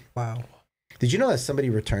game. Wow. Did you know that somebody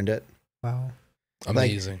returned it? Wow.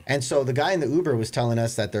 Amazing. And so the guy in the Uber was telling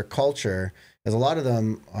us that their culture, as a lot of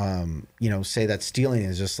them, say that stealing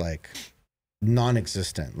is just like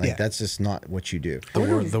non-existent. Like, that's just not what you do.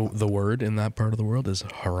 The word in that part of the world is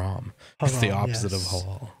haram. It's the Haram, opposite yes. of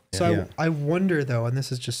halal. So Yeah. I wonder though, and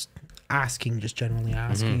this is just generally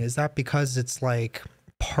asking, Mm-hmm. is that because it's like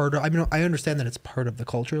part of, I mean, I understand that it's part of the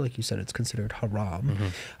culture. Like you said, it's considered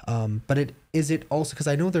haram. Mm-hmm. But is it also, because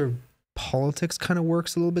I know their politics kind of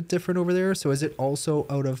works a little bit different over there. So is it also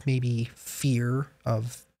out of maybe fear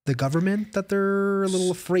of the government that they're a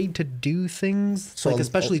little afraid to do things, So- like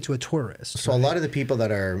especially to a tourist? So a lot of the people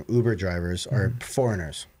that are Uber drivers are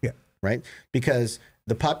foreigners. Yeah. Right? Because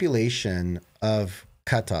the population of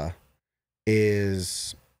Qatar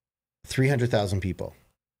is 300,000 people.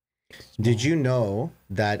 Did you know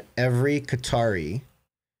that every Qatari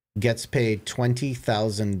gets paid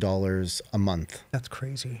 $20,000 a month That's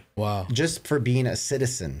crazy. Wow. just for being a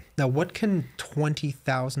citizen? Now, what can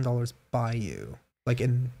 $20,000 buy you?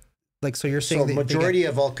 So you're saying So that majority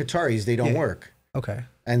of all Qataris, they don't Yeah. work. okay.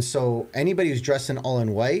 And so anybody who's dressed in all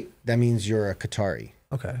in white, that means you're a Qatari.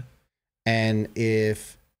 Okay. And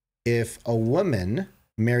if a woman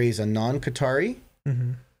marries a non-Qatari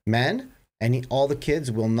Mm-hmm. man, all the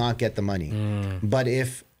kids will not get the money. But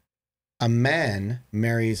if a man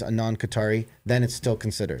marries a non-Qatari, then it's still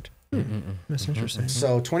considered. That's interesting.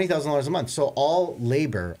 So $20,000 a month. So all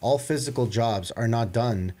labor, all physical jobs are not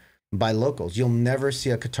done by locals. You'll never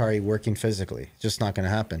see a Qatari working physically. It's just not going to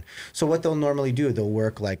happen. So what they'll normally do, they'll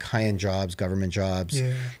work like high-end jobs, government jobs.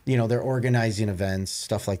 Yeah. You know, they're organizing events,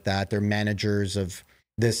 stuff like that. They're managers of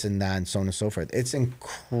this and that and so on and so forth. It's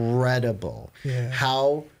incredible Yeah.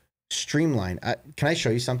 how streamlined. Can I show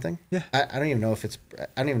you something? Yeah. I don't even know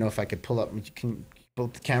if I could pull up. Can you pull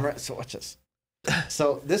up the camera? So watch this.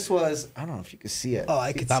 So this was, I don't know if you could see it. Oh,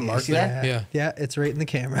 I could That see mark it. there? Yeah. Yeah. Yeah, it's right in the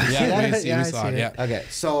camera. Yeah, we I saw see it. Yeah. Okay.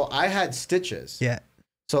 So I had stitches. Yeah.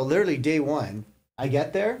 So literally day one, I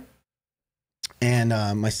get there and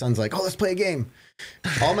my son's like, oh, let's play a game.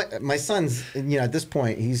 All my son's, at this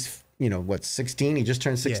point, he's, 16? He just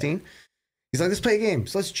turned 16. He's like, let's play a game.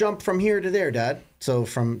 So let's jump from here to there, Dad. So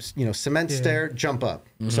from, cement stair, jump up.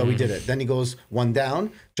 So we did it. Then he goes one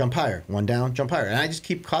down, jump higher, one down, jump higher. And I just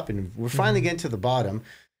keep copying. We're finally getting to the bottom.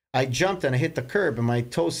 I jumped and I hit the curb and my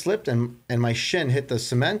toe slipped and my shin hit the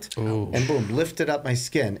cement. Ooh. And boom, lifted up my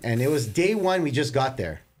skin. And it was day one, we just got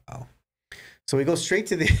there. Wow. So we go straight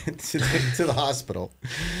to the to the hospital.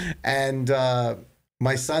 And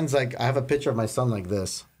my son's like, I have a picture of my son like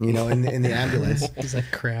this, in the ambulance. He's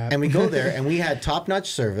like, crap. And we go there and we had top-notch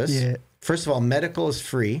service. Yeah. First of all, medical is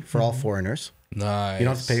free for all foreigners. Nice. You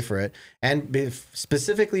don't have to pay for it. And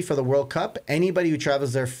specifically for the World Cup, anybody who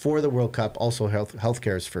travels there for the World Cup, also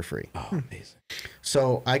healthcare is for free. Oh, amazing.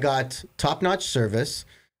 So I got top-notch service.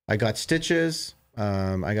 I got stitches.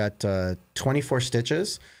 I got 24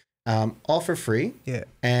 stitches, all for free. Yeah.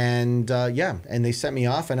 And and they sent me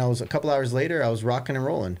off. And a couple hours later, I was rocking and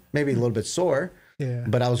rolling. Maybe a little bit sore, Yeah.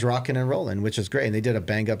 but I was rocking and rolling, which is great. And they did a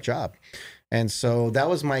bang-up job. And so that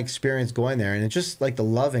was my experience going there. And it's just like the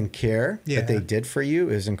love and care that they did for you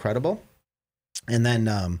is incredible. And then,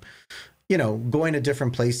 going to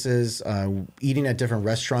different places, eating at different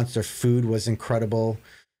restaurants, their food was incredible.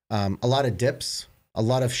 A lot of dips, a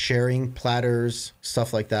lot of sharing platters,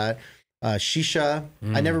 stuff like that. Shisha.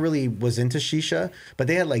 I never really was into shisha, but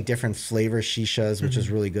they had like different flavor shishas, which is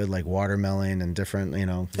really good, like watermelon and different,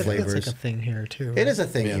 flavors. It's like a thing here too. It is a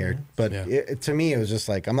thing here, but to me, it was just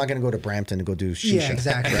like, I'm not going to go to Brampton to go do shisha. Yeah,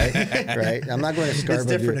 exactly. Right? Right? I'm not going to Scarborough.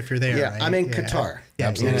 It's different if you're there. Yeah, right? I'm in Qatar. Yeah,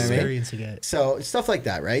 Absolutely. experiencing it. So stuff like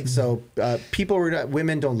that, right? So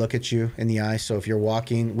women don't look at you in the eye. So if you're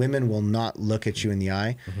walking, women will not look at you in the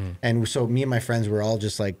eye. And so me and my friends were all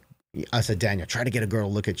just like, I said, Daniel, try to get a girl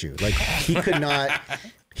to look at you. Like he could not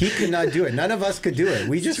do it. None of us could do it.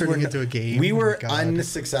 We just turning into a game. We were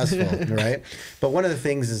unsuccessful, right? But one of the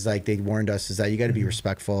things is like they warned us is that you got to be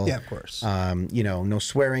respectful. Yeah, of course. No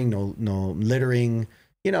swearing, no littering.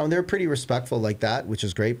 They're pretty respectful like that, which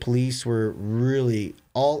is great. Police were really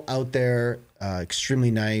all out there,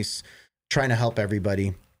 extremely nice, trying to help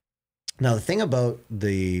everybody. Now, the thing about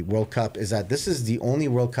the World Cup is that this is the only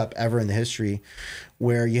World Cup ever in the history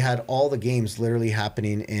where you had all the games literally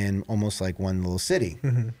happening in almost like one little city.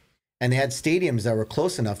 And they had stadiums that were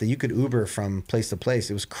close enough that you could Uber from place to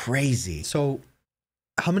place. It was crazy. So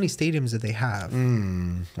how many stadiums did they have?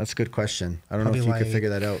 That's a good question. I don't know Probably if you could like- figure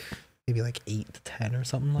that out. Maybe like 8 to 10 or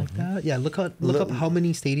something like that. Yeah, look up how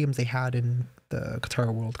many stadiums they had in the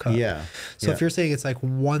Qatar World Cup. Yeah. So if you're saying it's like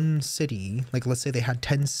one city, like let's say they had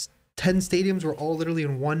 10 stadiums were all literally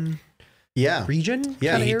in one region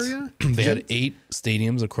kind of area. They had 8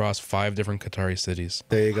 stadiums across 5 different Qatari cities.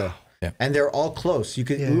 There you go. Yeah. And they're all close. You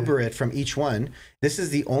could Uber it from each one. This is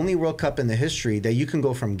the only World Cup in the history that you can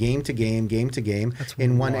go from game to game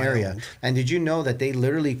in one area. And did you know that they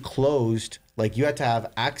literally closed, like you had to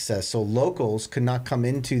have access so locals could not come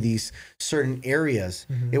into these certain areas.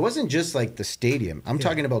 It wasn't just like the stadium. I'm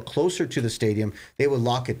talking about closer to the stadium, they would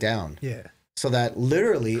lock it down. Yeah. So that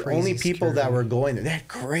literally Crazy only people security. that were going there, they had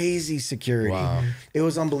crazy security. Wow. It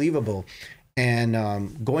was unbelievable.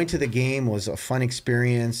 And going to the game was a fun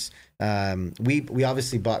experience. We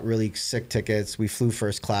obviously bought really sick tickets. We flew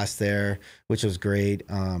first class there, which was great.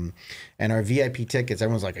 And our VIP tickets,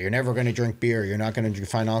 everyone's like, you're never going to drink beer. You're not going to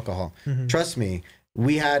find alcohol. Trust me,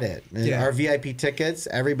 we had it. And our VIP tickets,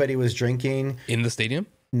 everybody was drinking. In the stadium?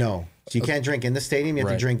 No. So you can't drink in the stadium. You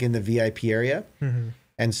have to drink in the VIP area.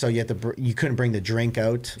 And so you couldn't bring the drink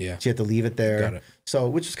out. Yeah. So you had to leave it there. Got it. So,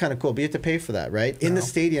 which is kind of cool, but you have to pay for that, right? In the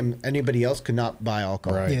stadium, anybody else could not buy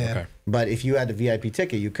alcohol. Right. Yeah. Okay. But if you had a VIP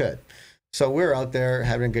ticket, you could. So we're out there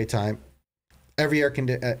having a great time.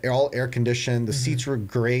 All air conditioned. The seats were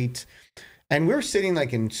great. And we were sitting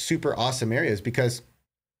like in super awesome areas because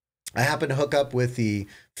I happened to hook up with the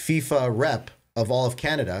FIFA rep of all of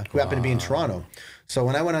Canada who happened to be in Toronto. So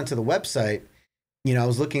when I went onto the website, I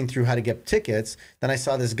was looking through how to get tickets. Then I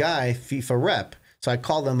saw this guy, FIFA rep. So I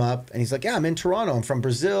called him up and he's like, yeah, I'm in Toronto. I'm from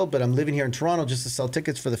Brazil, but I'm living here in Toronto just to sell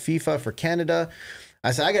tickets for the FIFA for Canada.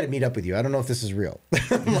 I said, I got to meet up with you. I don't know if this is real.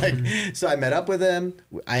 So I met up with him.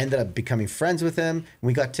 I ended up becoming friends with him.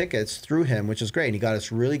 We got tickets through him, which is great. And he got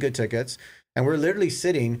us really good tickets. And we're literally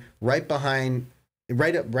sitting right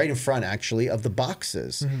in front, actually, of the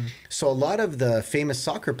boxes. So a lot of the famous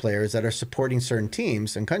soccer players that are supporting certain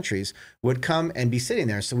teams and countries would come and be sitting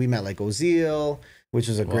there. So we met like Ozil, which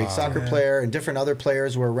is a great soccer player, and different other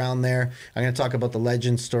players were around there. I'm going to talk about the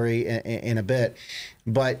legend story in a bit.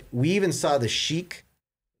 But we even saw the Sheikh,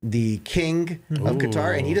 the king of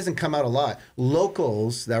Qatar, and he doesn't come out a lot.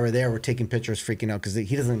 Locals that were there were taking pictures, freaking out because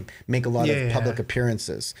he doesn't make a lot of public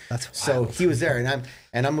appearances. That's so wild. he was there,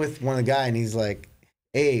 and I'm with one of the guy, and he's like,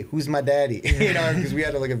 hey, who's my daddy? Because we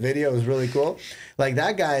had like a video. It was really cool. Like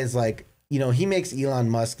that guy is like, he makes Elon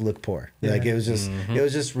Musk look poor. Like it was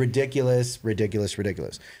just ridiculous.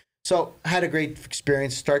 So I had a great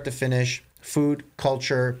experience, start to finish. Food,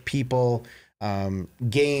 culture, people,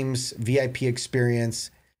 games, VIP experience.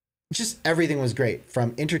 Just everything was great.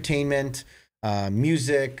 From entertainment,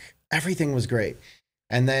 music, everything was great.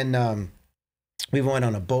 And then we went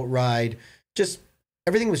on a boat ride. Just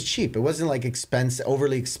everything was cheap. It wasn't like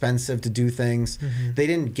overly expensive to do things. They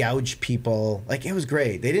didn't gouge people. Like it was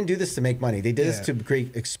great. They didn't do this to make money. They did this to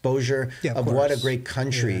great exposure of what a great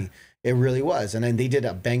country it really was. And then they did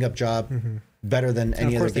a bang up job, better than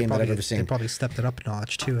any other game that I've ever seen. They probably stepped it up a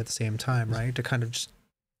notch too at the same time, right? To kind of just,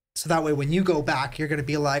 so that way when you go back, you're going to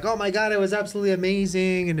be like, oh my God, it was absolutely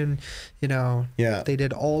amazing. And then, they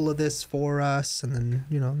did all of this for us. And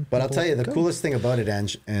then, But I'll tell you, the coolest thing about it,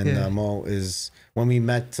 Ange and Mo, is when we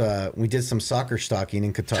met, we did some soccer stalking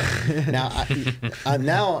in Qatar.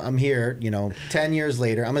 Now I'm here, 10 years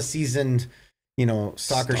later, I'm a seasoned,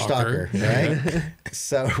 soccer stalker, right?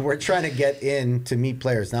 So we're trying to get in to meet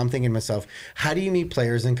players. Now I'm thinking to myself, how do you meet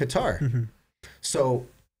players in Qatar? So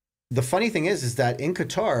the funny thing is that in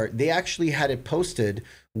Qatar, they actually had it posted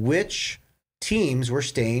which teams were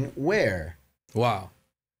staying where. Wow.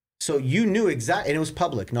 So you knew exactly, and it was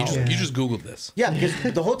public knowledge. You just Googled this. Yeah,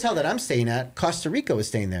 because the hotel that I'm staying at, Costa Rica was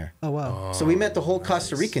staying there. Oh wow. So we met the whole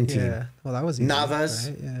Costa Rican team. Yeah. Well, that was easy, Navas,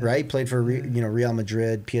 right? Yeah. right? Played for Real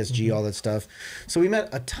Madrid, PSG, all that stuff. So we met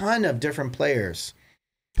a ton of different players,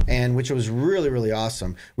 and which was really, really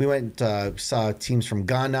awesome. We went saw teams from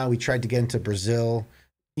Ghana. We tried to get into Brazil.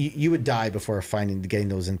 You would die before getting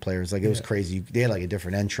those in players. Like it was crazy. They had like a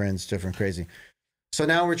different entrance, different crazy. So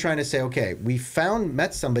now we're trying to say, okay, we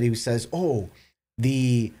met somebody who says, oh,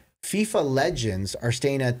 the FIFA legends are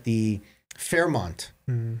staying at the Fairmont,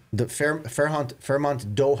 the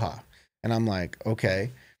Fairmont Doha. And I'm like, okay.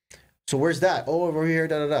 So where's that? Oh, over here,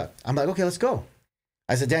 da da da. I'm like, okay, let's go.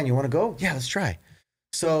 I said, Dan, you want to go? Yeah, let's try.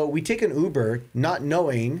 So we take an Uber, not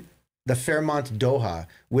knowing the Fairmont Doha,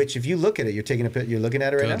 which if you look at it, you're looking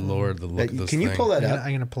at it right now. Good Lord, the look of this Can you thing. pull that up?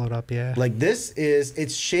 I'm gonna pull it up. Yeah. Like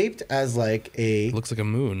it's shaped as like a It looks like a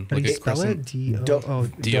moon. How do Like you a spell it? crescent.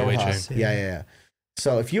 D-O-H-A. DOHA. Yeah.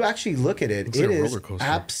 So if you actually look at it, Looks it like a is roller coaster.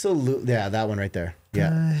 absolutely, that one right there.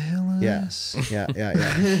 Yeah. Hell Yeah. is- Yeah.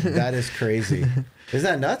 That is crazy. Isn't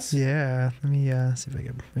that nuts? Yeah. Let me see if I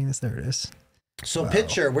can bring this. There it is. So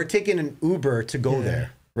picture, we're taking an Uber to go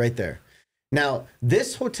there, right there. Now,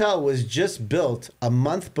 this hotel was just built a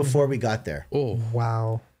month before we got there. Oh,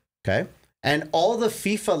 Wow. Okay. And all the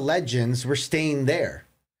FIFA legends were staying there.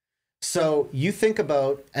 So you think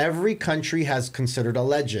about every country has considered a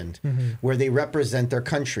legend where they represent their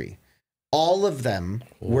country. All of them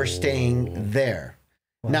were staying there.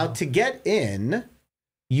 Wow. Now, to get in,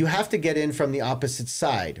 you have to get in from the opposite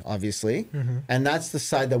side, obviously. And that's the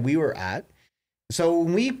side that we were at. So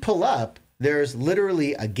when we pull up, there's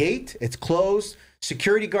literally a gate. It's closed,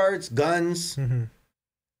 security guards, guns. And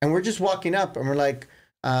we're just walking up and we're like,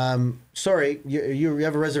 sorry, you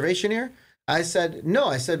have a reservation here? I said, no.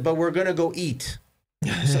 I said, but we're going to go eat.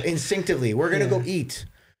 So instinctively, we're going to go eat.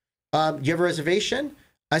 Do you have a reservation?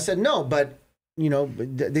 I said, no, but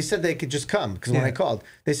they said they could just come because when I called,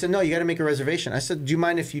 they said, no, you got to make a reservation. I said, do you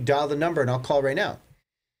mind if you dial the number and I'll call right now?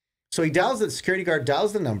 So the security guard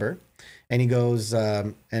dials the number and he goes,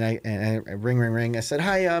 and I ring. I said,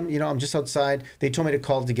 hi, I'm just outside. They told me to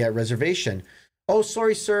call to get reservation. Oh,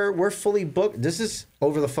 sorry, sir, we're fully booked. This is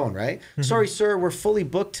over the phone, right? Sorry, sir, we're fully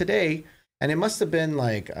booked today. And it must have been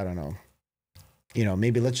like, I don't know,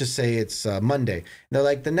 maybe let's just say it's Monday. And they're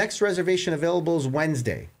like, the next reservation available is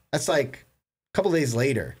Wednesday. That's like a couple days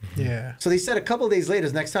later. Yeah. So they said a couple of days later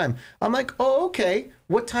is next time. I'm like, oh, okay.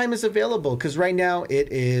 What time is available? Because right now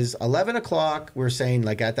it is 11 o'clock. We're saying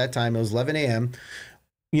like at that time it was 11 a.m.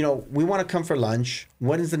 We want to come for lunch.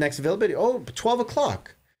 When is the next availability? Oh, 12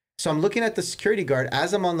 o'clock. So I'm looking at the security guard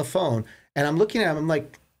as I'm on the phone and I'm looking at him. I'm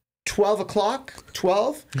like, 12 o'clock?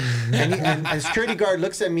 12? And security guard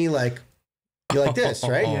looks at me like, you're like this,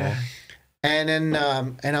 right? Yeah. And then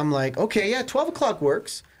and I'm like, okay, yeah, 12 o'clock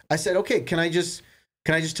works. I said, okay, can I just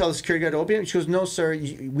tell the security guard to open it? She goes, no, sir,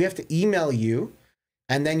 we have to email you.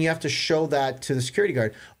 And then you have to show that to the security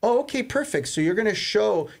guard. Oh, okay, perfect. So you're going to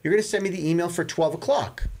send me the email for 12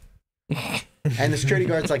 o'clock. And the security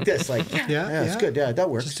guard's like this, like, yeah, it's good. Yeah, that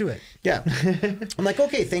works. Just do it. Yeah. I'm like,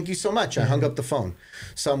 okay, thank you so much. I hung up the phone.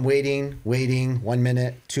 So I'm waiting, 1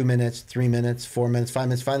 minute, 2 minutes, 3 minutes, 4 minutes, 5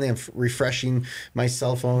 minutes. Finally, I'm refreshing my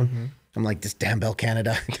cell phone. I'm like, this damn Bell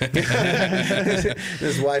Canada.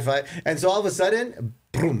 This Wi-Fi. And so all of a sudden,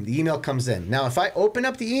 boom, the email comes in. Now, if I open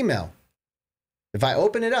up the email,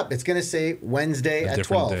 it's going to say Wednesday at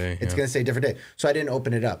 12. It's going to say a different day. So I didn't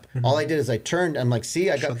open it up. All I did is I turned. I'm like,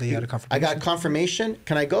 see, I got confirmation.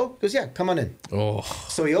 Can I go? He goes, yeah, come on in. Oh.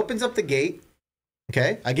 So he opens up the gate.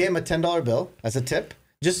 Okay. I gave him a $10 bill as a tip,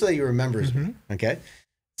 just so that he remembers me. Okay.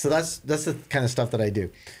 So that's the kind of stuff that I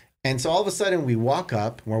do. And so all of a sudden we're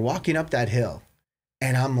walking up that hill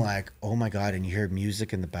and I'm like, oh my God. And you hear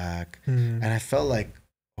music in the back. And I felt like,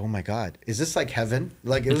 oh my God, is this like heaven?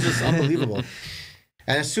 Like it was just unbelievable.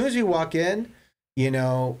 And as soon as we walk in,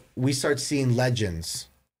 we start seeing legends,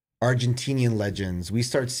 Argentinian legends. We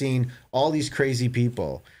start seeing all these crazy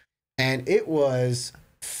people. And it was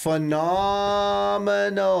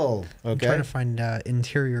phenomenal. Okay. I'm trying to find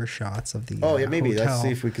interior shots of the maybe. hotel. Let's see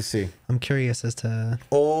if we can see. I'm curious as to.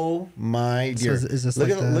 Oh my dear. So is this look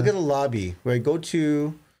like at the lobby where I go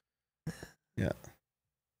to. Yeah.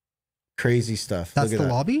 Crazy stuff. That's the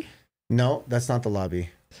lobby? No, that's not the lobby.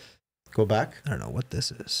 Go back. I don't know what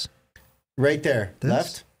this is. Right there.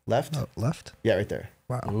 This? Left. Oh, left? Yeah, right there.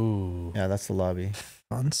 Wow. Ooh. Yeah, that's the lobby.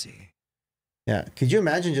 Fancy. Yeah. Could you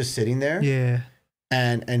imagine just sitting there? Yeah.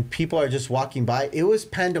 And people are just walking by. It was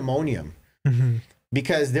pandemonium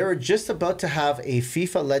because they were just about to have a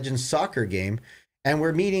FIFA Legends soccer game. And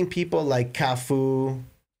we're meeting people like Cafu.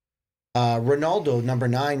 Ronaldo, number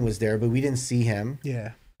 9, was there, but we didn't see him.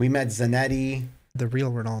 Yeah. We met Zanetti. The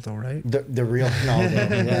real Ronaldo, right? The real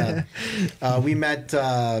Ronaldo, yeah. We met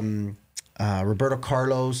Roberto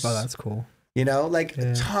Carlos. Oh, that's cool. You know, like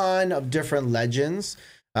a ton of different legends.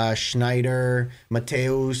 Schneider,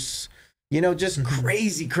 Mateus, you know, just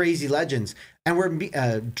crazy legends. And we're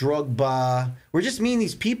Drogba. We're just meeting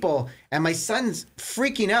these people, and my son's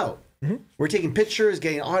freaking out. We're taking pictures,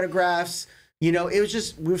 getting autographs. You know, it was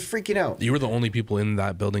just, we were freaking out. You were the only people in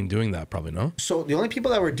that building doing that, probably, no? So the only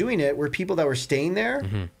people that were doing it were people that were staying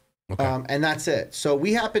there. Okay. And that's it. So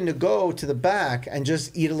we happened to go to the back and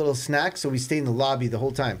just eat a little snack. So we stayed in the lobby the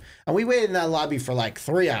whole time. And we waited in that lobby for like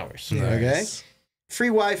 3 hours. Nice. Okay. Free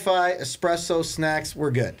Wi-Fi, espresso, snacks.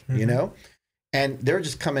 We're good, you know? And they're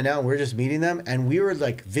just coming out. We're just meeting them. And we were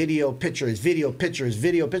like video pictures. Met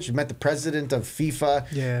the president of FIFA.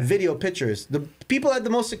 Yeah. Video pictures. The people had the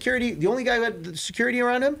most security. The only guy who had the security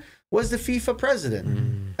around him was the FIFA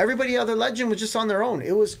president. Everybody other legend was just on their own.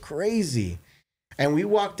 It was crazy. And we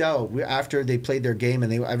walked out after they played their game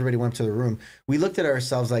and everybody went to the room. We looked at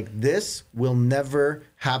ourselves like, this will never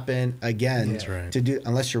happen again. That's right. To do,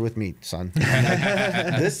 unless you're with me, son.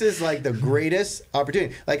 This is like the greatest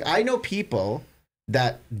opportunity. Like, I know people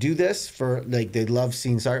that do this for, like, they love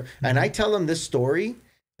seeing soccer. And I tell them this story,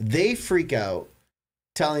 they freak out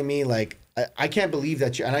telling me, like, I can't believe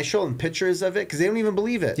that you, and I show them pictures of it because they don't even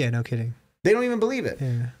believe it. Yeah, no kidding. They don't even believe it.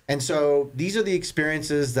 Yeah. And so these are the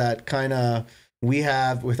experiences that kind of we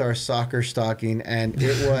have with our soccer stocking. And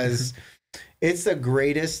it's the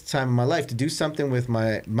greatest time of my life to do something with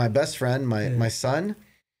my best friend, my son.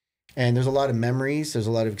 And there's a lot of memories. There's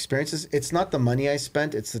a lot of experiences. It's not the money I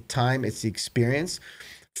spent. It's the time. It's the experience.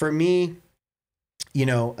 For me, you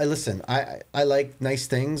know, listen, I like nice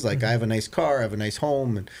things. Like I have a nice car. I have a nice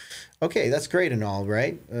home. And okay, that's great and all,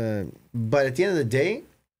 right? But at the end of the day,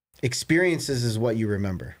 experiences is what you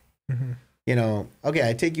remember. You know, okay,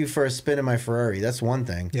 I take you for a spin in my Ferrari. That's one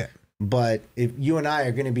thing. Yeah. But if you and I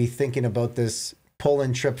are going to be thinking about this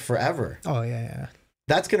Poland trip forever. Oh, yeah.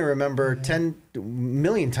 That's going to remember 10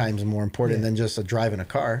 million times more important than just driving a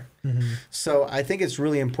car. So I think it's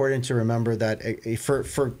really important to remember that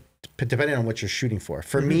for depending on what you're shooting for.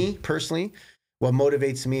 For me personally, what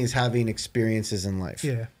motivates me is having experiences in life.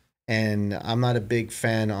 Yeah. And I'm not a big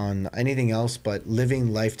fan on anything else but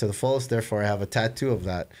living life to the fullest. Therefore, I have a tattoo of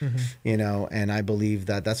that, you know, and I believe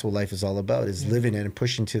that that's what life is all about, is living it and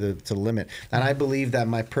pushing to the limit. And I believe that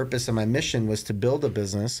my purpose and my mission was to build a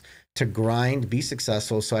business, to grind, be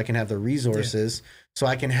successful so I can have the resources, so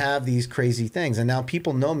I can have these crazy things. And now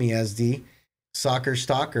people know me as the soccer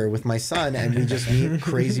stalker with my son, and we just meet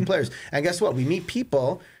crazy players. And guess what? We meet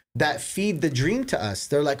people that feed the dream to us.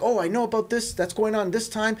 They're like, oh, I know about this. That's going on this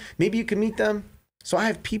time. Maybe you can meet them. So I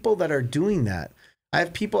have people that are doing that. I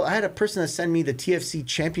had a person that sent me the TFC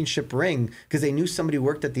championship ring because they knew somebody who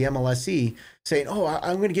worked at the MLSE, saying, oh,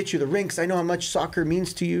 I'm going to get you the ring because I know how much soccer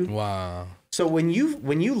means to you. Wow. So when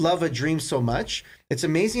you love a dream so much, it's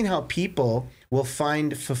amazing how people will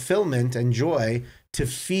find fulfillment and joy to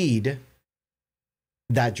feed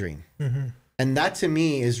that dream. And that to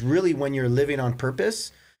me is really when you're living on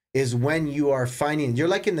purpose, is when you are finding, you're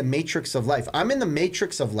like in the matrix of life. I'm in the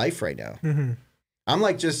matrix of life right now. I'm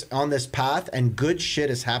like just on this path and good shit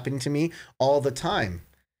is happening to me all the time.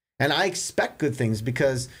 And I expect good things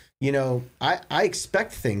because, you know, I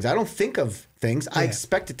expect things. I don't think of things. I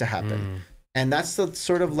expect it to happen. And that's the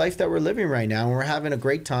sort of life that we're living right now. And we're having a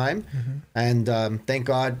great time. And thank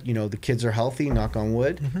God, you know, the kids are healthy, knock on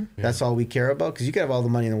wood. That's all we care about. Because you can have all the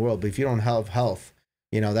money in the world, but if you don't have health,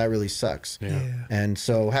 you know, that really sucks. And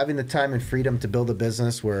so having the time and freedom to build a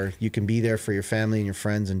business where you can be there for your family and your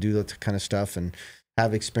friends and do that kind of stuff and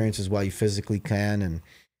have experiences while you physically can. And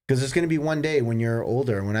because there's going to be one day when you're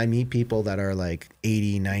older, when I meet people that are like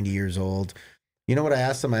 80, 90 years old, you know what I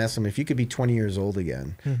asked them? I asked them, if you could be 20 years old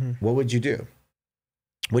again, what would you do?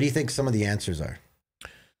 What do you think some of the answers are?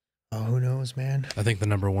 Oh, who knows, man? I think the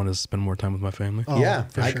number one is spend more time with my family. Oh, yeah,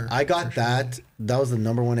 for sure. I got that. Sure. That was the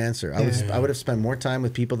number one answer. I would have spent more time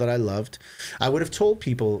with people that I loved. I would have told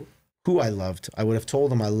people who I loved. I would have told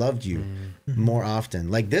them I loved you more often.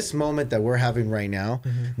 Like this moment that we're having right now,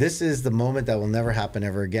 this is the moment that will never happen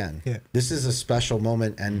ever again. This is a special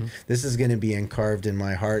moment, and this is going to be carved in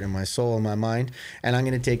my heart and my soul and my mind. And I'm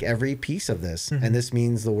going to take every piece of this, and this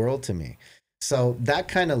means the world to me. So that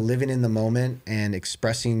kind of living in the moment and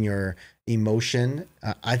expressing your emotion,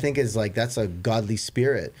 I think is like, that's a godly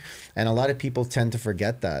spirit. And a lot of people tend to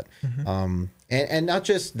forget that. And not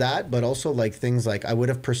just that, but also like things like I would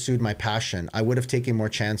have pursued my passion. I would have taken more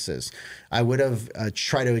chances. I would have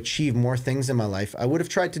tried to achieve more things in my life. I would have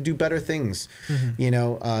tried to do better things. You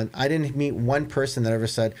know, I didn't meet one person that ever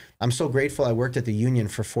said, I'm so grateful I worked at the union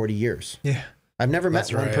for 40 years. Yeah. I've never met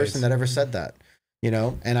That's one right. person that ever said that, you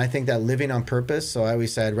know, and I think that living on purpose. So I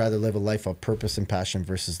always say I'd rather live a life of purpose and passion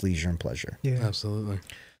versus leisure and pleasure. Yeah. Absolutely.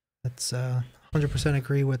 That's 100%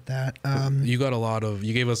 agree with that. You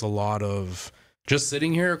gave us a lot of just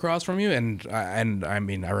sitting here across from you. And I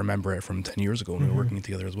mean, I remember it from 10 years ago when we were working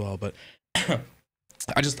together as well, but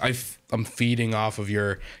I'm feeding off of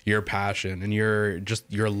your passion and your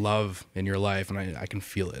love in your life. And I can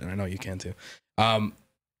feel it. And I know you can too.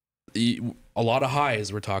 A lot of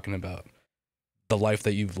highs we're talking about. The life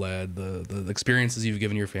that you've led, the experiences you've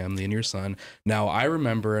given your family and your son. Now, I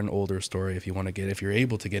remember an older story, if you're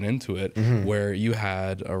able to get into it, where you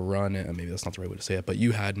had a run, maybe that's not the right way to say it, but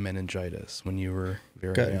you had meningitis when you were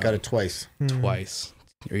very young. Got it twice. Twice.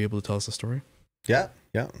 Are you able to tell us the story? Yeah.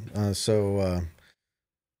 So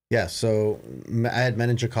I had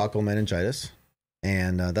meningococcal meningitis.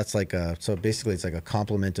 And that's like so basically it's like a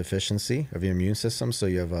complement deficiency of your immune system. So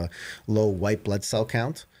you have a low white blood cell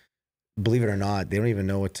count. Believe it or not, they don't even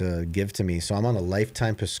know what to give to me. So I'm on a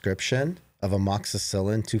lifetime prescription of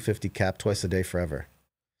amoxicillin 250 cap twice a day forever.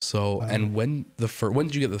 So, wow. And when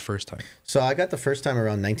did you get the first time? So I got the first time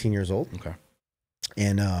around 19 years old. Okay.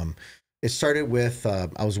 And it started with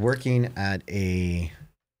I was working at a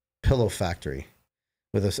pillow factory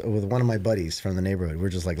with one of my buddies from the neighborhood. We're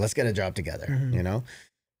just like, let's get a job together, you know?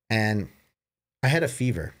 And I had a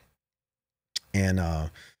fever. And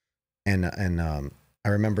I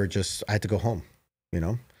remember I had to go home, you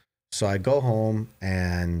know? So I go home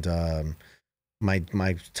and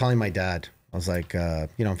telling my dad, I was like,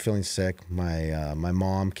 you know, I'm feeling sick. My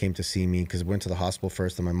mom came to see me because we went to the hospital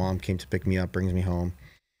first, and my mom came to pick me up, brings me home.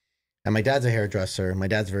 And my dad's a hairdresser. My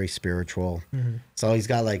dad's very spiritual. So he's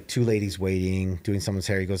got like 2 ladies waiting, doing someone's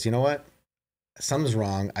hair. He goes, you know what? Something's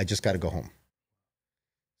wrong. I just got to go home.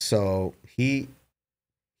 So he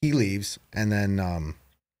leaves, and then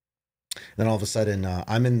all of a sudden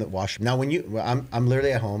I'm in the washroom. Now I'm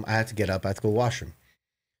literally at home. I have to get up. I have to go to the washroom.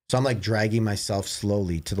 So I'm like dragging myself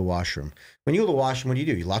slowly to the washroom. When you go to the washroom, what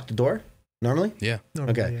do? You lock the door normally? Yeah.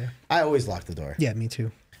 Normally, Okay. yeah. I always lock the door. Yeah, me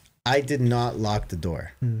too. I did not lock the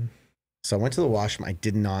door. So I went to the washroom. I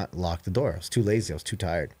did not lock the door. I was too lazy. I was too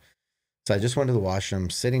tired. So I just went to the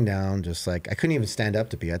washroom, sitting down, just like, I couldn't even stand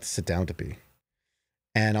up to pee. I had to sit down to pee.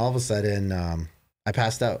 And all of a sudden, I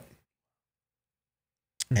passed out.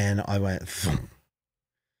 And I went, Phoom.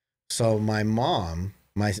 So my mom,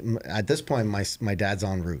 at this point, my dad's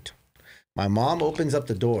en route. My mom opens up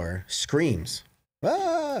the door, screams,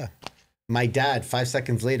 ah! My dad, 5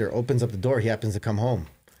 seconds later, opens up the door. He happens to come home.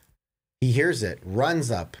 He hears it,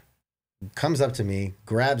 runs up, comes up to me,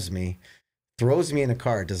 grabs me, throws me in a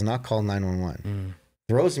car, does not call 911,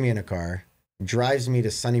 throws me in a car, drives me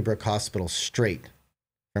to Sunnybrook Hospital straight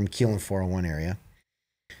from Keelan 401 area,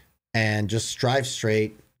 and just drives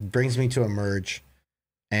straight, brings me to Emerge,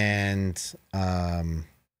 and,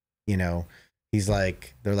 you know,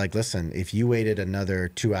 they're like, listen, if you waited another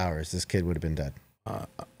 2 hours, this kid would have been dead.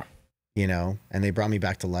 You know, and they brought me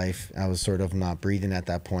back to life. I was sort of not breathing at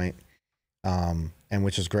that point. And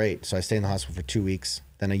which was great. So I stayed in the hospital for 2 weeks.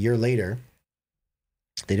 Then a year later,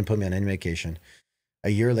 they didn't put me on any medication. A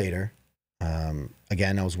year later,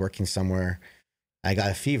 again, I was working somewhere. I got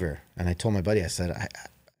a fever, and I told my buddy, I said,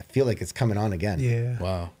 I feel like it's coming on again. Yeah.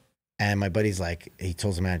 Wow. And my buddy's like, he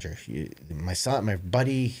tells the manager, my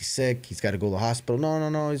buddy, he's sick. He's got to go to the hospital.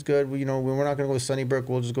 No, he's good. You know, we're not going to go to Sunnybrook.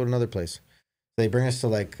 We'll just go to another place. So they bring us to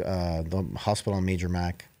like the hospital on Major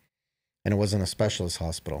Mac, and it wasn't a specialist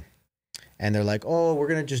hospital. And they're like, oh, we're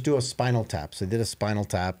going to just do a spinal tap. So they did a spinal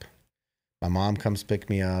tap. My mom comes pick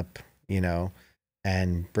me up, you know,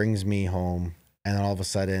 and brings me home. And then all of a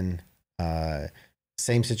sudden,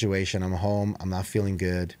 same situation. I'm home. I'm not feeling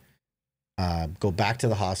good. Go back to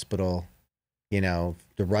the hospital, you know,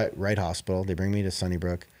 the right hospital. They bring me to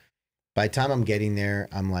Sunnybrook. By the time I'm getting there,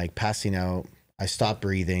 I'm like passing out. I stop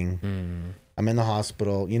breathing. I'm in the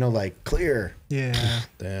hospital, you know, like clear. Yeah.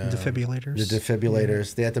 Defibrillators. The defibrillators.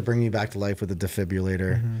 Yeah. They had to bring me back to life with a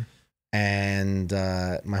defibrillator. And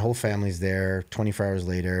my whole family's there. 24 hours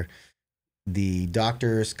later, the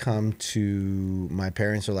doctors come to my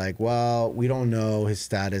parents are like, well, we don't know his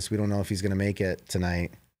status. We don't know if he's going to make it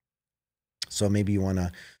tonight. So maybe you want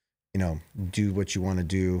to, you know, do what you want to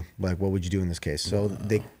do. Like, what would you do in this case? So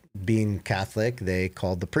they, being Catholic, they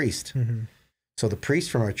called the priest. So the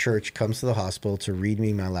priest from our church comes to the hospital to read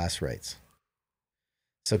me my last rites.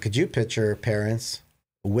 So could you picture parents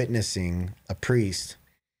witnessing a priest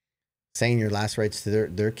saying your last rites to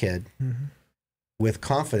their kid with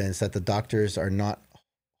confidence that the doctors are not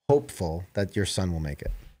hopeful that your son will make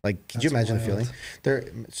it. Like, could you imagine the feeling?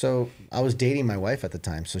 So I was dating my wife at the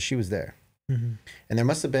time, so she was there. And there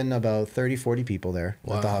must have been about 30, 40 people there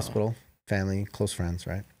at the hospital, family, close friends,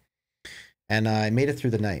 right? And I made it through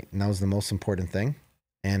the night, and that was the most important thing.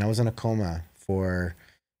 And I was in a coma for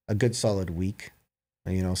a good solid week,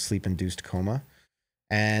 you know, sleep-induced coma.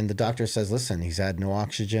 And the doctor says, listen, he's had no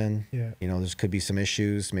oxygen. Yeah. You know, there could be some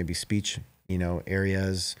issues, maybe speech, you know,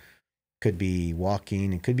 areas, could be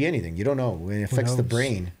walking, it could be anything. You don't know. When it affects the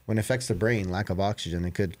brain, lack of oxygen,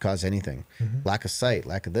 it could cause anything. Lack of sight,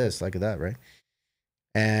 lack of this, lack of that, right?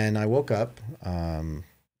 And I woke up,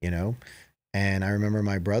 you know, and I remember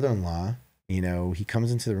my brother-in-law, you know, he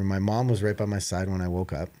comes into the room. My mom was right by my side when I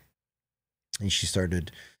woke up, and she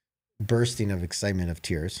started bursting of excitement, of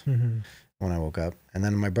tears when I woke up. And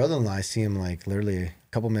then my brother-in-law, I see him like literally a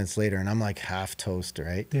couple minutes later, and I'm like half toast,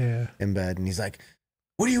 right? Yeah. In bed. And he's like,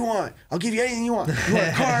 what do you want? I'll give you anything you want. You want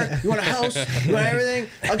a car? You want a house? You want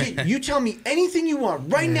everything? You tell me anything you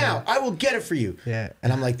want right now. I will get it for you. Yeah.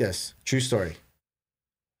 And I'm like this. True story.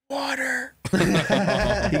 Water.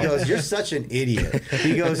 He goes, you're such an idiot.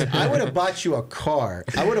 He goes, I would have bought you a car.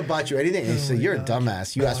 I would have bought you anything. And he said, you're a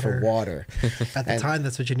dumbass. You asked for water. At the time,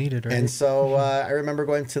 that's what you needed, right? And so I remember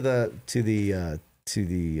going to the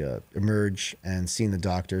Emerge and seeing the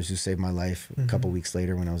doctors who saved my life a couple weeks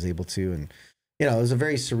later when I was able to. And, you know, it was a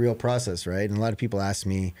very surreal process, right? And a lot of people ask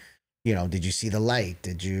me, you know, did you see the light?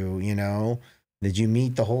 Did you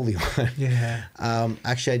meet the Holy One? Yeah.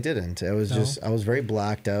 Actually, I didn't. It was just, I was very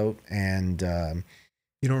blacked out, and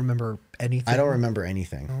you don't remember anything? I don't remember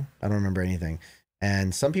anything. No? I don't remember anything.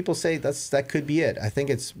 And some people say that could be it. I think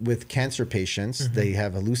it's with cancer patients, they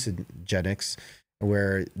have hallucinogenics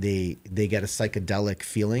where they get a psychedelic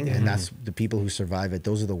feeling, and that's the people who survive it.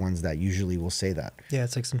 Those are the ones that usually will say that. Yeah,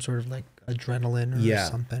 it's like some sort of like adrenaline or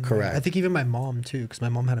something. Correct. I think even my mom too, because my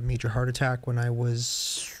mom had a major heart attack when I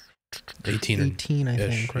was 18 I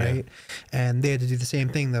think, right? Yeah. And they had to do the same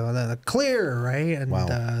thing though, the clear, right? And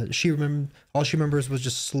all she remembers was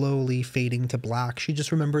just slowly fading to black. She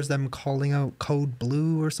just remembers them calling out code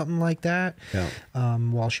blue or something like that. Yeah.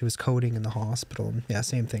 While she was coding in the hospital. Yeah,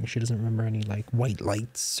 same thing. She doesn't remember any like white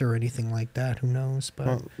lights or anything like that. Who knows? But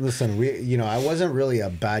well, listen, I wasn't really a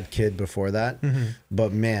bad kid before that,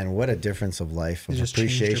 but man, what a difference of life, of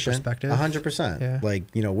appreciation. 100%. Yeah. Like,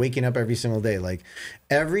 you know, waking up every single day, like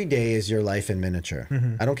every day is your life in miniature.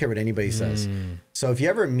 I don't care what anybody says. So if you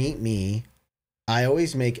ever meet me, I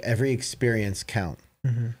always make every experience count.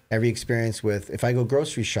 Every experience if I go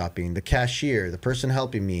grocery shopping, the cashier, the person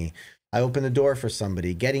helping me, I open the door for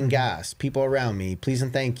somebody, getting gas, people around me, please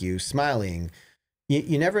and thank you, smiling.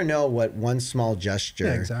 You never know what one small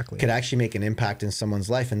gesture could actually make an impact in someone's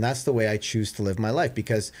life. And that's the way I choose to live my life,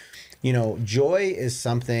 because, you know, joy is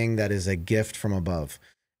something that is a gift from above.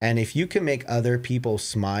 And if you can make other people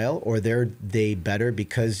smile, or they better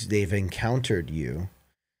because they've encountered you,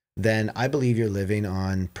 then I believe you're living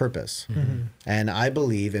on purpose. And I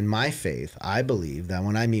believe in my faith. I believe that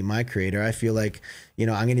when I meet my creator, I feel like, you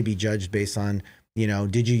know, I'm going to be judged based on, you know,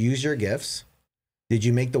 did you use your gifts? Did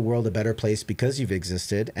you make the world a better place because you've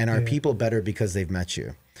existed? And are people better because they've met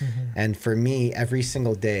you? And for me, every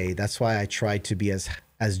single day, that's why I try to be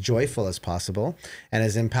as joyful as possible and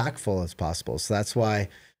as impactful as possible. So that's why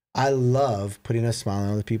I love putting a smile on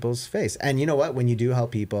other people's face. And you know what? When you do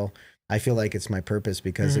help people, I feel like it's my purpose,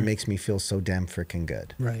 because it makes me feel so damn freaking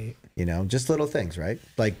good. Right. You know, just little things, right?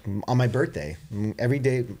 Like on my birthday, every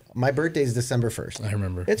day, my birthday is December 1st. I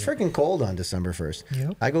remember. It's freaking cold on December 1st.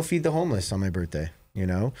 Yep. I go feed the homeless on my birthday, you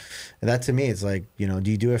know? And that to me, it's like, you know,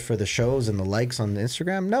 do you do it for the shows and the likes on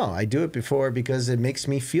Instagram? No, I do it because it makes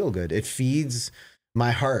me feel good. It feeds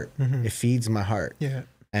my heart. It feeds my heart. Yeah.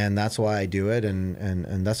 And that's why I do it.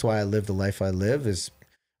 And that's why I live the life I live. Is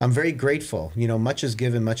I'm very grateful. You know, much is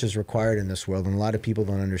given, much is required in this world. And a lot of people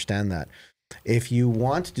don't understand that. If you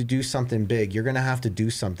want to do something big, you're going to have to do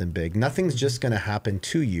something big. Nothing's just going to happen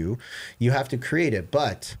to you. You have to create it.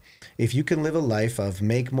 But if you can live a life of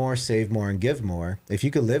make more, save more, and give more, if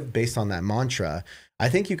you could live based on that mantra, I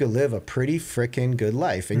think you could live a pretty freaking good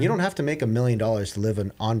life. And you don't have to make $1 million to live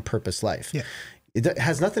an on-purpose life. Yeah. It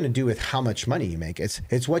has nothing to do with how much money you make.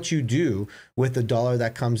 It's what you do with the dollar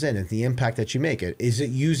that comes in and the impact that you make. Is it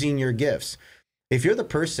using your gifts? If you're the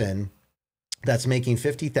person that's making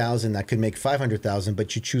 50,000 that could make 500,000,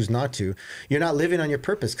 but you choose not to, you're not living on your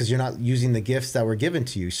purpose, because you're not using the gifts that were given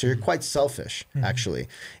to you. So you're quite selfish, actually,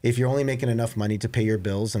 if you're only making enough money to pay your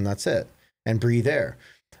bills and that's it, and breathe air.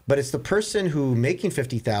 But it's the person who making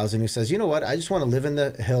 50,000 who says, you know what, I just want to live in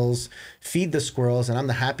the hills, feed the squirrels, and I'm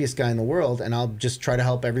the happiest guy in the world, and I'll just try to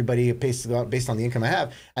help everybody based on the income I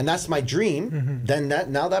have, and that's my dream. Then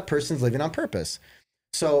now that person's living on purpose.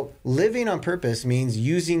 So living on purpose means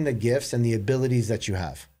using the gifts and the abilities that you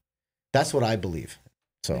have. That's what I believe.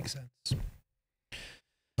 So Makes sense.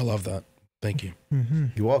 I love that. Thank you.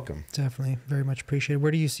 You're welcome. Definitely. Very much appreciated.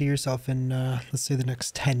 Where do you see yourself in, let's say, the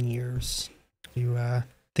next 10 years? Do you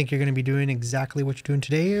think you're going to be doing exactly what you're doing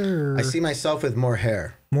today? Or I see myself with more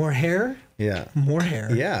hair. more hair? Yeah. More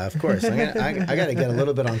hair. Yeah, of course. I got to get a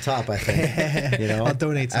little bit on top, I think. You know, I'll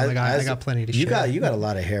donate some. I got plenty to share. You got a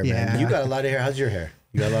lot of hair, man. Yeah. You got a lot of hair. How's your hair?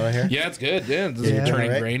 You got a lot of hair? Yeah, it's good. Yeah, it's Yeah.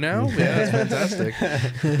 turning Right? gray now. Yeah, it's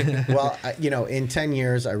fantastic. Well, in 10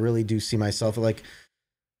 years, I really do see myself like,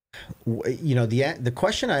 the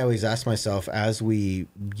question I always ask myself as we,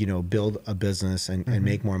 build a business and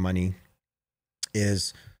make more money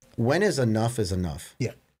is, when is enough is enough?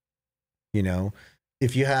 Yeah.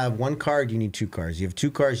 If you have one car, you need two cars. You have two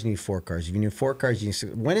cars, you need four cars. If you need four cars, you need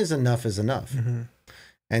six. When is enough is enough?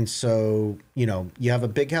 And so, you have a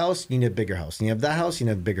big house, you need a bigger house. And you have that house, you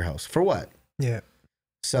need a bigger house. For what? Yeah.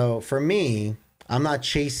 So for me, I'm not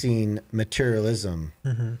chasing materialism.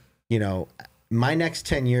 My next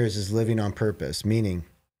 10 years is living on purpose, meaning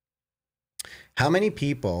how many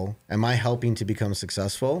people am I helping to become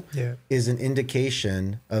successful is an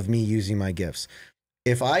indication of me using my gifts.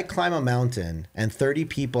 If I climb a mountain and 30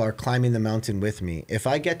 people are climbing the mountain with me, if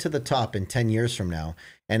I get to the top in 10 years from now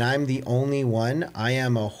and I'm the only one, I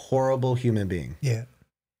am a horrible human being. Yeah.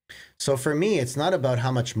 So for me, it's not about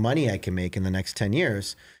how much money I can make in the next 10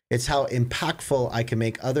 years. It's how impactful I can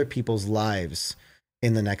make other people's lives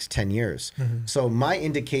in the next 10 years. So my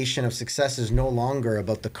indication of success is no longer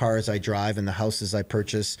about the cars I drive and the houses I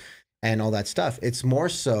purchase and all that stuff. It's more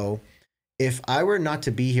so, if I were not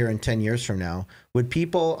to be here in 10 years from now, would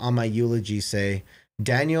people on my eulogy say,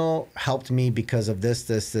 Daniel helped me because of this,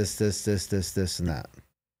 and that?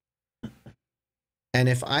 And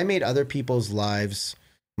if I made other people's lives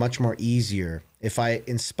much more easier, if I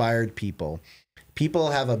inspired people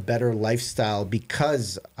have a better lifestyle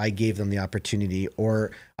because I gave them the opportunity,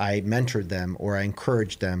 or I mentored them, or I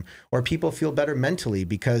encouraged them, or people feel better mentally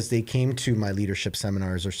because they came to my leadership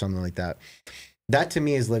seminars or something like that. That to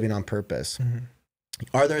me is living on purpose.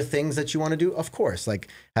 Are there things that you want to do? Of course. Like,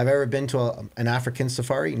 have I ever been to an African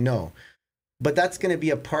safari? No. But that's going to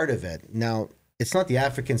be a part of it. Now, it's not the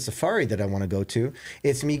African safari that I want to go to.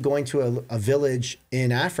 It's me going to a village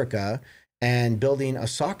in Africa and building a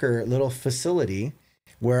soccer little facility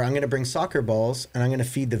where I'm going to bring soccer balls and I'm going to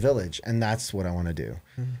feed the village. And that's what I want to do.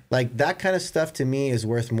 Like, that kind of stuff to me is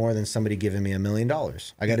worth more than somebody giving me $1 million.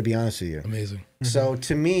 I got to be honest with you. Amazing. So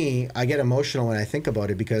to me, I get emotional when I think about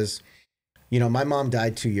it because, my mom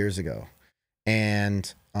died 2 years ago,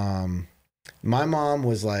 and my mom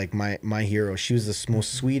was like my hero. She was the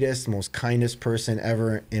most sweetest, most kindest person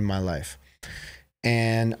ever in my life.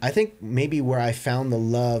 And I think maybe where I found the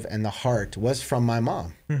love and the heart was from my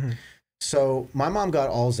mom. So my mom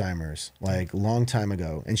got Alzheimer's like a long time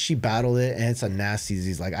ago, and she battled it, and it's a nasty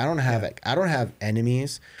disease. Like, I don't have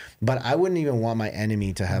enemies, but I wouldn't even want my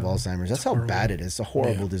enemy to have Alzheimer's. That's how bad it is. It's a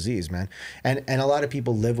horrible disease, man. And a lot of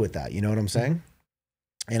people live with that. You know what I'm saying?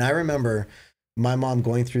 And I remember my mom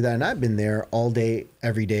going through that, and I've been there all day,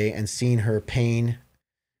 every day, and seeing her pain.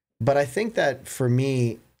 But I think that for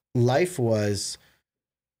me, life was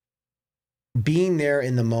being there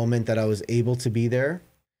in the moment that I was able to be there.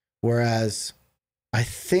 Whereas I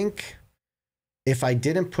think if I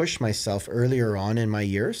didn't push myself earlier on in my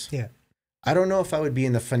years, I don't know if I would be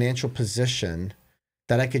in the financial position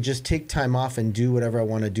that I could just take time off and do whatever I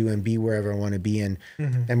want to do and be wherever I want to be. And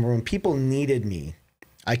when people needed me,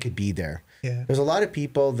 I could be there. There's a lot of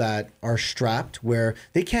people that are strapped where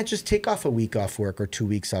they can't just take off a week off work or 2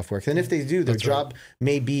 weeks off work. And if they do, their job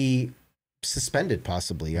may be suspended,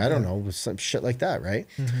 possibly. I don't know, some shit like that, right?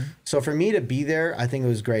 So for me to be there, I think it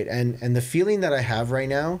was great. And the feeling that I have right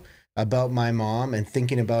now about my mom and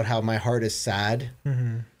thinking about how my heart is sad,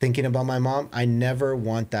 thinking about my mom, I never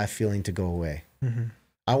want that feeling to go away.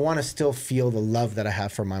 I want to still feel the love that I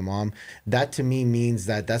have for my mom. That to me means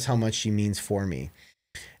that's how much she means for me.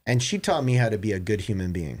 And she taught me how to be a good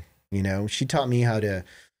human being. She taught me how to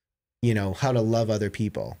love other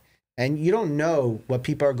people. And you don't know what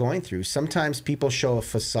people are going through. Sometimes people show a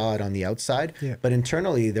facade on the outside, but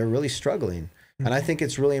internally they're really struggling. And I think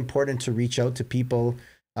it's really important to reach out to people,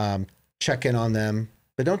 check in on them,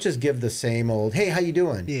 but don't just give the same old, hey, how you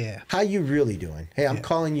doing? How you really doing? Hey, I'm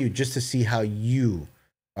calling you just to see how you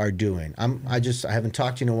are doing. I haven't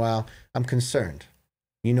talked to you in a while. I'm concerned.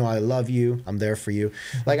 You know, I love you. I'm there for you.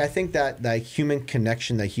 Like, I think that that human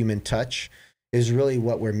connection, that human touch is really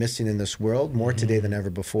what we're missing in this world more today than ever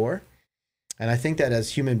before. And I think that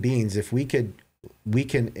as human beings, if we can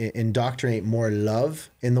indoctrinate more love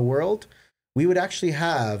in the world, we would actually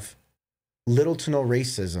have little to no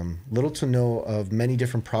racism, little to no of many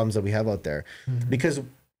different problems that we have out there. Because,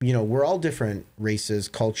 you know, we're all different races,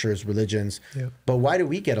 cultures, religions, but why do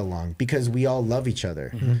we get along? Because we all love each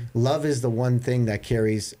other. Love is the one thing that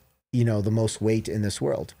carries, you know, the most weight in this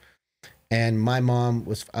world. And my mom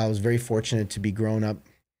I was very fortunate to be grown up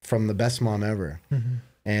from the best mom ever.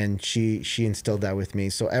 And she instilled that with me.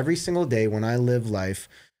 So every single day when I live life,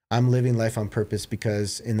 I'm living life on purpose,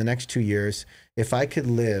 because in the next 2 years, if I could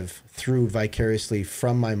live through vicariously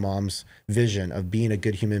from my mom's vision of being a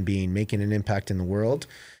good human being, making an impact in the world,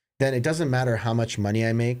 then it doesn't matter how much money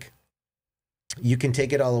I make. You can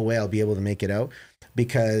take it all away. I'll be able to make it out,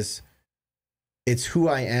 because it's who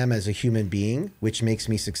I am as a human being, which makes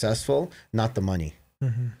me successful, not the money.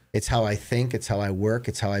 It's how I think. It's how I work.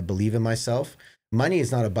 It's how I believe in myself. Money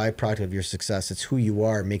is not a byproduct of your success. It's who you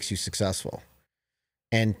are makes you successful.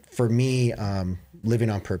 And for me, living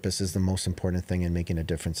on purpose is the most important thing in making a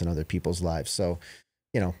difference in other people's lives. So,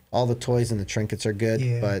 you know, all the toys and the trinkets are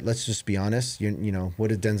good, but let's just be honest. You know, what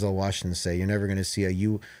did Denzel Washington say? You're never going to see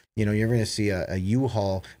you're going to see a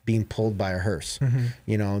U-Haul being pulled by a hearse.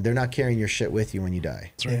 You know, they're not carrying your shit with you when you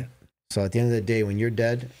die. That's right. So at the end of the day, when you're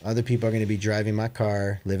dead, other people are going to be driving my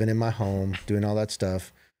car, living in my home, doing all that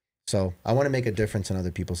stuff. So I want to make a difference in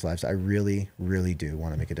other people's lives. I really, really do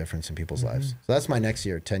want to make a difference in people's lives. So that's my next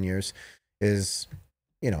year, 10 years is,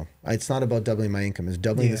 you know, it's not about doubling my income. It's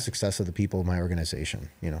doubling the success of the people of my organization,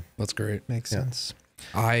 you know. That's great. Makes sense.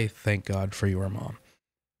 I thank God for your mom.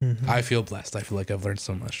 I feel blessed. I feel like I've learned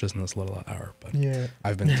so much just in this little hour, but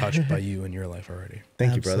I've been touched by you in your life already.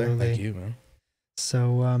 Thank you, brother. Thank you, man.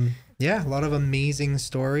 So, yeah, a lot of amazing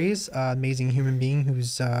stories, amazing human being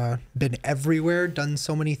who's been everywhere, done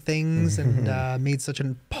so many things, and made such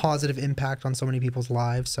a positive impact on so many people's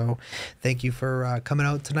lives. So thank you for coming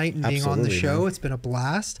out tonight and being on the show. Man. It's been a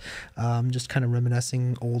blast. Just kind of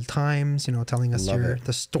reminiscing old times, you know, telling us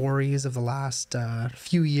the stories of the last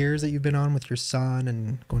few years that you've been on with your son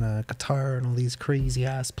and going to Qatar and all these crazy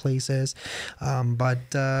ass places.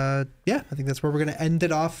 Yeah, I think that's where we're going to end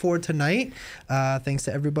it off for tonight. Thanks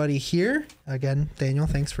to everybody here. Again, Daniel,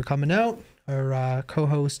 thanks for coming out. Our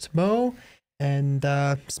co-host, Mo. And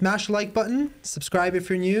smash the like button. Subscribe if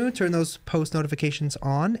you're new. Turn those post notifications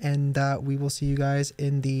on. And we will see you guys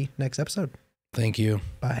in the next episode. Thank you.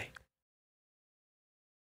 Bye.